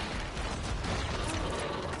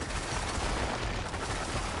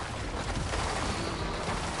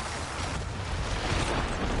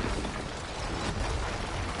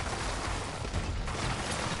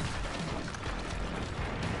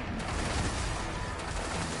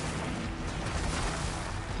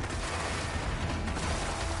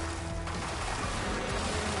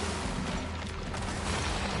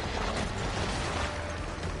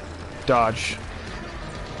 Dodge.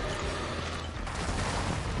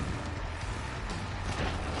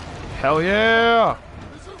 Hell yeah!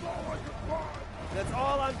 That's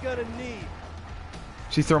all I'm gonna need.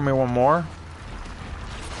 She throw me one more.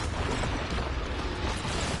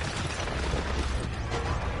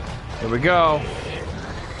 Here we go.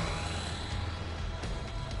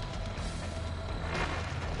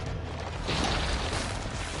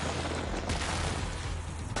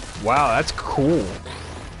 Wow, that's cool.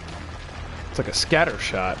 It's like a scatter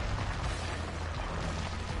shot.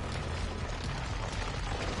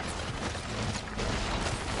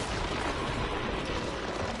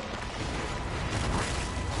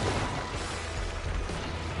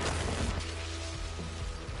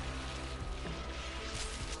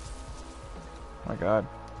 My God.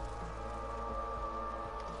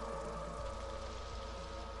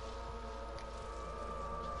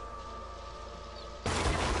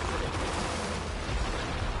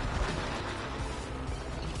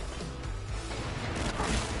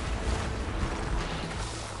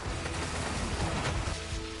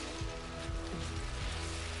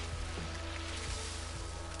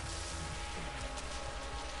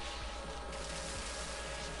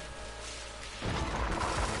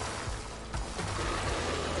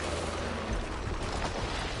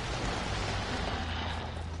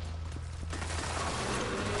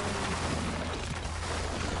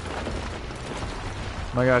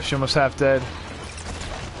 My gosh, she almost half dead.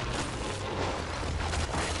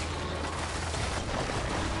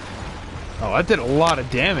 Oh, that did a lot of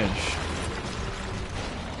damage.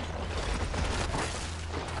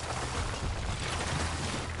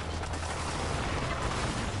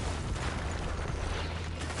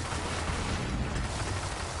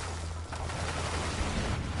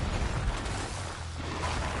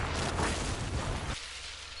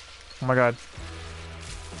 Oh my god.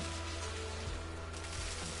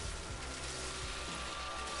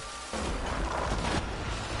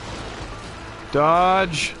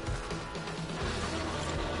 Dodge.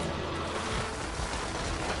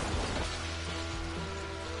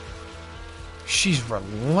 She's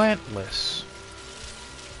relentless.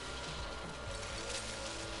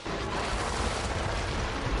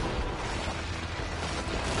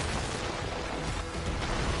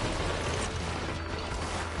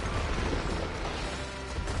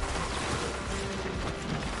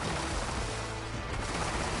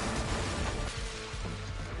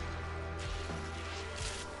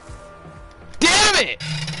 Damn it!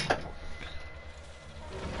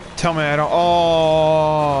 Tell me I don't.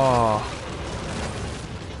 Oh.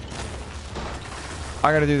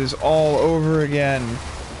 I gotta do this all over again.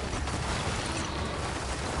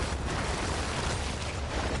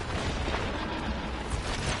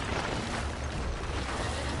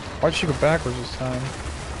 Why'd she go backwards this time?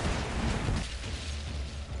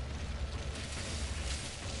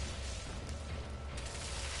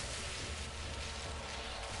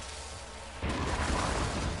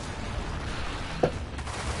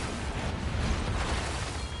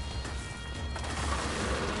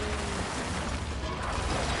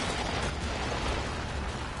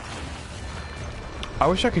 I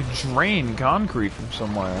wish I could drain concrete from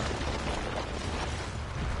somewhere.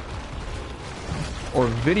 Or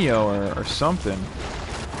video or something.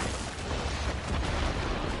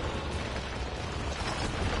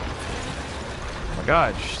 Oh my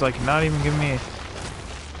god, she's like not even giving me...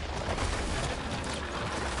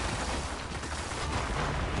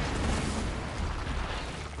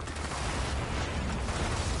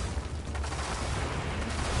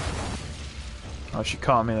 Oh, she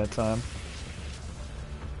caught me that time.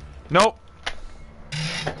 Nope.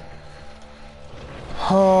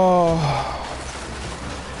 Oh.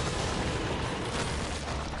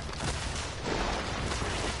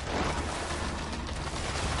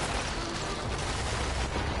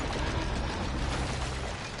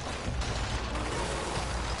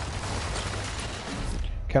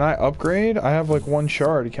 Can I upgrade? I have like one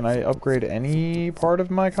shard. Can I upgrade any part of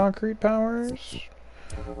my concrete powers?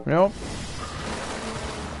 Nope.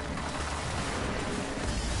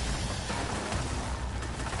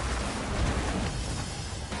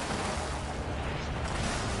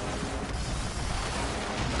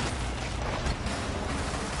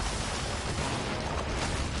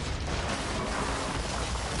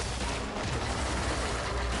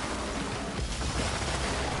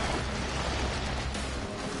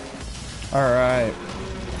 Alright.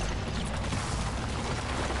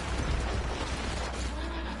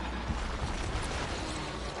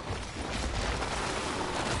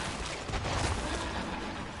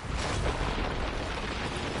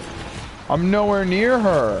 I'm nowhere near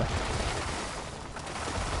her.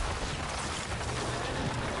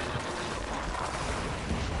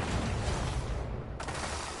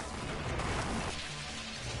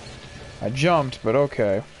 I jumped, but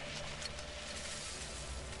okay.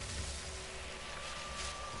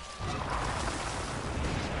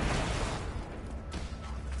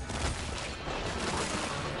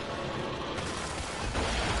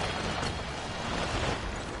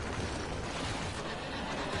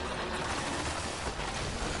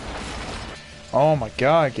 Oh my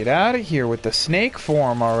god, get out of here with the snake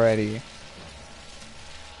form already.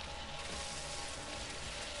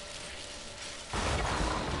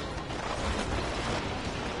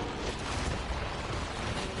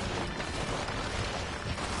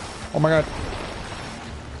 Oh my god.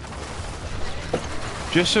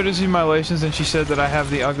 Just so to see my license, and she said that I have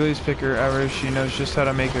the ugliest picker ever. She knows just how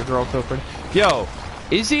to make a girl feel pretty. Yo,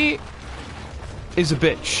 Izzy is a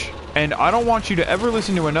bitch. And I don't want you to ever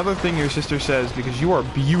listen to another thing your sister says, because you are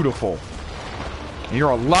beautiful. And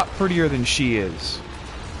you're a lot prettier than she is.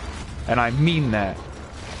 And I mean that.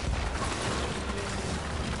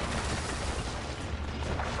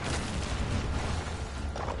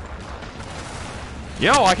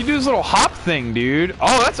 Yo, I can do this little hop thing, dude.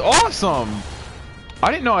 Oh, that's awesome.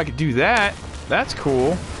 I didn't know I could do that. That's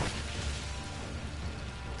cool.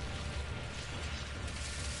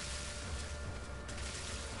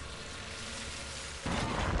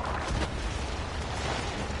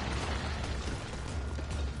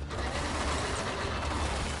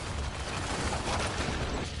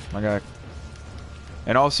 My God.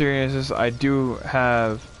 In all seriousness, I do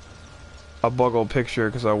have a buggled picture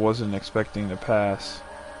because I wasn't expecting to pass.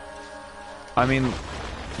 I mean,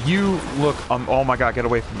 you look, oh my God, get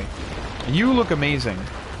away from me. You look amazing.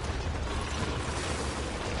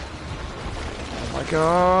 Oh my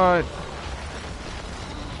God.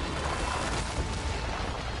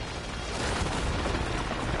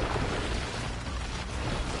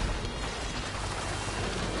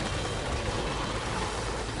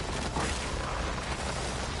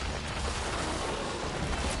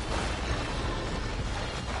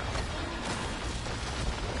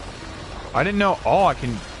 I didn't know. Oh, I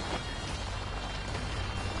can.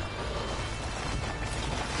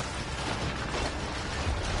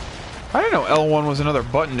 I didn't know L1 was another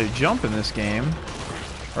button to jump in this game.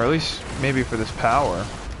 Or at least maybe for this power.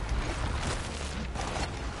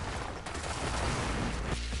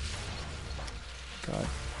 God.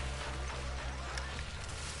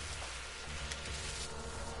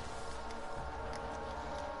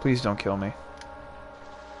 Please don't kill me.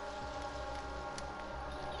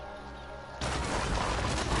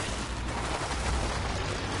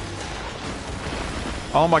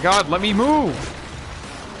 Oh my God, let me move!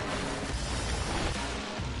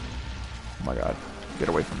 Oh my God, get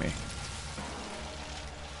away from me.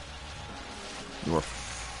 You are...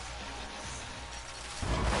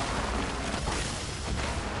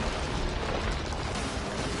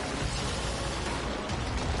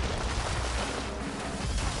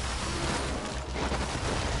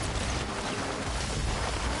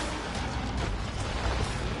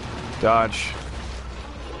 Dodge.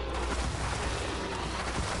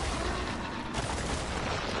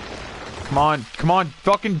 Come on,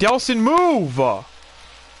 fucking Delsin, move! Oh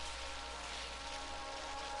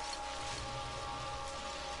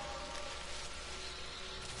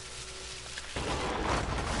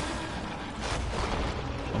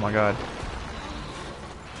my God.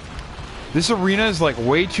 This arena is like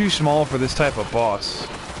way too small for this type of boss.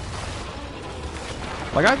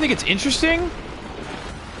 Like, I think it's interesting,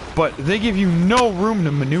 but they give you no room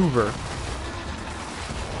to maneuver.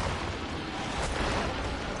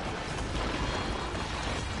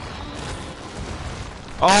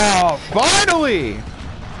 Oh, finally!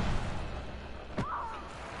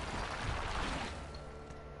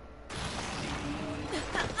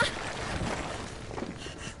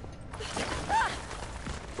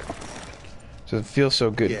 Doesn't feel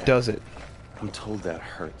so good, Yeah. does it? I'm told that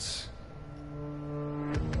hurts.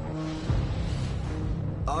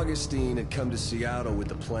 Augustine had come to Seattle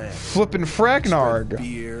with a plan. Flippin' Fragnard. Spread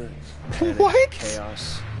fear, panic, What?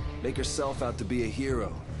 chaos. Make herself out to be a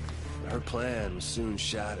hero. Her plan was soon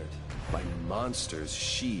shattered by monsters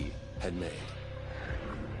she had made.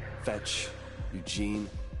 Fetch, Eugene,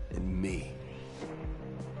 and me.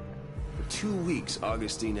 For 2 weeks,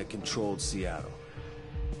 Augustine had controlled Seattle.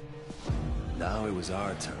 Now it was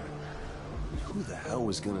our turn. Who the hell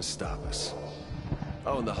was gonna stop us?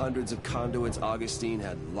 Oh, and the hundreds of conduits Augustine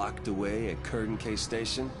had locked away at Curtain K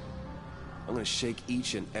Station? I'm gonna shake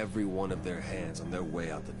each and every one of their hands on their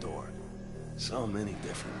way out the door. So many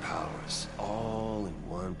different powers, all in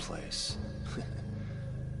one place.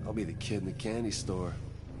 I'll be the kid in the candy store.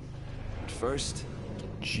 But first,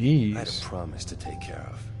 jeez, I had a promise to take care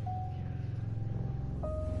of.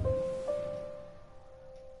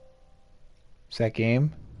 Is that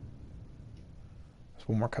game? There's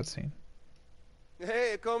one more cutscene.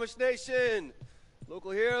 Hey, Akomish Nation!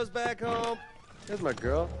 Local heroes back home. There's my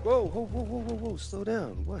girl. Whoa, whoa, whoa, whoa, whoa, whoa, slow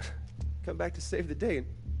down. What? Come back to save the day.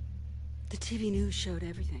 The TV news showed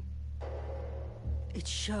everything. It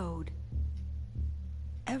showed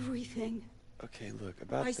everything. Okay, look,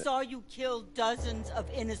 about I saw you kill dozens of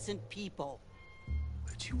innocent people.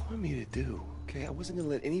 What did you want me to do? Okay, I wasn't gonna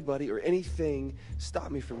let anybody or anything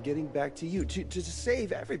stop me from getting back to you, to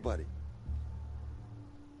save everybody.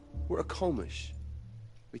 We're Akomish.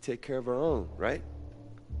 We take care of our own, right?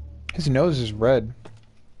 His nose is red.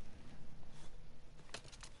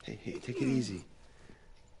 Hey, take it easy.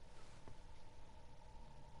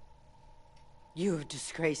 You have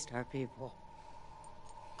disgraced our people.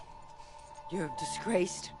 You have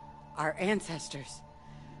disgraced our ancestors.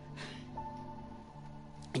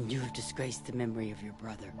 And you have disgraced the memory of your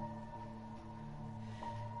brother.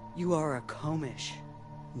 You are a Akomish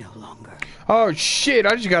no longer. Oh shit,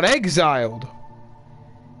 I just got exiled.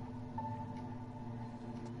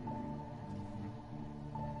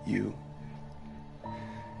 You,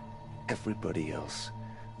 everybody else,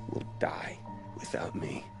 will die without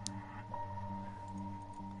me.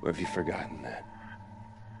 Or have you forgotten that?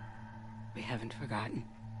 We haven't forgotten.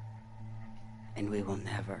 And we will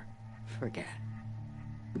never forget.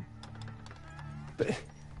 But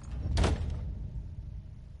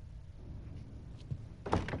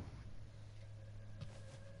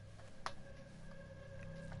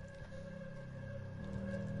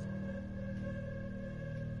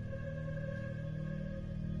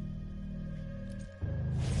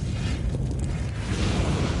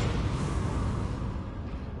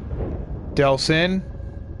Delsin?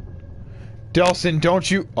 Delsin, don't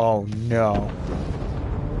you... Oh, no.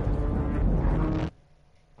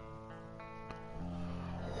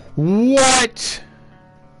 What?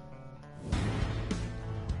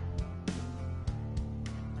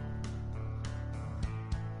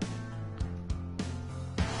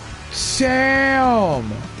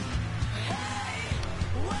 Sam!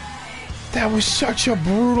 That was such a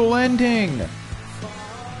brutal ending.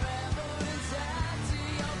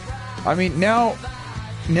 I mean, now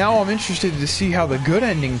I'm interested to see how the good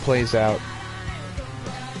ending plays out.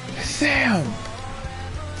 Sam!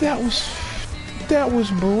 That was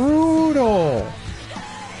brutal.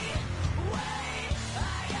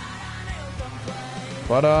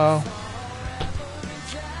 But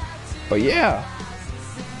yeah.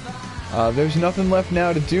 There's nothing left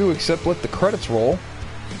now to do except let the credits roll.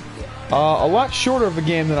 A lot shorter of a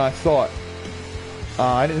game than I thought.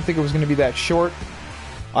 I didn't think it was going to be that short.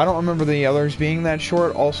 I don't remember the others being that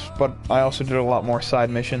short, but I also did a lot more side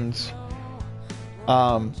missions.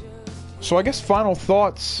 So I guess final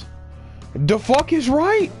thoughts. The fuck is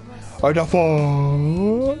right. The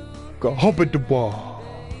fuck. Hop at the wall.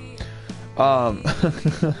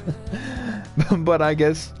 But I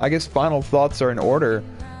guess final thoughts are in order.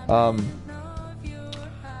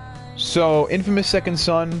 So Infamous Second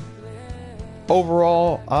Son.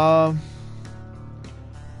 Overall,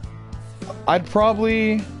 I'd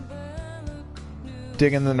probably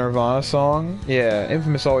dig in the Nirvana song. Yeah,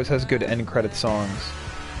 Infamous always has good end credit songs.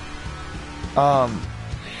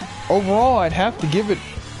 Overall, I'd have to give it...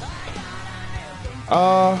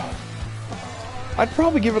 I'd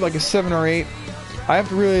probably give it like a 7 or 8. I have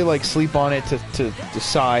to really like sleep on it to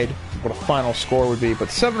decide what a final score would be, but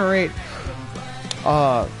 7 or 8.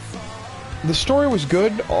 The story was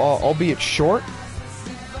good, albeit short.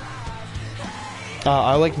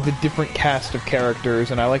 I like the different cast of characters,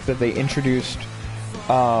 and I like that they introduced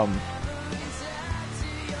a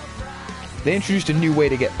new way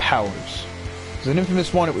to get powers. Because in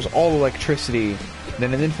Infamous 1, it was all electricity.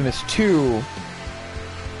 Then in Infamous 2,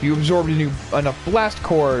 you absorbed enough blast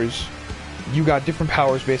cores, you got different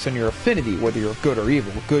powers based on your affinity, whether you're good or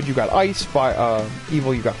evil. Good, you got ice,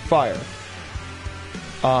 evil, you got fire.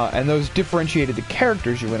 And those differentiated the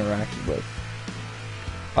characters you interacted with.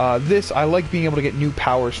 This, I like being able to get new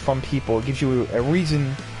powers from people. It gives you a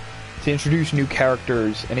reason to introduce new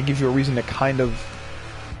characters, and it gives you a reason to kind of,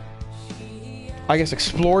 I guess,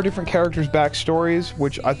 explore different characters' backstories,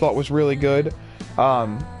 which I thought was really good.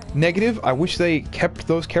 Negative, I wish they kept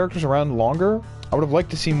those characters around longer. I would have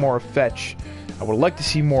liked to see more of Fetch. I would have liked to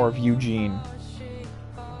see more of Eugene.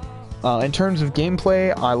 In terms of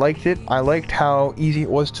gameplay, I liked it. I liked how easy it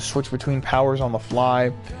was to switch between powers on the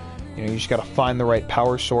fly. You know, you just gotta find the right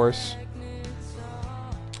power source.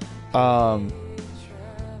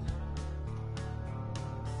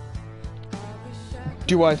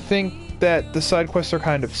 Do I think that the side quests are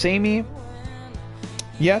kind of samey?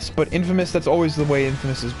 Yes, but Infamous, that's always the way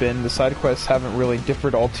Infamous has been. The side quests haven't really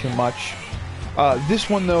differed all too much. This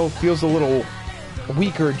one, though, feels a little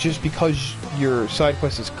weaker just because your side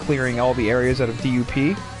quest is clearing all the areas out of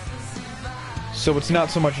DUP. So it's not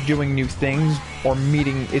so much doing new things or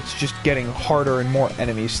meeting, it's just getting harder and more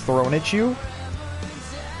enemies thrown at you.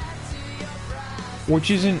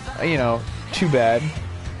 Which isn't, you know, too bad.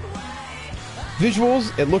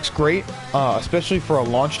 Visuals, it looks great, especially for a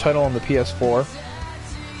launch title on the PS4.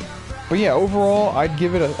 But yeah, overall, I'd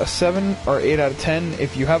give it a 7 or 8 out of 10.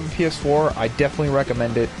 If you have a PS4, I definitely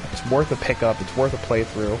recommend it. It's worth a pickup, it's worth a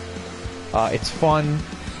playthrough. It's fun.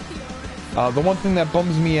 The one thing that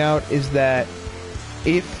bums me out is that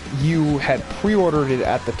if you had pre-ordered it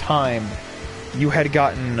at the time, you had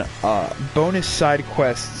gotten bonus side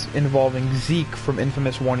quests involving Zeke from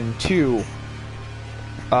Infamous 1 and 2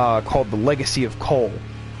 called The Legacy of Cole.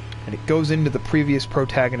 And it goes into the previous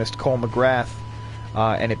protagonist, Cole McGrath,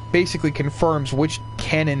 and it basically confirms which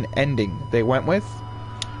canon ending they went with,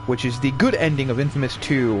 which is the good ending of Infamous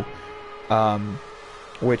 2,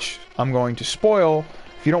 which I'm going to spoil.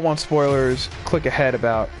 If you don't want spoilers, click ahead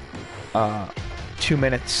about 2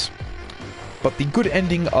 minutes. But the good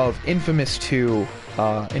ending of Infamous 2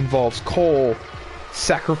 involves Cole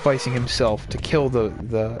sacrificing himself to kill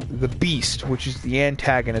the beast, which is the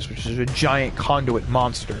antagonist, which is a giant conduit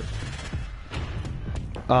monster.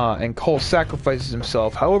 And Cole sacrifices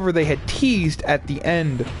himself. However, they had teased at the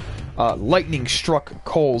end, lightning struck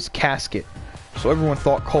Cole's casket, so everyone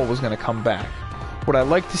thought Cole was going to come back. Would I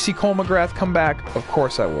like to see Cole McGrath come back? Of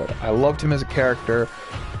course I would. I loved him as a character.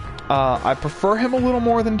 I prefer him a little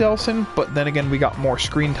more than Delsin, but then again, we got more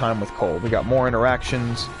screen time with Cole. We got more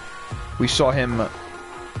interactions. We saw him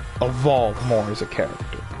evolve more as a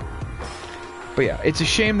character. But yeah, it's a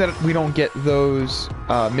shame that we don't get those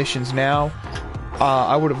missions now.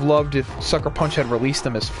 I would have loved if Sucker Punch had released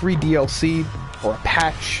them as free DLC or a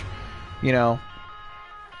patch, you know.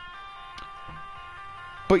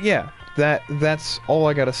 But yeah, that's all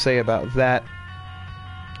I gotta say about that.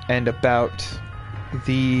 And about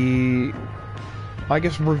the, I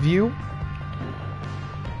guess, review.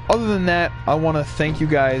 Other than that, I want to thank you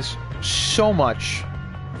guys so much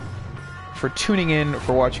for tuning in,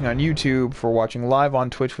 for watching on YouTube, for watching live on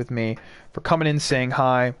Twitch with me, for coming in saying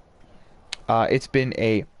hi. It's been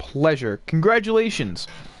a pleasure. Congratulations!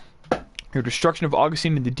 Your destruction of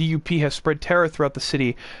Augustine and the DUP has spread terror throughout the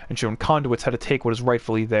city and shown conduits how to take what is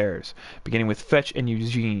rightfully theirs, beginning with Fetch and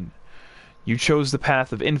Eugene. You chose the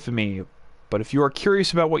path of infamy, but if you are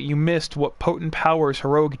curious about what you missed, what potent powers,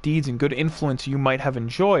 heroic deeds, and good influence you might have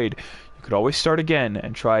enjoyed, you could always start again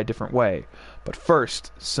and try a different way. But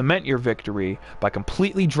first, cement your victory by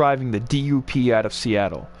completely driving the DUP out of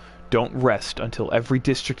Seattle. Don't rest until every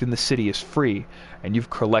district in the city is free, and you've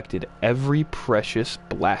collected every precious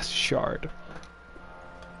blast shard.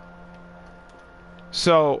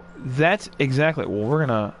 So, that's exactly... Well, we're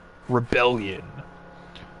gonna... Rebellion.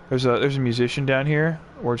 There's a musician down here.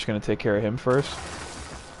 We're just gonna take care of him first.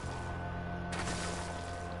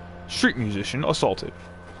 Street musician assaulted.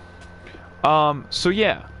 So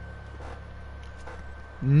yeah.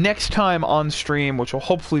 Next time on stream, which will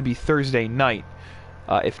hopefully be Thursday night,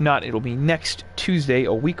 if not, it'll be next Tuesday,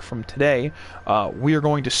 a week from today, we are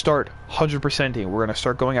going to start 100%ing. We're going to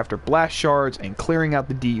start going after blast shards and clearing out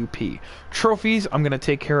the DUP. Trophies, I'm going to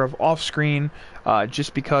take care of off-screen,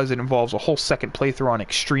 just because it involves a whole second playthrough on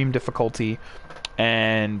extreme difficulty,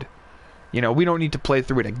 and, you know, we don't need to play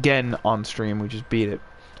through it again on stream, we just beat it.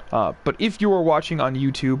 But if you are watching on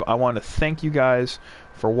YouTube, I want to thank you guys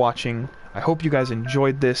for watching. I hope you guys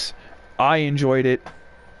enjoyed this. I enjoyed it.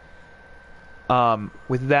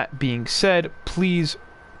 With that being said, please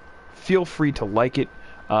feel free to like it.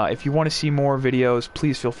 If you want to see more videos,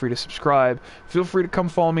 please feel free to subscribe. Feel free to come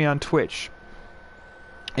follow me on Twitch.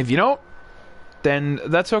 If you don't, then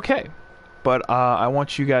that's okay. But I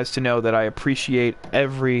want you guys to know that I appreciate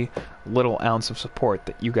every little ounce of support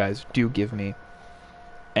that you guys do give me.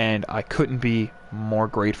 And I couldn't be more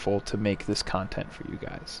grateful to make this content for you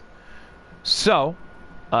guys. So...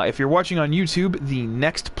 if you're watching on YouTube, the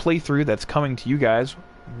next playthrough that's coming to you guys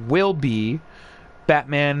will be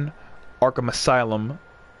Batman Arkham Asylum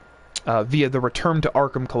via the Return to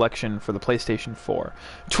Arkham collection for the PlayStation 4.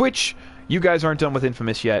 Twitch, you guys aren't done with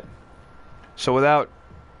Infamous yet. So without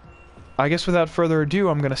further ado,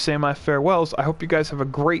 I'm going to say my farewells. I hope you guys have a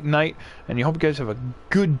great night, and I hope you guys have a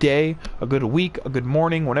good day, a good week, a good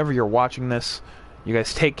morning, whenever you're watching this. You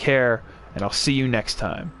guys take care, and I'll see you next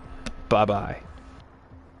time. Bye-bye.